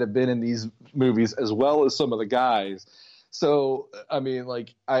women that have been in these movies as well as some of the guys. So, I mean,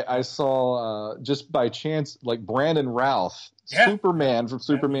 I saw just by chance, Brandon Routh, Superman from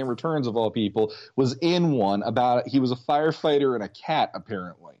Superman Returns of all people, was in one he was a firefighter and a cat,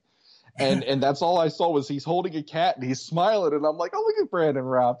 apparently. And that's all I saw was he's holding a cat and he's smiling, and I'm like, oh, look at Brandon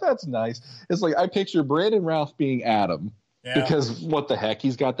Routh. That's nice. It's like I picture Brandon Routh being Adam. Yeah. Because what the heck,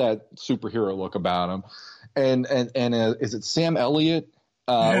 he's got that superhero look about him, and is it Sam Elliott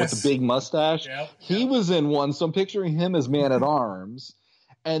with the big mustache? He was in one, so I'm picturing him as Man at Arms,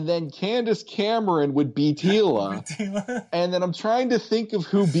 and then Candace Cameron would be Tila, and then I'm trying to think of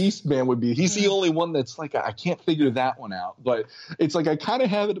who Beastman would be. He's the only one that's I can't figure that one out, but it's I kind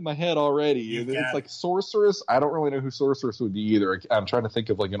of have it in my head already. It's Sorceress. I don't really know who Sorceress would be either. I'm trying to think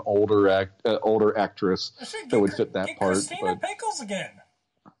of an older actress that would fit that part. Christina Pickles again.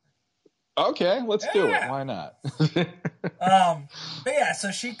 Okay, let's do it. Why not? But yeah, so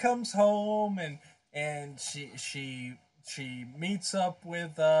she comes home and she meets up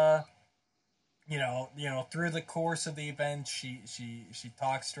with through the course of the event she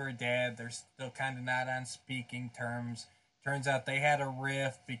talks to her dad. They're still kind of not on speaking terms. Turns out they had a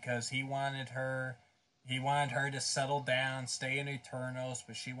rift because he wanted her to settle down, stay in Eternos,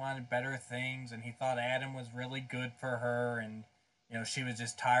 but she wanted better things, and he thought Adam was really good for her, and she was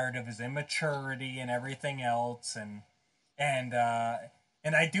just tired of his immaturity and everything else, and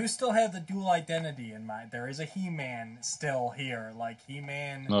I do still have the dual identity in mind. There is a He-Man still here.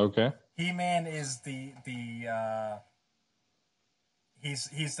 He-Man. Okay. He-Man is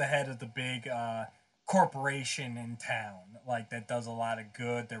he's the head of the big corporation in town. That does a lot of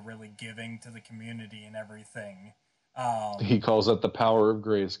good. They're really giving to the community and everything. He calls it the Power of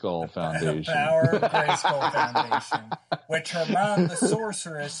Grayskull Foundation. The Power of Grayskull Foundation, which her mom, the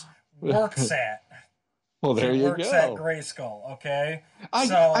sorceress, works at. Well, there you go. She works at Grayskull, okay?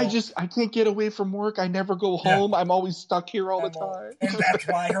 I can't get away from work. I never go home. I'm always stuck here all the time. And that's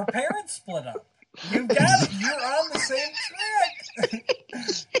why her parents split up. You got it. You're on the same track.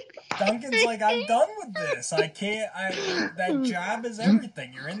 Duncan's like, I'm done with this. I can't. That job is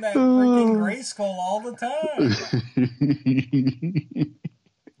everything. You're in that freaking Grayskull all the time.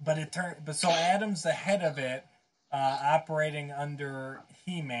 But so Adam's the head of it, operating under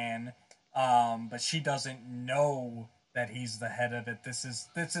He-Man. But she doesn't know that he's the head of it. This is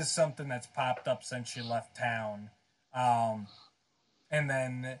something that's popped up since she left town. And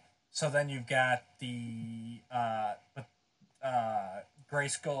then you've got the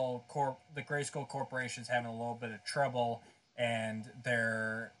Grayskull the Grayskull Corporation's having a little bit of trouble, and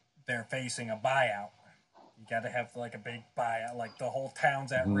they're facing a buyout. You got to have a big buyout. The whole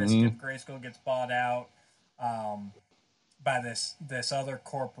town's at risk if Grayskull gets bought out. By this other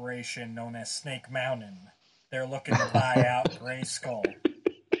corporation known as Snake Mountain. They're looking to buy out Grayskull.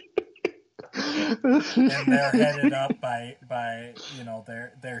 And they're headed up by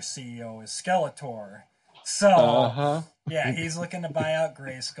their CEO is Skeletor. So he's looking to buy out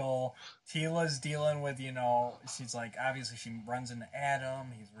Grayskull. Tila's dealing with, she's obviously she runs into Adam.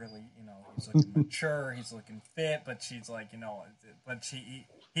 He's really, he's looking mature, he's looking fit, but she's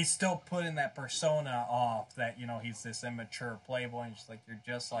he's still putting that persona off that, he's this immature playboy, and she's like, you're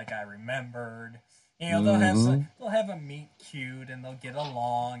just like I remembered. They'll have a meet cute, and they'll get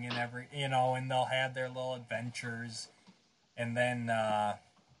along, and and they'll have their little adventures. And then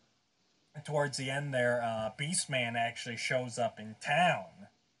towards the end there, Beastman actually shows up in town,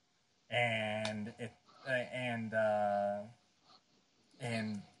 and it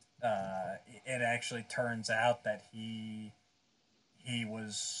actually turns out that he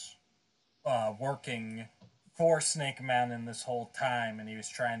was working for Snake Mountain this whole time, and he was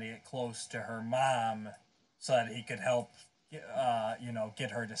trying to get close to her mom so that he could help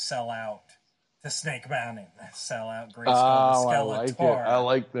get her to sell out to Snake Mountain, sell out Grayskull Oh, to I like it. Skeletor. I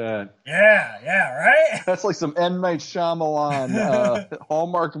like that. Yeah, right? That's like some M. Night Shyamalan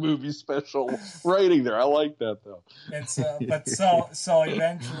Hallmark movie special writing there. I like that though. It's so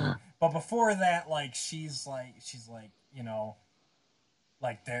eventually, but before that, like she's like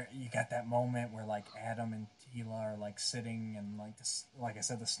like there you got that moment where like Adam and Tila are like sitting and like this, like I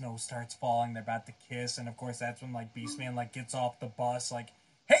said, the snow starts falling. They're about to kiss, and of course that's when like Beastman like gets off the bus, like,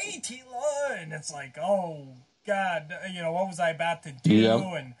 "Hey Tila," and it's like, oh God, what was I about to do? Yep.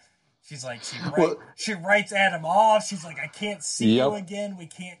 And she's like, she writes Adam off. She's like, "I can't see you again. We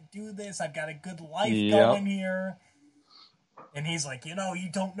can't do this. I've got a good life going here." And he's like, you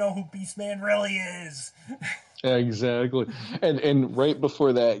don't know who Beastman really is. Exactly. And right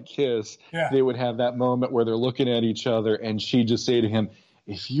before that kiss, they would have that moment where they're looking at each other, and she'd just say to him,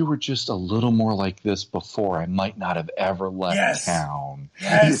 "If you were just a little more like this before, I might not have ever left town."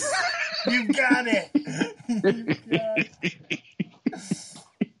 Yes. You got it. You got it.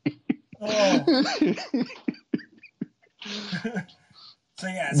 Oh.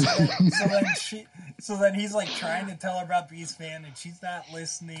 So then he's like trying to tell her about Beastman, and she's not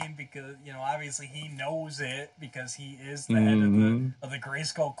listening because obviously he knows it because he is the head of the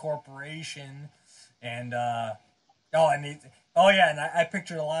Grayskull Corporation, and I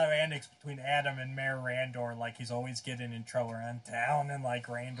pictured a lot of antics between Adam and Mayor Randor, like he's always getting in trouble around town, and like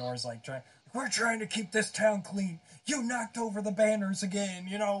Randor's like we're trying to keep this town clean. You knocked over the banners again.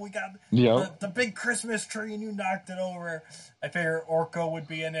 We got the big Christmas tree and you knocked it over. I figure Orko would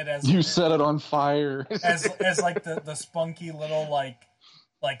be in it as you set it on fire as like the spunky little like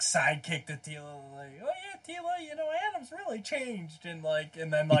sidekick to Tila, like, "Oh yeah, Tila, Adam's really changed," and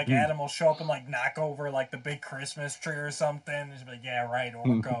then Adam will show up and like knock over like the big Christmas tree or something, and she'll be like, "Yeah, right,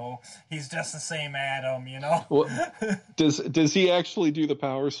 Orko, he's just the same Adam," Well, does he actually do the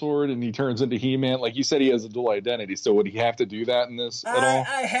power sword and he turns into He-Man? Like you said, he has a dual identity, so would he have to do that in this at all?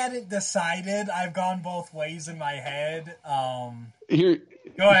 I hadn't decided. I've gone both ways in my head.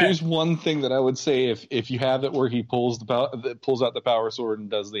 Here's one thing that I would say: if you have it where he pulls out the power sword and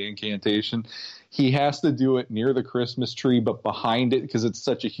does the incantation, he has to do it near the Christmas tree, but behind it because it's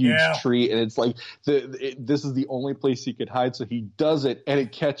such a huge tree, and it's like this is the only place he could hide. So he does it, and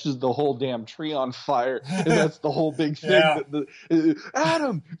it catches the whole damn tree on fire, and that's the whole big thing.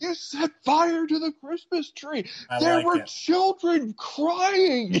 Adam, you set fire to the Christmas tree. There were children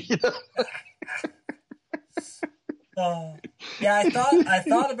crying. I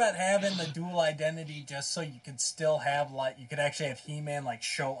thought about having the dual identity just so you could still have you could actually have He-Man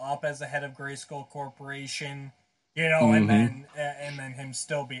show up as the head of Grayskull Corporation, and then him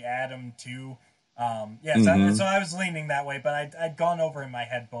still be Adam too. So I was leaning that way, but I'd gone over in my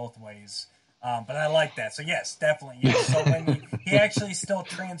head both ways. But I like that. So yes, definitely. Yes. So when he actually still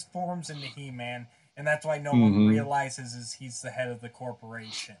transforms into He-Man, and that's why no one realizes is he's the head of the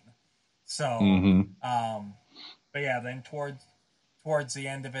corporation. So, but yeah, then towards the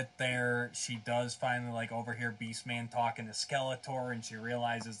end of it there, she does finally overhear Beastman talking to Skeletor, and she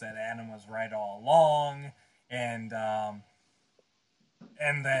realizes that Adam was right all along, and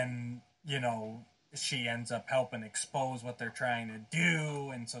then she ends up helping expose what they're trying to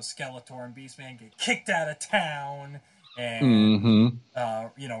do, and so Skeletor and Beastman get kicked out of town, and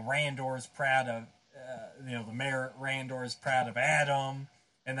Randor is proud of the mayor Randor is proud of Adam,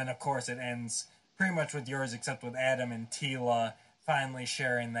 and then of course it ends pretty much with yours, except with Adam and Tila finally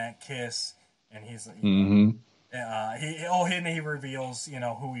sharing that kiss, and he's he reveals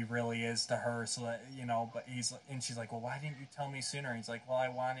who he really is to her, so that but she's like, well, why didn't you tell me sooner? And he's like, well, I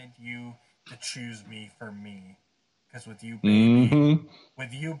wanted you to choose me for me, because with you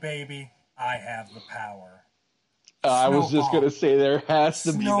baby, I have the power. I was just going to say there has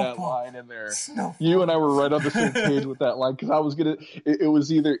to be that line in there. You and I were right on the same page with that line, because I was going to it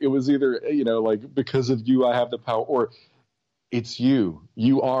was either because of you I have the power, or it's you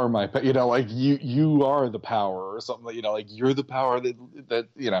are my you are the power, or something, you're the power that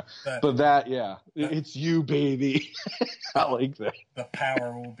but that it's you, baby. I like that. The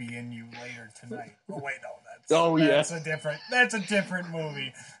power will be in you later tonight. Oh wait, no, that's a different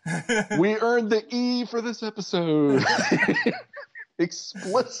movie. We earned the E for this episode.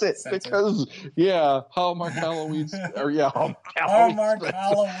 Explicit, because Hallmark Halloween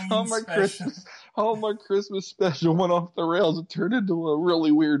Hallmark Christmas special went off the rails. It turned into a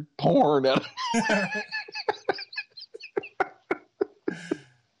really weird porn.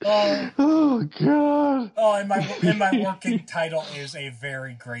 Oh God! Oh, and my working title is A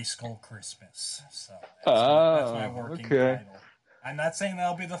Very Grayskull Christmas. So that's my working title. I'm not saying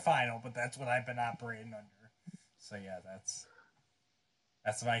that'll be the final, but that's what I've been operating under. So yeah,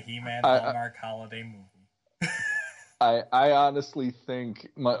 that's my He-Man Hallmark holiday movie. I honestly think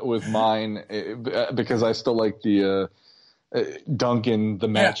with mine, because I still like the Duncan, the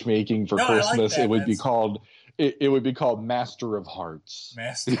matchmaking for Christmas, like it would be called it would be called Master of Hearts.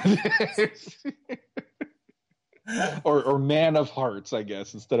 Master. or Man of Hearts, I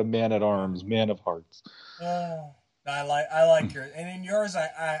guess, instead of Man at Arms, Man of Hearts. I like yours, and in yours,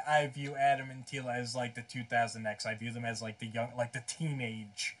 I view Adam and Teela as like the 2000X. I view them as like the young, like the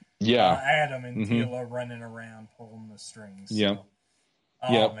teenage, Adam and Teela running around pulling the strings. Yeah,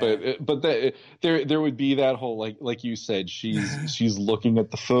 so. but there would be that whole like you said, she's looking at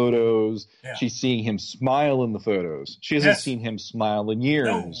the photos, she's seeing him smile in the photos. She hasn't seen him smile in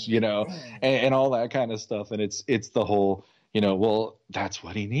years, and all that kind of stuff. And it's the whole. Well, that's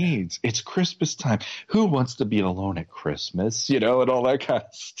what he needs. It's Christmas time. Who wants to be alone at Christmas? And all that kind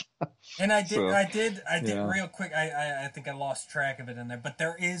of stuff. And I did real quick. I think I lost track of it in there, but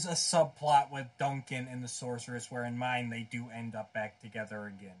there is a subplot with Duncan and the Sorceress where in mine they do end up back together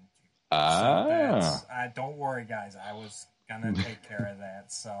again. So don't worry, guys. I was gonna take care of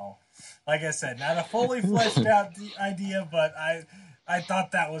that. So, like I said, not a fully fleshed out idea, but I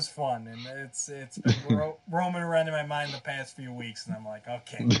thought that was fun, and it's been roaming around in my mind the past few weeks, and I'm like,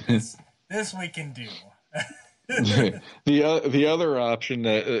 okay, this we can do. The other option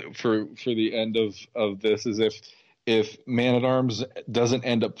that for the end of this is if Man at Arms doesn't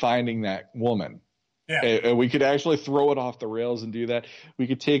end up finding that woman, and we could actually throw it off the rails and do that. We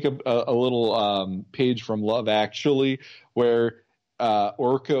could take a little page from Love Actually where.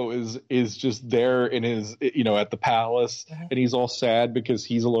 Orko is just there in his, at the palace, and he's all sad because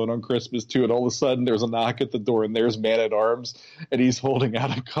he's alone on Christmas too. And all of a sudden, there's a knock at the door, and there's Man at Arms, and he's holding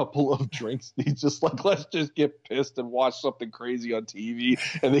out a couple of drinks. He's just like, let's just get pissed and watch something crazy on TV.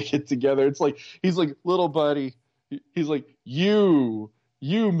 And they get together. It's like he's like, little buddy. He's like, you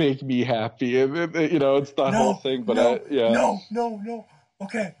make me happy, and it's the whole thing. But no.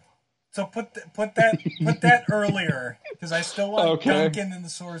 Okay. So put that earlier, because I still want Duncan and the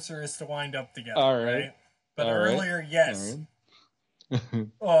Sorceress to wind up together. All right. But earlier, yes.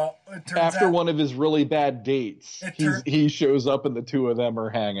 After one of his really bad dates, he shows up and the two of them are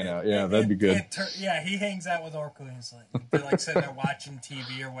hanging out. Yeah, that'd be good. He hangs out with Orko. And they're like sitting there watching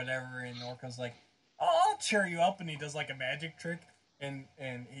TV or whatever, and Orko's like, "Oh, I'll cheer you up," and he does like a magic trick, and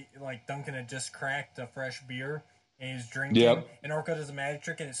he, like Duncan had just cracked a fresh beer and he's drinking, and Orko does a magic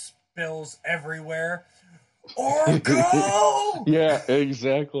trick and it spills everywhere. Orko! Yeah,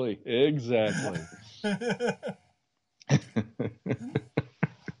 exactly. And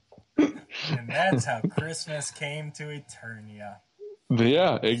that's how Christmas came to Eternia.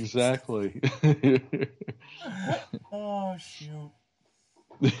 Yeah, exactly. Oh, shoot.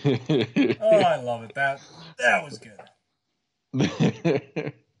 Oh, I love it. That was good.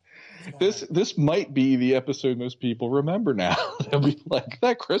 This might be the episode most people remember now. They'll be like,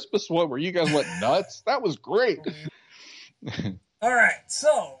 that Christmas one where you guys went nuts? That was great. All right,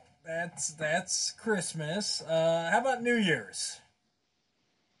 so that's Christmas. How about New Year's?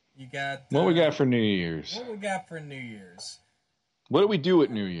 You got what we got for New Year's? What we got for New Year's? What do we do at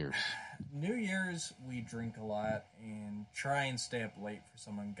New Year's? New Year's, we drink a lot and try and stay up late for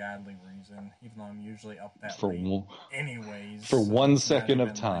some ungodly reason, even though I'm usually up that late anyways. For 1 second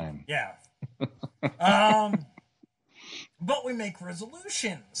of time. Late. Yeah. But we make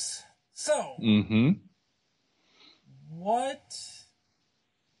resolutions. So, what...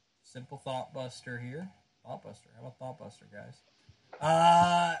 Simple thought buster here. Thought buster. How about thought buster, guys?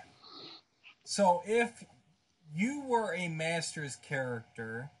 So if you were a Masters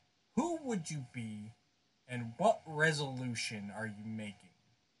character, who would you be, and what resolution are you making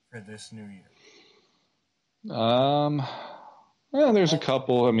for this new year? Well, there's a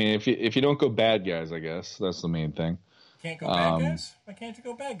couple. I mean, if you don't go bad guys, I guess that's the main thing. Can't go bad guys? Why can't you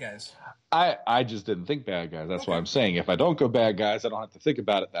go bad guys? I just didn't think bad guys. That's why I'm saying if I don't go bad guys, I don't have to think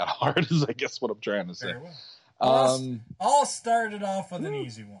about it that hard. Is I guess what I'm trying to say. Very well. I'll start it off with an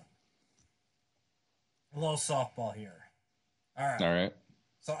easy one. A little softball here. All right.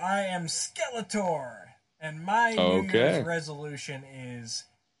 So I am Skeletor, and my New Year's resolution is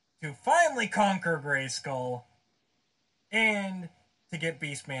to finally conquer Grayskull and to get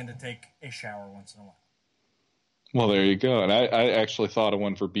Beastman to take a shower once in a while. Well, there you go. And I actually thought of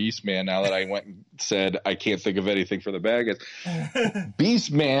one for Beastman now that I went and said I can't think of anything for the bad guys.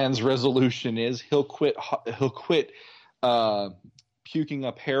 Beastman's resolution is he'll quit puking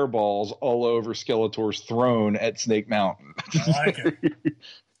up hairballs all over Skeletor's throne at Snake Mountain. I like it.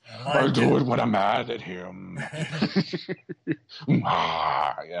 I do it when I'm mad at him.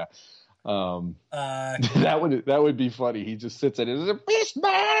 Yeah. That would be funny. He just sits at it as a beast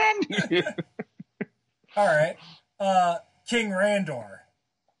man. All right. King Randor.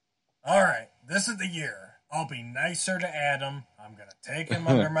 All right. This is the year. I'll be nicer to Adam. I'm going to take him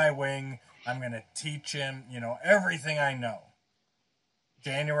under my wing. I'm going to teach him, everything I know.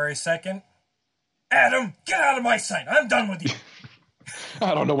 January 2nd. Adam, get out of my sight. I'm done with you.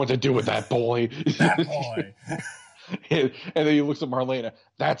 I don't know what to do with that boy. That boy. And then he looks at Marlena.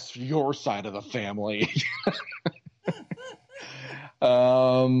 That's your side of the family.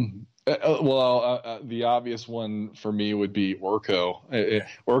 The obvious one for me would be Orko.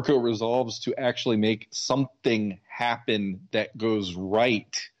 Orko resolves to actually make something happen that goes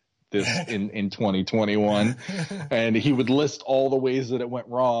right in 2021, and he would list all the ways that it went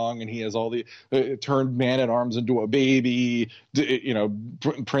wrong, and he has all the turned Man-at-Arms into a baby.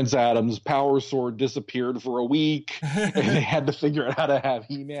 Prince Adam's power sword disappeared for a week, and they had to figure out how to have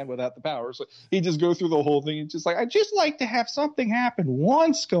He-Man without the power. So he just go through the whole thing. It's just like, I just like to have something happen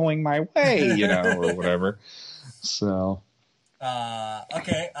once going my way, or whatever. So,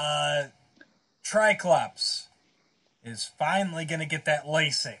 okay, Triclops is finally going to get that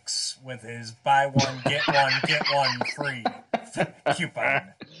Lasix with his buy one, get one free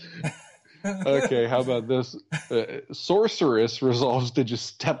coupon. Okay, how about this? Sorceress resolves to just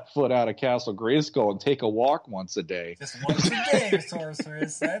step foot out of Castle Grayskull and take a walk once a day. Just once a day,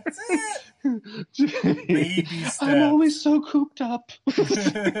 Sorceress. That's it. Baby steps. I'm always so cooped up.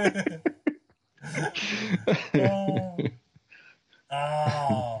 Oh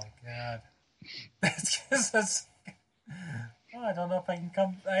God. That's just I don't know if I can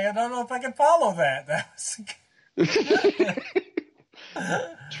I don't know if I can follow that. That was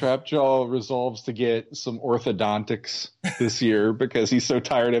Trapjaw resolves to get some orthodontics this year because he's so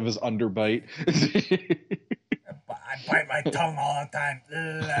tired of his underbite. I bite my tongue all the time.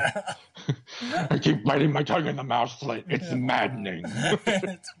 I keep biting my tongue in the mouth slit. It's maddening.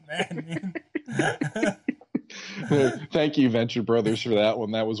 It's maddening. Thank you, Venture Brothers, for that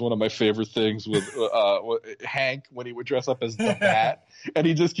one. That was one of my favorite things with Hank when he would dress up as the Bat, and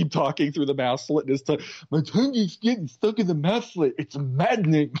he just keep talking through the mouth slit. And his tongue, my tongue is getting stuck in the mouth slit. It's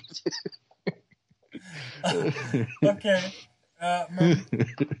maddening. Okay.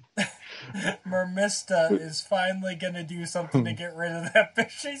 Mermista is finally going to do something to get rid of that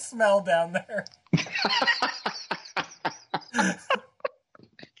fishy smell down there.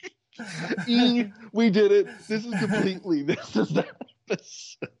 We did it. This is completely. This is the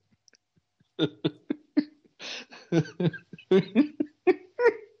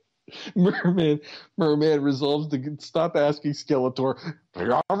Merman resolves to stop asking Skeletor, do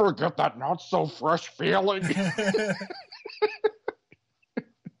you ever get that not so fresh feeling?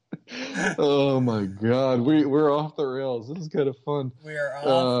 Oh my God, we're off the rails. This is kind of fun. We are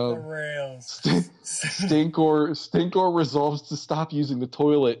off the rails. Stinkor resolves to stop using the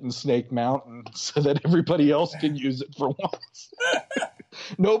toilet in Snake Mountain so that everybody else can use it for once.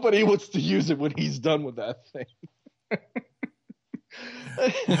 Nobody wants to use it when he's done with that thing.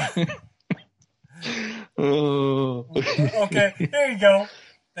 Okay, there you go.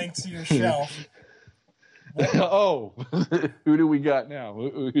 Thanks to your shelf. Oh, who do we got now?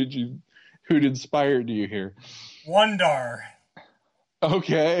 Who'd inspired you here? Wondar.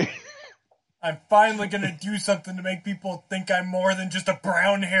 Okay. I'm finally going to do something to make people think I'm more than just a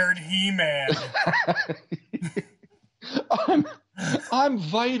brown-haired He-Man. I'm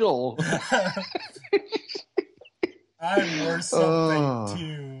vital. I'm worth something,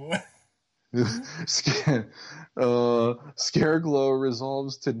 too. Scareglow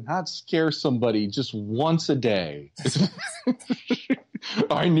resolves to not scare somebody just once a day.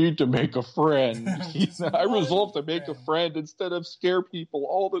 I need to make a friend. I resolve to make a friend instead of scare people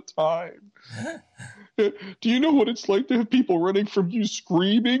all the time. Do you know what it's like to have people running from you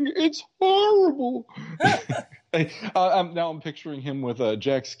screaming? It's horrible. I'm picturing him with a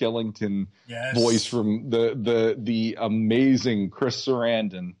Jack Skellington voice from the amazing Chris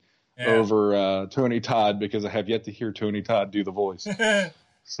Sarandon. Yeah. Over Tony Todd, because I have yet to hear Tony Todd do the voice.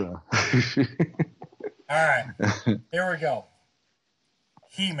 So, all right, here we go.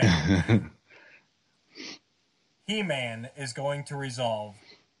 He-Man. He-Man is going to resolve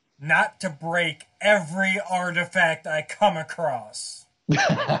not to break every artifact I come across.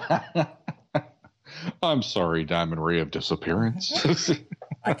 I'm sorry, Diamond Ray of Disappearance.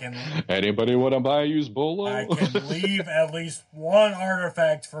 I can. Anybody want to buy a used bolo? I can leave at least one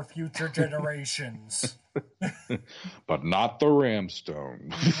artifact for future generations. But not the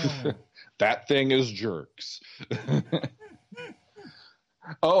Ramstone. That thing is jerks.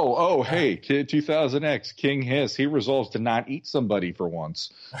 Hey, Kid 2000X, King Hiss, he resolves to not eat somebody for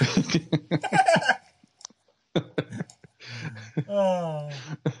once. Oh,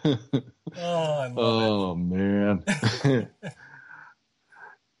 I love Oh, man.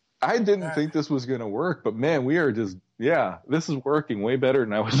 I didn't think this was going to work, but man, we are just, this is working way better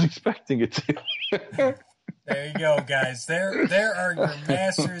than I was expecting it to. There you go, guys. There are your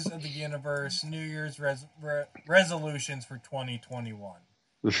Masters of the Universe New Year's resolutions for 2021.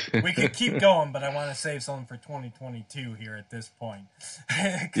 We could keep going, but I want to save something for 2022 here at this point.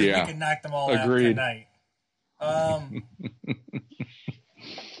 Because we can knock them all out tonight.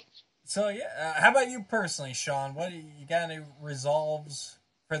 So, how about you personally, Sean? What you got any resolves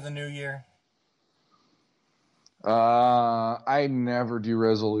for the new year? I never do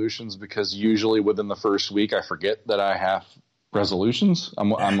resolutions because usually within the first week I forget that I have resolutions. I'm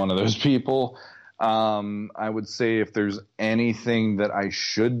one of those people. I would say if there's anything that I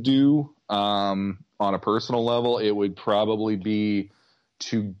should do on a personal level, it would probably be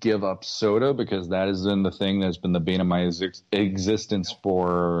to give up soda, because that has been the thing that's been the bane of my existence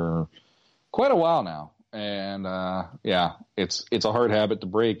for quite a while now. And it's a hard habit to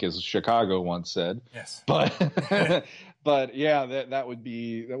break, as Chicago once said. Yes, but that would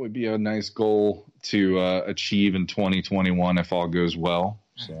be a nice goal to achieve in 2021 if all goes well.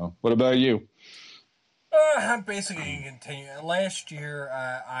 So, what about you? I'm basically going to continue. Last year,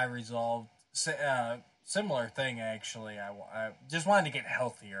 I resolved similar thing. Actually, I just wanted to get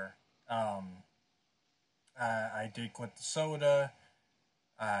healthier. I did quit the soda.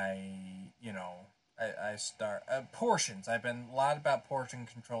 I start portions. I've been a lot about portion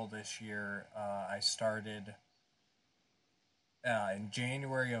control this year. I started in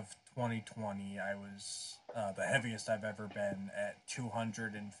January of 2020. I was the heaviest I've ever been at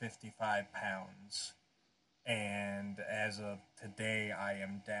 255 pounds. And as of today, I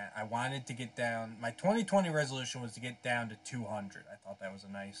am down. I wanted to get down. My 2020 resolution was to get down to 200. I thought that was a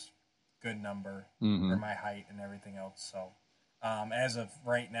nice, good number for my height and everything else. So, as of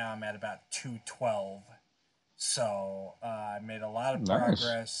right now, I'm at about 212. So I made a lot of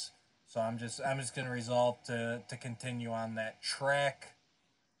progress. So I'm just going to resolve to continue on that track,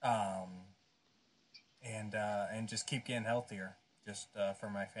 and just keep getting healthier. Just for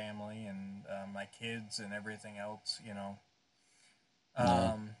my family and my kids and everything else,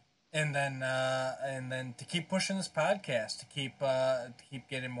 and then to keep pushing this podcast, to keep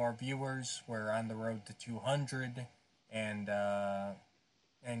getting more viewers. We're on the road to 200,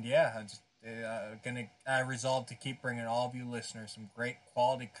 I resolved to keep bringing all of you listeners some great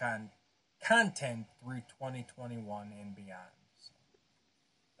quality content through 2021 and beyond. So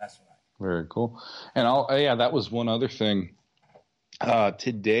that's what Very cool. And that was one other thing.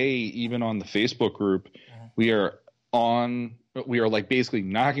 Today, even on the Facebook group, we are like basically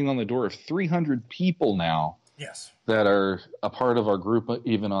knocking on the door of 300 people now. Yes. That are a part of our group,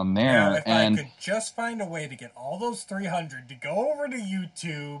 even on there. Yeah, if I could just find a way to get all those 300 to go over to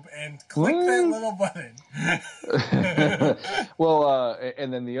YouTube and click that little button. Well,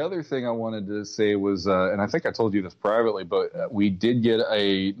 and then the other thing I wanted to say was, and I think I told you this privately, but we did get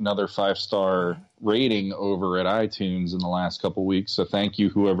another 5-star rating over at iTunes in the last couple weeks. So thank you,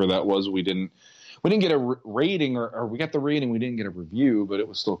 whoever that was. We didn't get a rating, or we got the rating. We didn't get a review, but it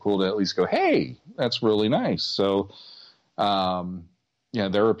was still cool to at least go, hey, that's really nice. So,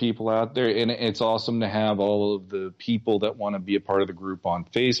 there are people out there, and it's awesome to have all of the people that want to be a part of the group on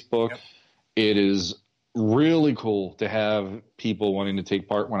Facebook. Yep. It is really cool to have people wanting to take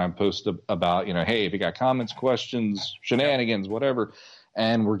part when I post about, hey, if you got comments, questions, shenanigans, whatever.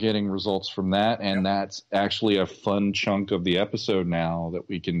 And we're getting results from that, and that's actually a fun chunk of the episode now that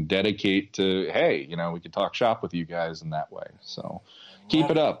we can dedicate to, hey, we can talk shop with you guys in that way. So keep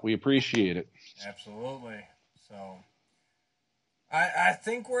it up. We appreciate it. Absolutely. So I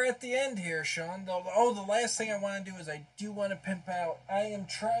think we're at the end here, Sean. Oh, the last thing I want to do is I do want to pimp out. I am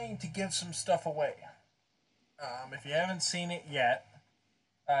trying to give some stuff away. If you haven't seen it yet,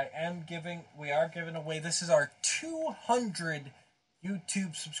 we are giving away, this is our 200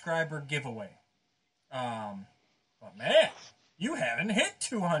 YouTube subscriber giveaway. But man, you haven't hit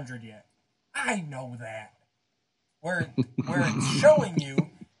 200 yet. I know that. We're showing you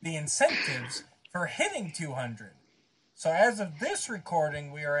the incentives for hitting 200. So as of this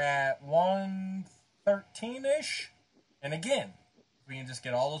recording, we are at 113-ish. And again, if we can just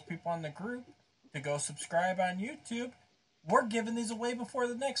get all those people on the group to go subscribe on YouTube, we're giving these away before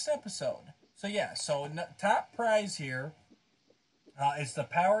the next episode. So top prize here is the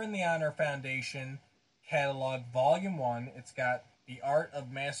Power and the Honor Foundation Catalog Volume 1. It's got The Art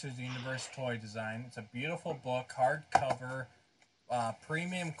of Masters of the Universe toy design. It's a beautiful book, hardcover,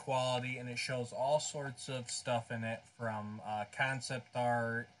 premium quality, and it shows all sorts of stuff in it, from concept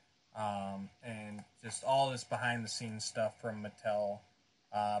art and just all this behind-the-scenes stuff from Mattel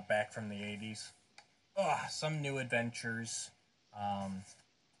back from the 80s. Some new adventures.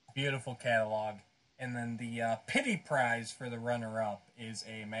 Beautiful catalog. And then the pity prize for the runner-up is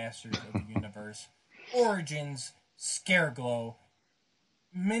a Masters of the Universe Origins Scareglow.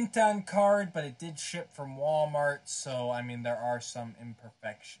 Mint on card, but it did ship from Walmart, so, I mean, there are some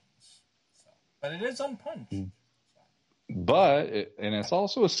imperfections. But it is unpunched. But, and it's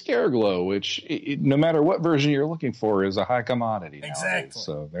also a Scareglow, which, no matter what version you're looking for, is a high commodity nowadays. Exactly.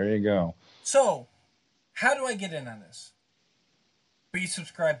 So, there you go. So, how do I get in on this? Be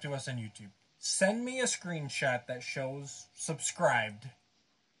subscribed to us on YouTube. Send me a screenshot that shows subscribed.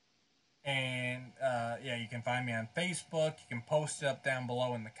 And, you can find me on Facebook. You can post it up down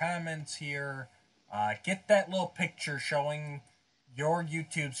below in the comments here. Get that little picture showing your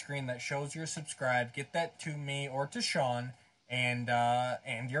YouTube screen that shows you're subscribed. Get that to me or to Sean, and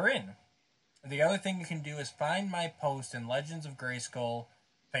you're in. The other thing you can do is find my post in Legends of Grayskull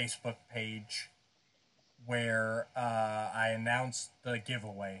Facebook page where I announced the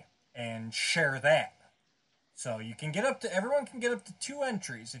giveaway, and share that. So you can everyone can get up to 2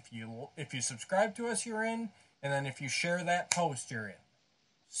 entries. If you subscribe to us, you're in, and then if you share that post, you're in.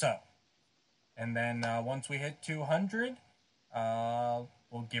 So, and then once we hit 200,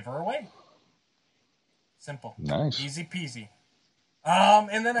 we'll give her away. Simple. Nice. Easy peasy.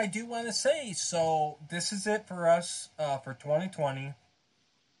 And then I do want to say, so this is it for us for 2020.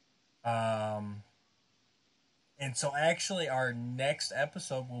 And so actually our next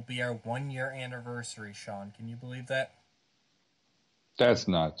episode will be our 1-year anniversary, Sean. Can you believe that? That's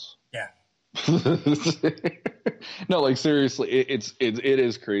nuts. Yeah. No, like, seriously, it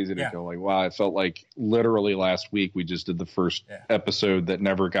is crazy to go, like, wow, it felt like literally last week we just did the first episode that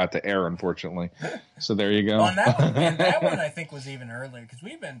never got to air, unfortunately. So there you go. Well, that one I think was even earlier, because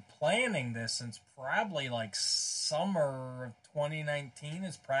we've been planning this since probably like summer of 2019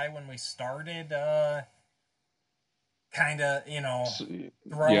 is probably when we started kind of,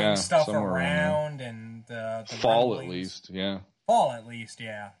 throwing stuff around, and the fall rumblings. at least, yeah. Fall at least,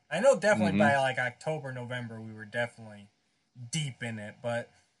 yeah. I know definitely by like October, November, we were definitely deep in it. But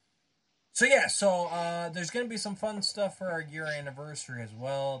so there's going to be some fun stuff for our year anniversary as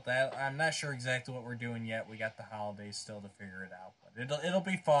well. That I'm not sure exactly what we're doing yet. We got the holidays still to figure it out, but it'll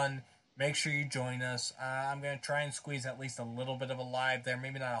be fun. Make sure you join us. I'm going to try and squeeze at least a little bit of a live there,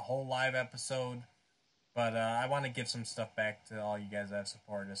 maybe not a whole live episode. But I want to give some stuff back to all you guys that have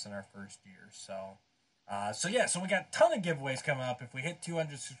supported us in our first year. So we got a ton of giveaways coming up. If we hit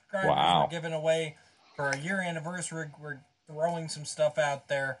 200 subscribers, we're giving away for our year anniversary. We're throwing some stuff out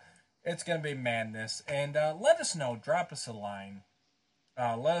there. It's going to be madness. And let us know. Drop us a line.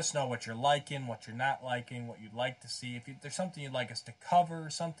 Let us know what you're liking, what you're not liking, what you'd like to see. If there's something you'd like us to cover,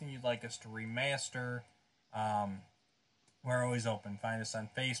 something you'd like us to remaster, we're always open. Find us on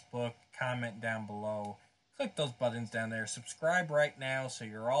Facebook. Comment down below. Click those buttons down there. Subscribe right now so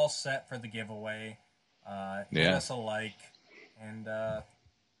you're all set for the giveaway. Give us a like. And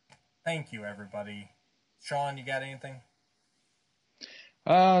thank you, everybody. Sean, you got anything?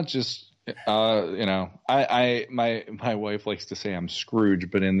 My wife likes to say I'm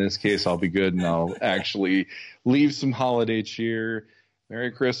Scrooge, but in this case I'll be good and I'll actually leave some holiday cheer.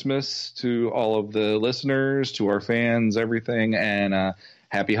 Merry Christmas to all of the listeners, to our fans, everything, and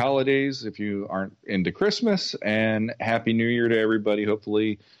happy holidays if you aren't into Christmas, and Happy New Year to everybody.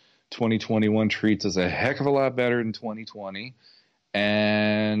 Hopefully 2021 treats us a heck of a lot better than 2020.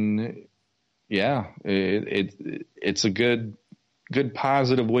 And yeah, it's a good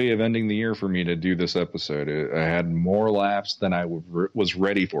positive way of ending the year for me to do this episode. I had more laughs than I was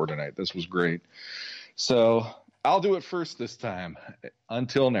ready for tonight. This was great. So I'll do it first this time.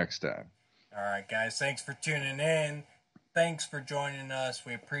 Until next time. All right, guys. Thanks for tuning in. Thanks for joining us.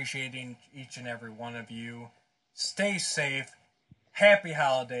 We appreciate each and every one of you. Stay safe. Happy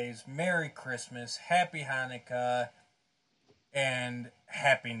holidays. Merry Christmas. Happy Hanukkah. And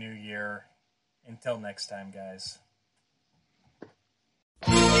Happy New Year. Until next time, guys.